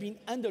have been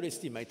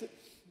underestimated.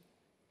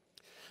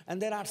 And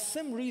there are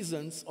some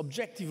reasons,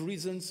 objective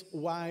reasons,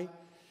 why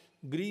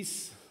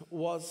Greece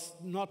was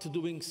not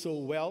doing so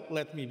well,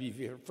 let me be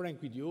very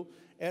frank with you,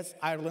 as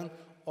Ireland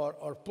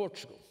or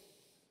Portugal.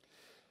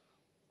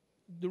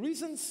 The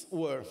reasons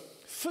were,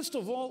 first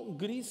of all,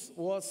 Greece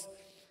was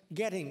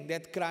getting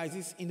that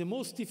crisis in the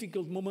most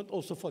difficult moment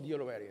also for the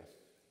euro area.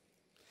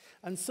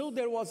 And so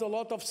there was a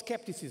lot of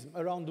skepticism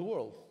around the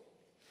world.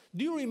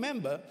 Do you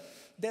remember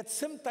that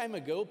some time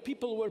ago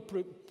people were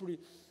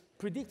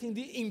predicting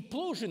the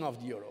implosion of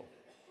the euro?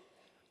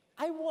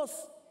 I was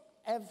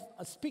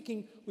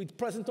speaking with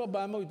President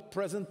Obama, with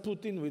President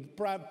Putin, with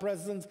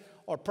President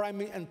or Prime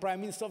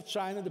Minister of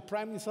China, the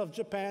Prime Minister of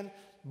Japan,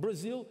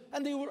 Brazil,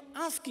 and they were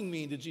asking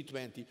me in the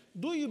G20,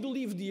 do you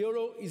believe the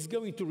euro is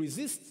going to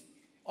resist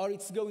or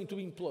it's going to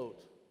implode?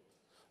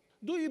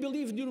 Do you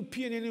believe the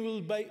European Union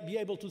will be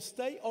able to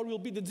stay or will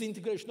be the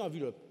disintegration of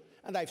Europe?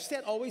 And I've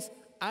said always,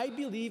 I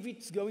believe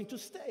it's going to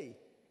stay.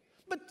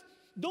 But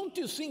don't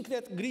you think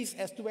that Greece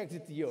has to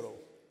exit the euro?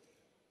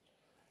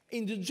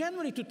 In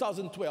January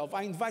 2012,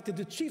 I invited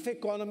the chief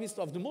economists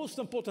of the most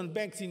important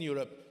banks in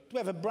Europe to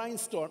have a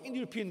brainstorm in the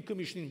European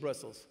Commission in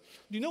Brussels.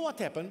 Do you know what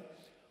happened?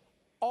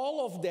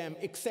 All of them,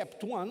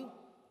 except one,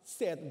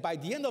 said by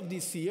the end of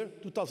this year,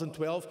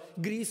 2012,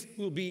 Greece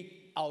will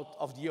be out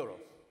of the euro.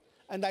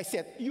 And I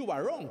said, you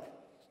are wrong.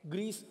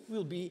 Greece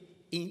will be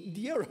in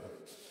the euro.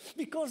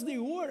 Because they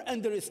were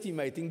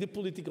underestimating the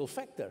political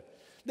factor.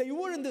 They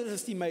were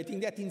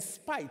underestimating that in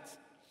spite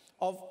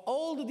of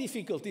all the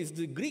difficulties,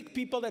 the Greek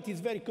people that is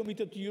very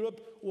committed to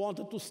Europe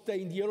wanted to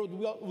stay in the euro,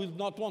 will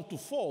not want to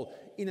fall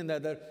in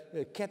another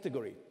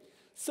category.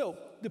 So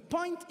the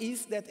point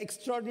is that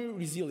extraordinary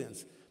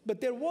resilience.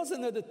 But there was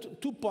another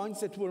 2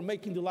 points that were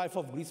making the life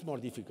of Greece more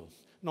difficult.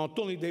 Not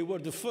only they were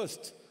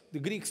the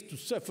Greeks to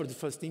suffer the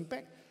first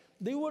impact,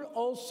 they were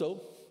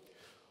also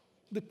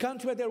the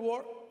country where there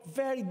were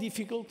very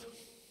difficult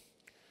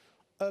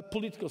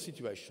political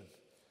situation.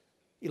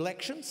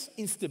 Elections,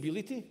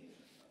 instability,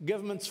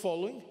 governments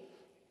following,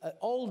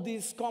 all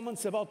these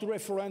comments about the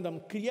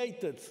referendum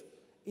created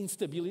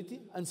instability,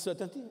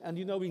 uncertainty, and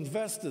you know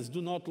investors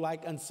do not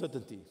like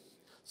uncertainty.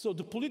 So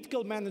the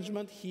political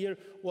management here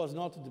was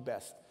not the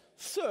best.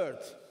 Third,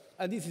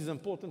 and this is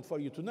important for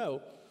you to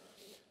know,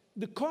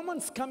 the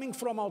comments coming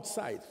from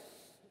outside,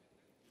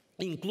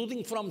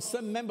 including from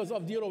some members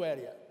of the euro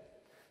area,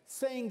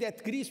 saying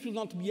that Greece will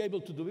not be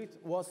able to do it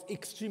was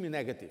extremely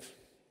negative.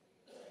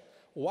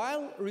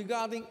 While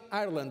regarding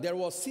Ireland, there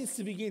was since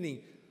the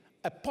beginning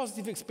a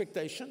positive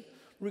expectation,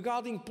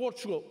 regarding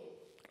Portugal,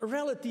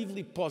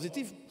 relatively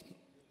positive.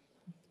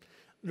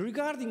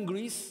 Regarding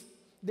Greece,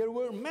 there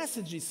were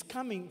messages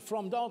coming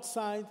from the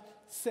outside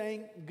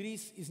saying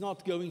Greece is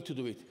not going to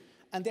do it.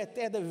 And that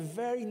had a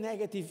very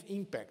negative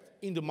impact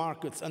in the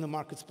markets and the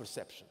market's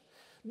perception.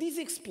 This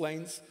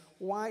explains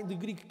why the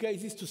Greek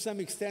case is to some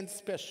extent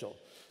special.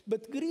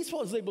 But Greece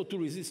was able to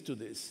resist to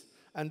this.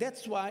 And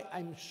that's why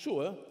I'm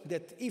sure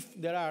that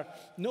if there are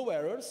no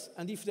errors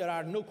and if there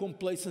are no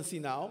complacency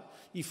now,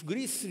 if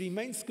Greece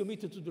remains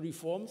committed to the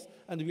reforms,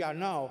 and we are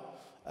now,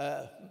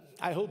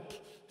 I hope,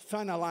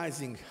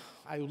 finalizing,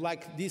 I would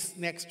like this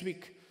next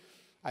week,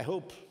 I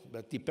hope,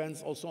 but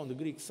depends also on the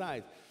Greek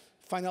side,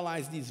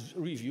 finalize this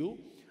review,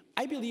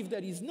 I believe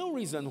there is no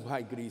reason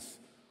why Greece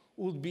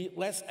would be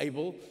less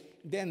able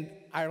than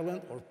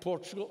Ireland or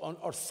Portugal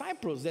or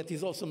Cyprus, that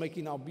is also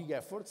making now big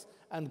efforts,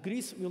 and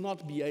Greece will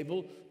not be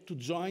able to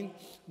join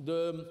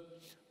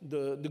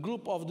the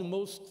group of the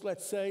most,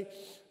 let's say,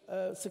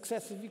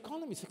 successful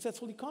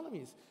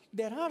economies.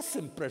 There are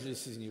some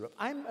prejudices in Europe.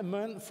 I'm a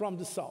man from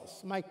the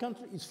south. My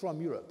country is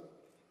from Europe,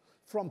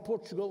 from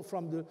Portugal,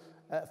 from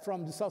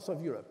the south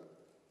of Europe.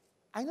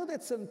 I know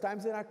that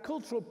sometimes there are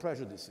cultural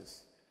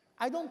prejudices.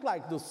 I don't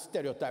like those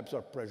stereotypes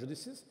or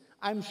prejudices.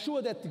 I'm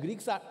sure that the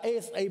Greeks are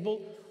as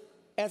able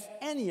as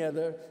any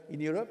other in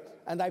Europe,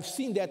 and I've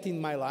seen that in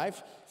my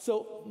life.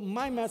 So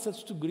my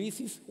message to Greece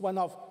is one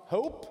of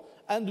hope,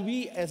 and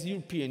we as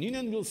European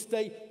Union will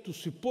stay to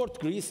support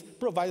Greece,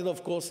 provided,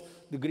 of course,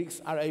 the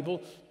Greeks are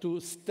able to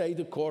stay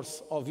the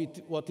course of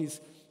it, what is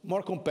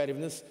more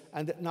competitiveness,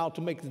 and now to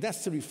make the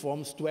necessary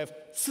reforms to have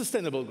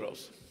sustainable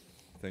growth.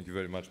 Thank you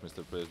very much,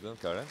 Mr. President.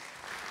 Karen?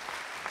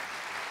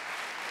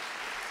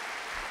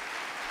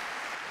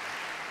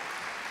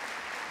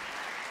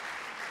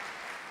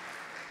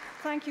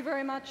 Thank you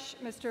very much,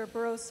 Mr.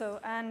 Barroso.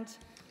 And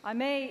I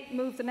may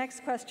move the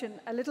next question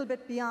a little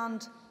bit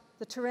beyond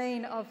the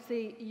terrain of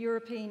the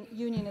European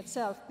Union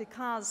itself,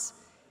 because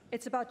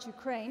it's about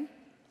Ukraine.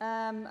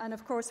 And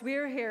of course,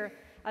 we're here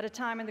at a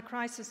time when the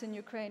crisis in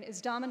Ukraine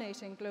is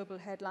dominating global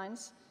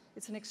headlines.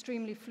 It's an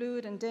extremely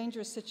fluid and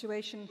dangerous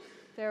situation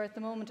there at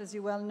the moment, as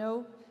you well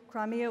know.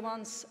 Crimea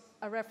wants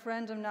a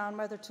referendum now on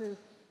whether to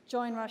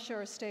join Russia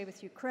or stay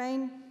with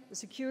Ukraine. The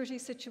security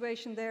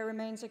situation there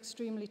remains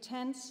extremely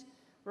tense.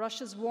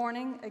 Russia's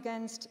warning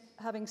against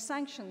having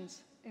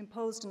sanctions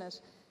imposed on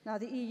it. Now,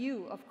 the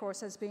EU, of course,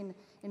 has been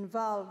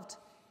involved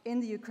in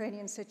the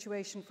Ukrainian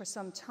situation for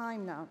some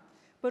time now.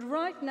 But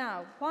right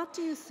now, what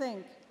do you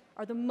think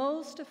are the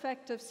most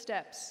effective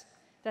steps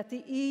that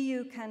the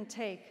EU can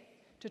take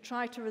to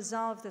try to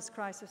resolve this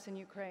crisis in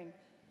Ukraine?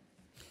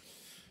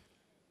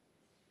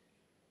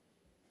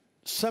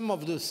 Some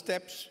of the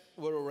steps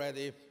were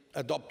already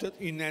adopted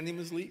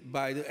unanimously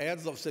by the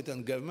heads of state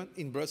and government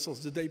in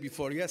Brussels the day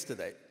before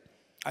yesterday.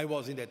 I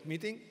was in that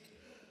meeting,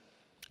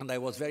 and I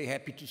was very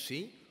happy to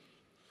see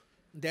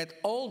that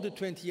all the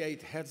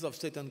 28 heads of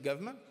state and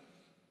government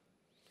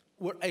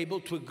were able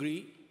to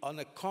agree on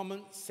a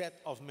common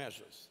set of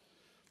measures.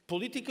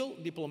 Political,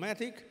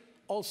 diplomatic,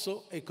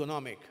 also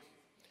economic.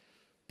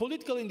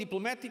 Political and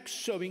diplomatic,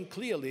 showing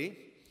clearly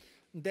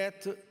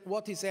that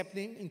what is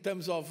happening in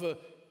terms of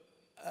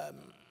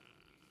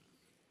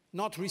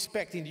not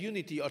respecting the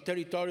unity or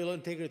territorial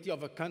integrity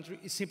of a country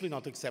is simply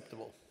not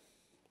acceptable,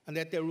 and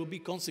that there will be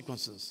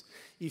consequences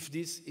if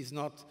this is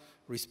not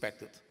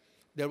respected.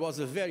 There was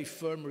a very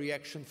firm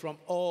reaction from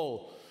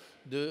all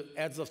the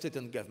heads of state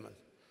and government.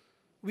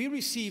 We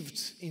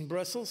received in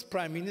Brussels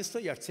Prime Minister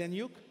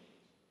Yatsenyuk.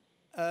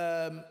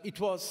 It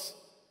was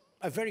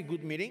a very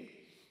good meeting,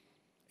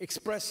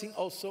 expressing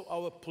also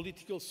our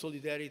political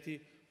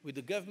solidarity with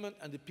the government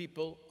and the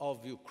people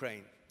of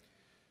Ukraine.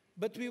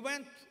 But we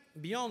went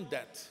beyond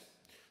that.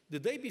 The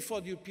day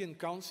before the European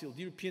Council,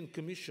 the European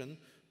Commission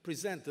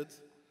presented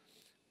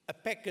a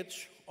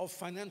package of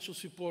financial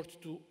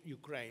support to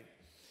Ukraine.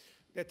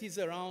 That is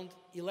around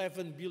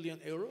 11 billion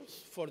euros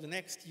for the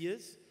next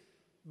years,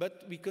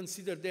 but we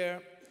consider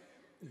there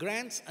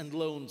grants and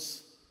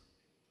loans.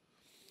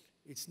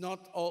 It's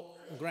not all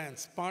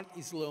grants. Part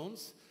is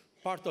loans.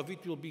 Part of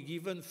it will be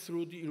given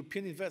through the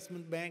European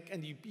Investment Bank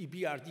and the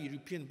EBRD,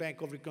 European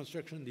Bank of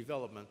Reconstruction and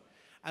Development.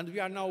 And we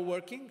are now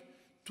working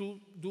to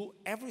do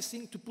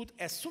everything to put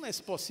as soon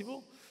as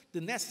possible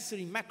the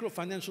necessary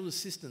macro-financial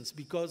assistance,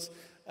 because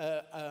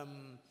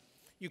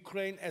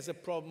Ukraine has a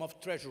problem of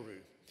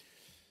treasury.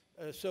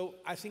 So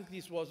I think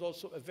this was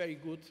also a very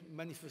good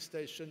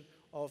manifestation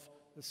of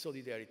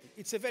solidarity.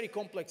 It's a very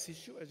complex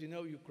issue, as you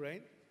know,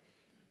 Ukraine,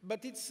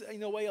 but it's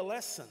in a way a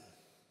lesson.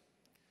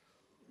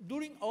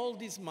 During all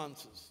these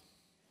months,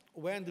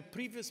 when the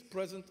previous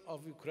president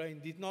of Ukraine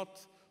did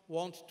not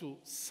want to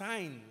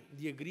sign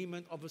the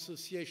agreement of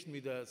association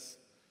with us,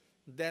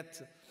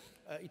 that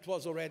it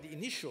was already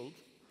initialed,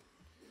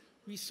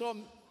 we saw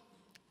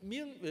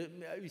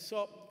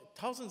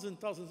thousands and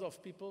thousands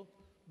of people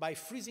by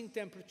freezing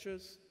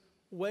temperatures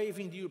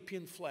waving the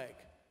European flag,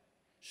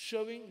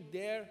 showing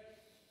their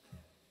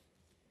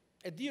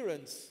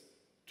adherence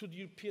to the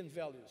European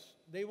values.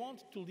 They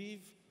want to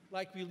live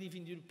like we live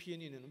in the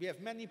European Union. We have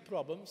many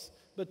problems,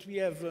 but we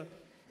have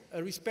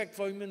a respect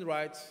for human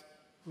rights,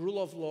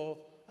 rule of law,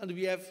 and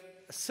we have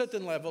a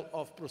certain level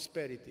of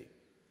prosperity.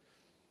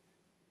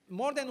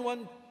 More than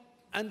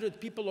 100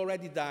 people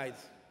already died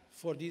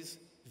for these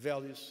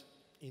values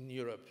in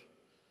Europe.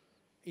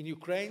 In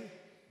Ukraine,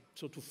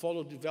 so to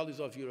follow the values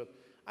of Europe,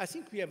 I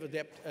think we have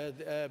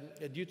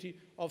a duty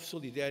of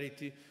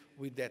solidarity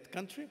with that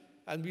country,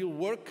 and we'll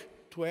work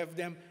to have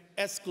them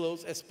as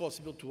close as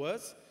possible to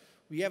us.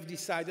 We have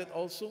decided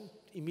also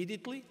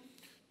immediately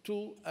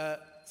to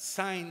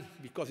sign,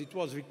 because it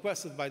was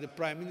requested by the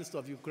Prime Minister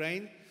of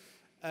Ukraine,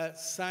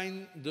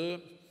 sign the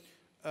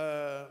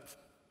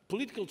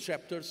political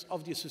chapters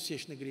of the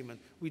association agreement,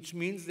 which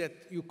means that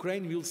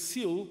Ukraine will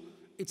seal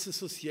its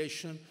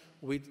association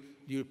with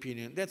the European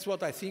Union. That's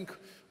what I think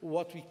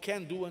what we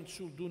can do and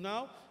should do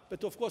now,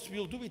 but of course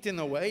we'll do it in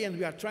a way, and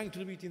we are trying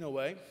to do it in a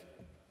way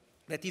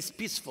that is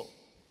peaceful.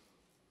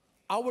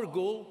 Our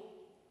goal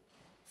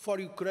for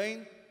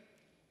Ukraine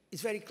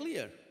is very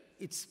clear.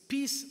 It's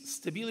peace,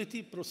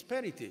 stability,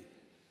 prosperity.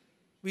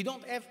 We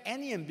don't have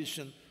any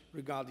ambition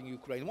regarding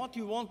Ukraine. What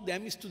we want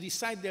them is to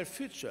decide their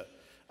future.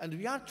 And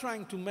we are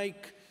trying to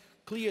make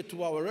clear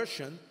to our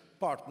Russian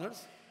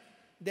partners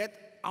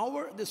that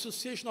the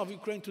association of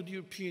Ukraine to the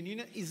European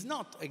Union is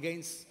not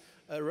against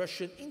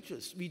Russian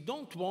interests. We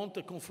don't want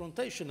a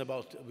confrontation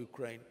about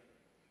Ukraine.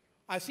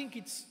 I think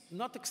it's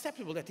not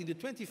acceptable that in the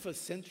 21st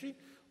century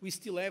we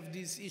still have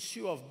this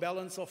issue of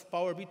balance of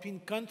power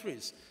between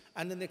countries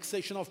and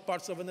annexation of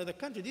parts of another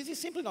country. This is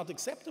simply not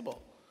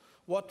acceptable.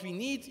 What we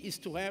need is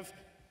to have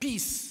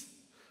peace,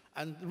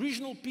 and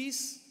regional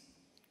peace,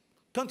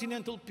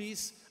 continental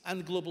peace,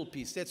 and global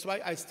peace. That's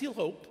why I still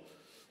hope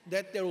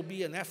that there will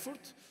be an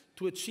effort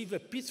to achieve a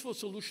peaceful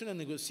solution, a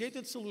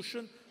negotiated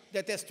solution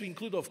that has to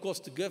include, of course,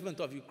 the government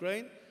of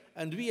Ukraine,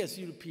 and we as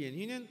the European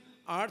Union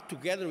are,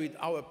 together with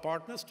our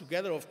partners,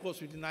 together, of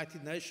course, with the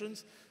United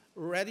Nations,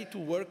 ready to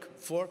work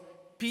for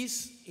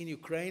peace in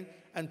Ukraine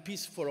and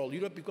peace for all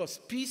Europe, because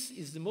peace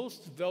is the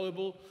most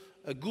valuable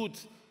good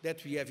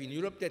that we have in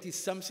Europe. That is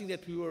something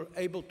that we were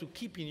able to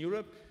keep in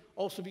Europe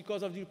also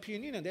because of the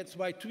European Union. That's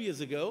why 2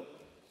 years ago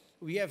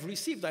we have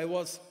received, I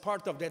was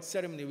part of that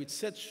ceremony with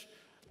such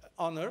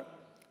honor,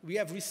 we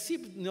have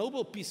received the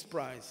Nobel Peace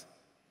Prize.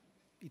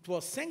 It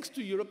was thanks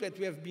to Europe that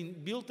we have been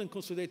built and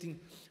consolidating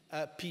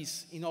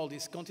peace in all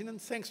these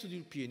continents, thanks to the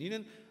European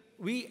Union.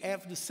 We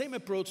have the same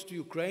approach to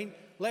Ukraine.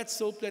 Let's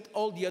hope that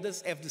all the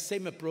others have the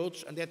same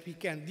approach and that we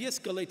can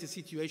de-escalate the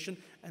situation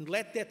and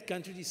let that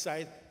country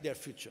decide their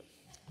future.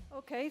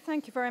 Okay,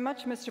 thank you very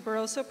much, Mr.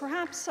 Barroso.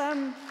 Perhaps,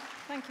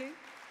 thank you.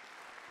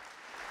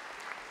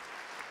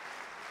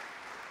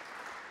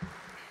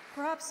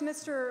 Perhaps,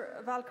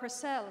 Mr.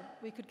 Valcrcel,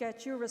 we could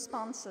get your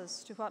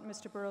responses to what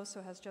Mr.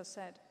 Barroso has just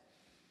said.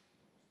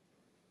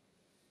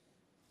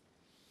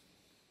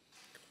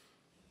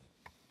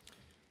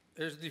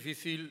 Es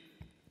difícil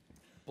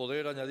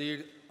poder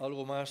añadir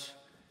algo más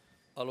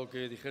a lo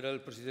que dijera el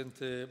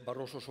presidente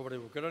Barroso sobre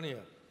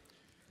Ucrania.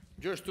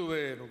 Yo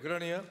estuve en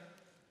Ucrania,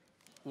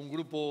 un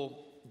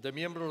grupo de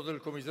miembros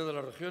del Comité de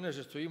las Regiones,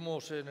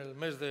 estuvimos en el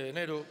mes de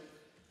enero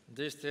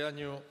de este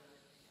año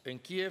en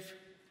Kiev,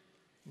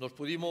 nos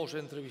pudimos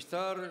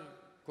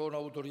entrevistar con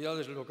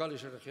autoridades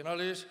locales y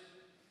regionales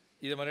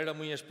y de manera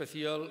muy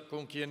especial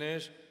con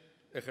quienes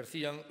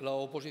ejercían la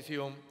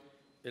oposición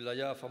en la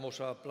ya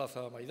famosa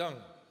Plaza Maidán.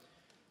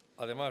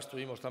 Además,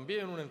 tuvimos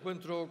también un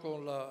encuentro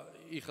con la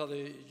hija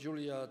de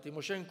Yulia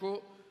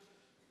Timoshenko,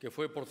 que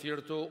fue, por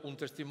cierto, un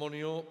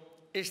testimonio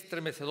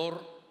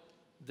estremecedor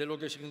de lo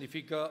que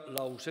significa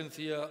la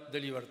ausencia de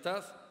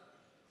libertad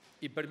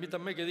y,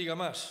 permítanme que diga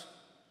más,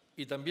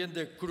 y también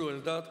de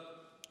crueldad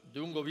de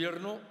un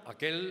gobierno,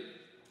 aquel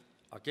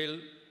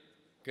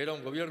que era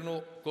un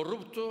gobierno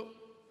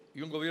corrupto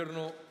y un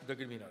gobierno de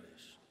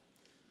criminales.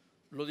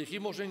 Lo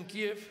dijimos en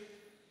Kiev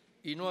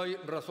y no hay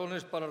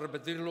razones para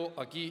repetirlo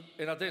aquí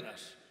en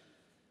Atenas.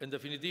 En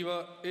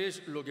definitiva,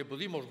 es lo que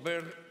pudimos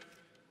ver,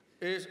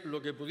 es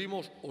lo que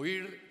pudimos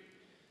oír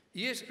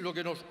y es lo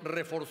que nos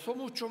reforzó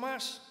mucho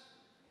más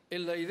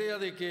en la idea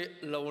de que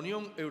la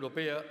Unión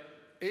Europea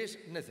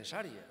es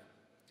necesaria,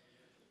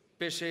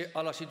 pese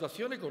a la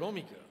situación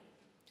económica,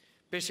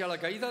 pese a la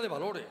caída de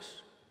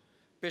valores,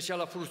 pese a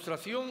la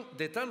frustración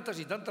de tantas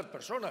y tantas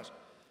personas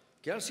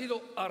que han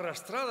sido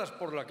arrastradas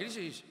por la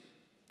crisis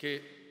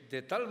que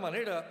de tal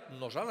manera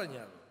nos ha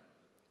dañado.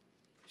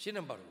 Sin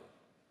embargo,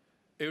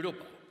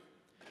 Europa,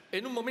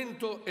 en un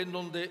momento en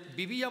donde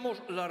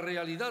vivíamos la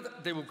realidad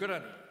de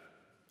Ucrania,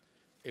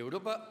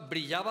 Europa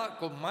brillaba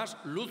con más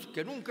luz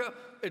que nunca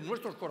en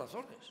nuestros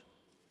corazones.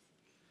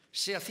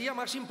 Se hacía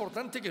más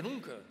importante que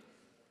nunca,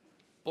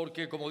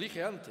 porque, como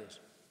dije antes,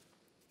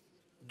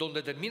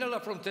 donde terminan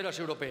las fronteras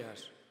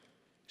europeas,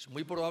 es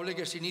muy probable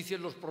que se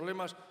inicien los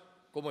problemas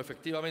como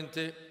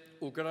efectivamente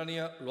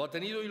Ucrania lo ha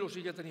tenido y lo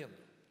sigue teniendo.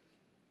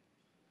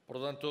 Por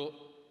lo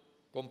tanto,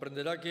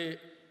 comprenderá que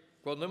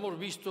cuando hemos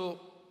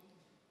visto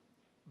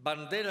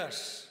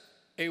banderas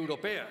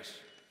europeas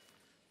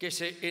que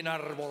se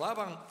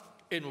enarbolaban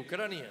en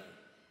Ucrania,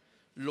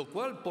 lo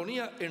cual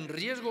ponía en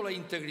riesgo la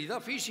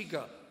integridad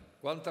física.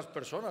 ¿Cuántas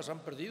personas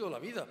han perdido la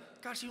vida?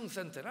 Casi un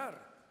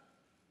centenar.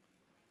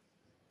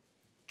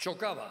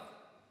 Chocaba.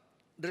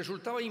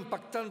 Resultaba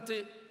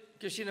impactante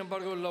que, sin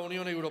embargo, en la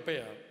Unión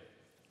Europea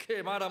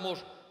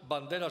quemáramos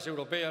banderas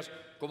europeas,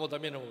 como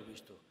también hemos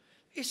visto.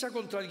 Esa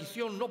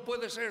contradicción no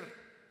puede ser.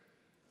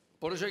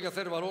 Por eso hay que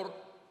hacer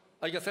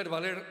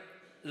valer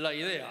la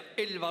idea,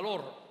 el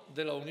valor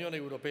de la Unión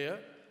Europea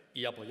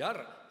y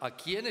apoyar a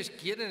quienes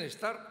quieren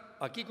estar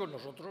aquí con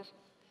nosotros,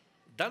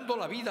 dando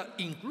la vida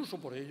incluso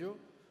por ello,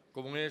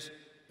 como es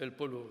el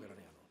pueblo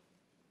ucraniano.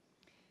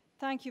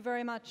 Thank you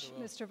very much,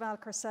 Mr.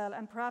 Valcarcel.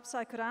 And perhaps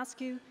I could ask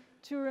you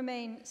to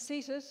remain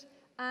seated.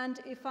 And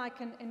if I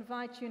can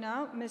invite you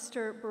now,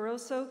 Mr.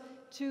 Barroso,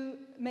 to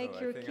make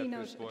your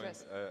keynote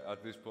address.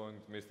 At this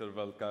point, Mr.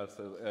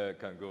 Valcarcel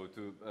can go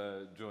to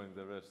join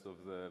the rest of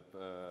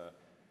the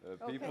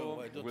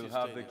people. Okay. We'll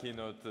have the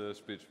keynote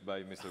speech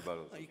by Mr.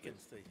 Barroso.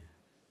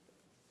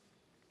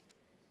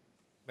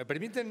 ¿Me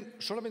permiten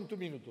solamente un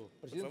minuto,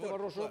 presidente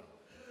Barroso?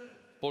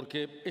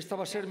 Porque esta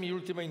va a ser mi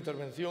última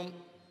intervención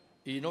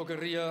y no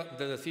querría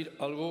decir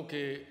algo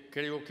que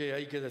creo que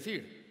hay que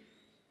decir.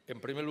 En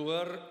primer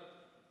lugar,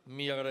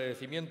 mi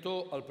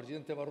agradecimiento al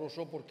presidente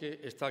Barroso porque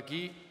está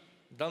aquí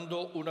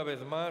dando una vez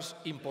más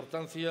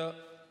importancia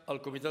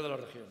al Comité de las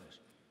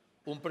Regiones.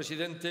 Un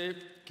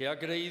presidente que ha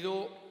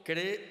creído,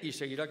 cree y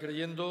seguirá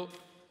creyendo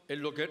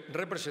en lo que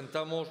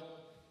representamos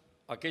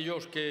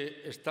aquellos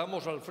que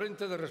estamos al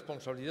frente de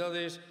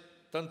responsabilidades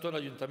tanto en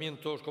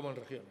ayuntamientos como en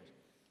regiones.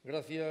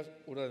 Gracias,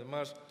 una vez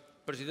más,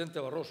 presidente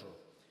Barroso.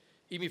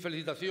 Y mi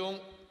felicitación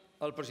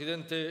al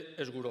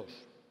presidente Esgurós.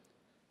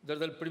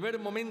 Desde el primer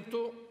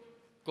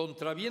momento,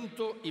 contra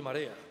viento y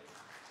marea,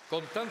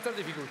 con tantas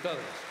dificultades,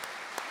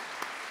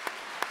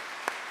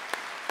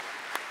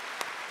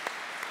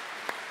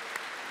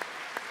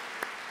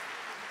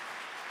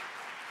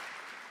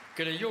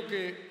 creyó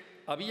que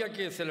había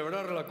que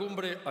celebrar la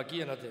cumbre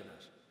aquí en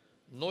Atenas.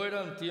 No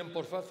eran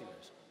tiempos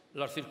fáciles,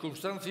 las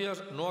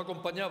circunstancias no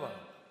acompañaban,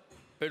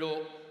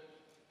 pero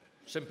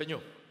se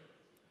empeñó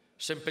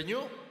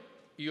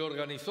y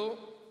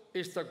organizó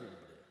esta cumbre.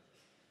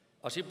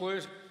 Así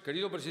pues,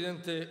 querido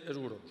presidente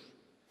Esgurós,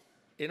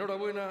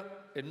 enhorabuena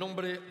en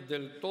nombre de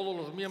todos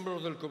los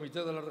miembros del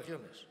Comité de las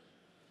Regiones.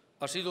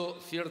 Ha sido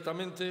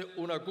ciertamente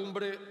una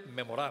cumbre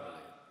memorable,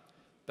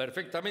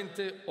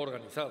 perfectamente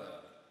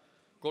organizada,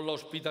 con la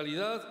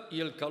hospitalidad y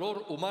el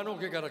calor humano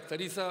que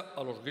caracteriza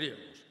a los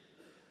griegos.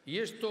 Y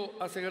esto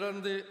hace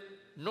grande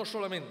no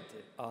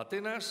solamente a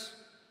Atenas,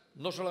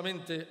 no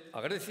solamente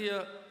a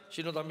Grecia,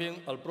 sino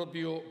también al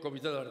propio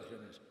Comité de las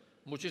Regiones.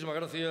 Muchísimas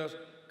gracias,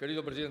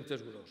 querido presidente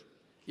Esgurós.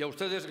 Y a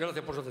ustedes,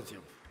 gracias por su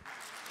atención.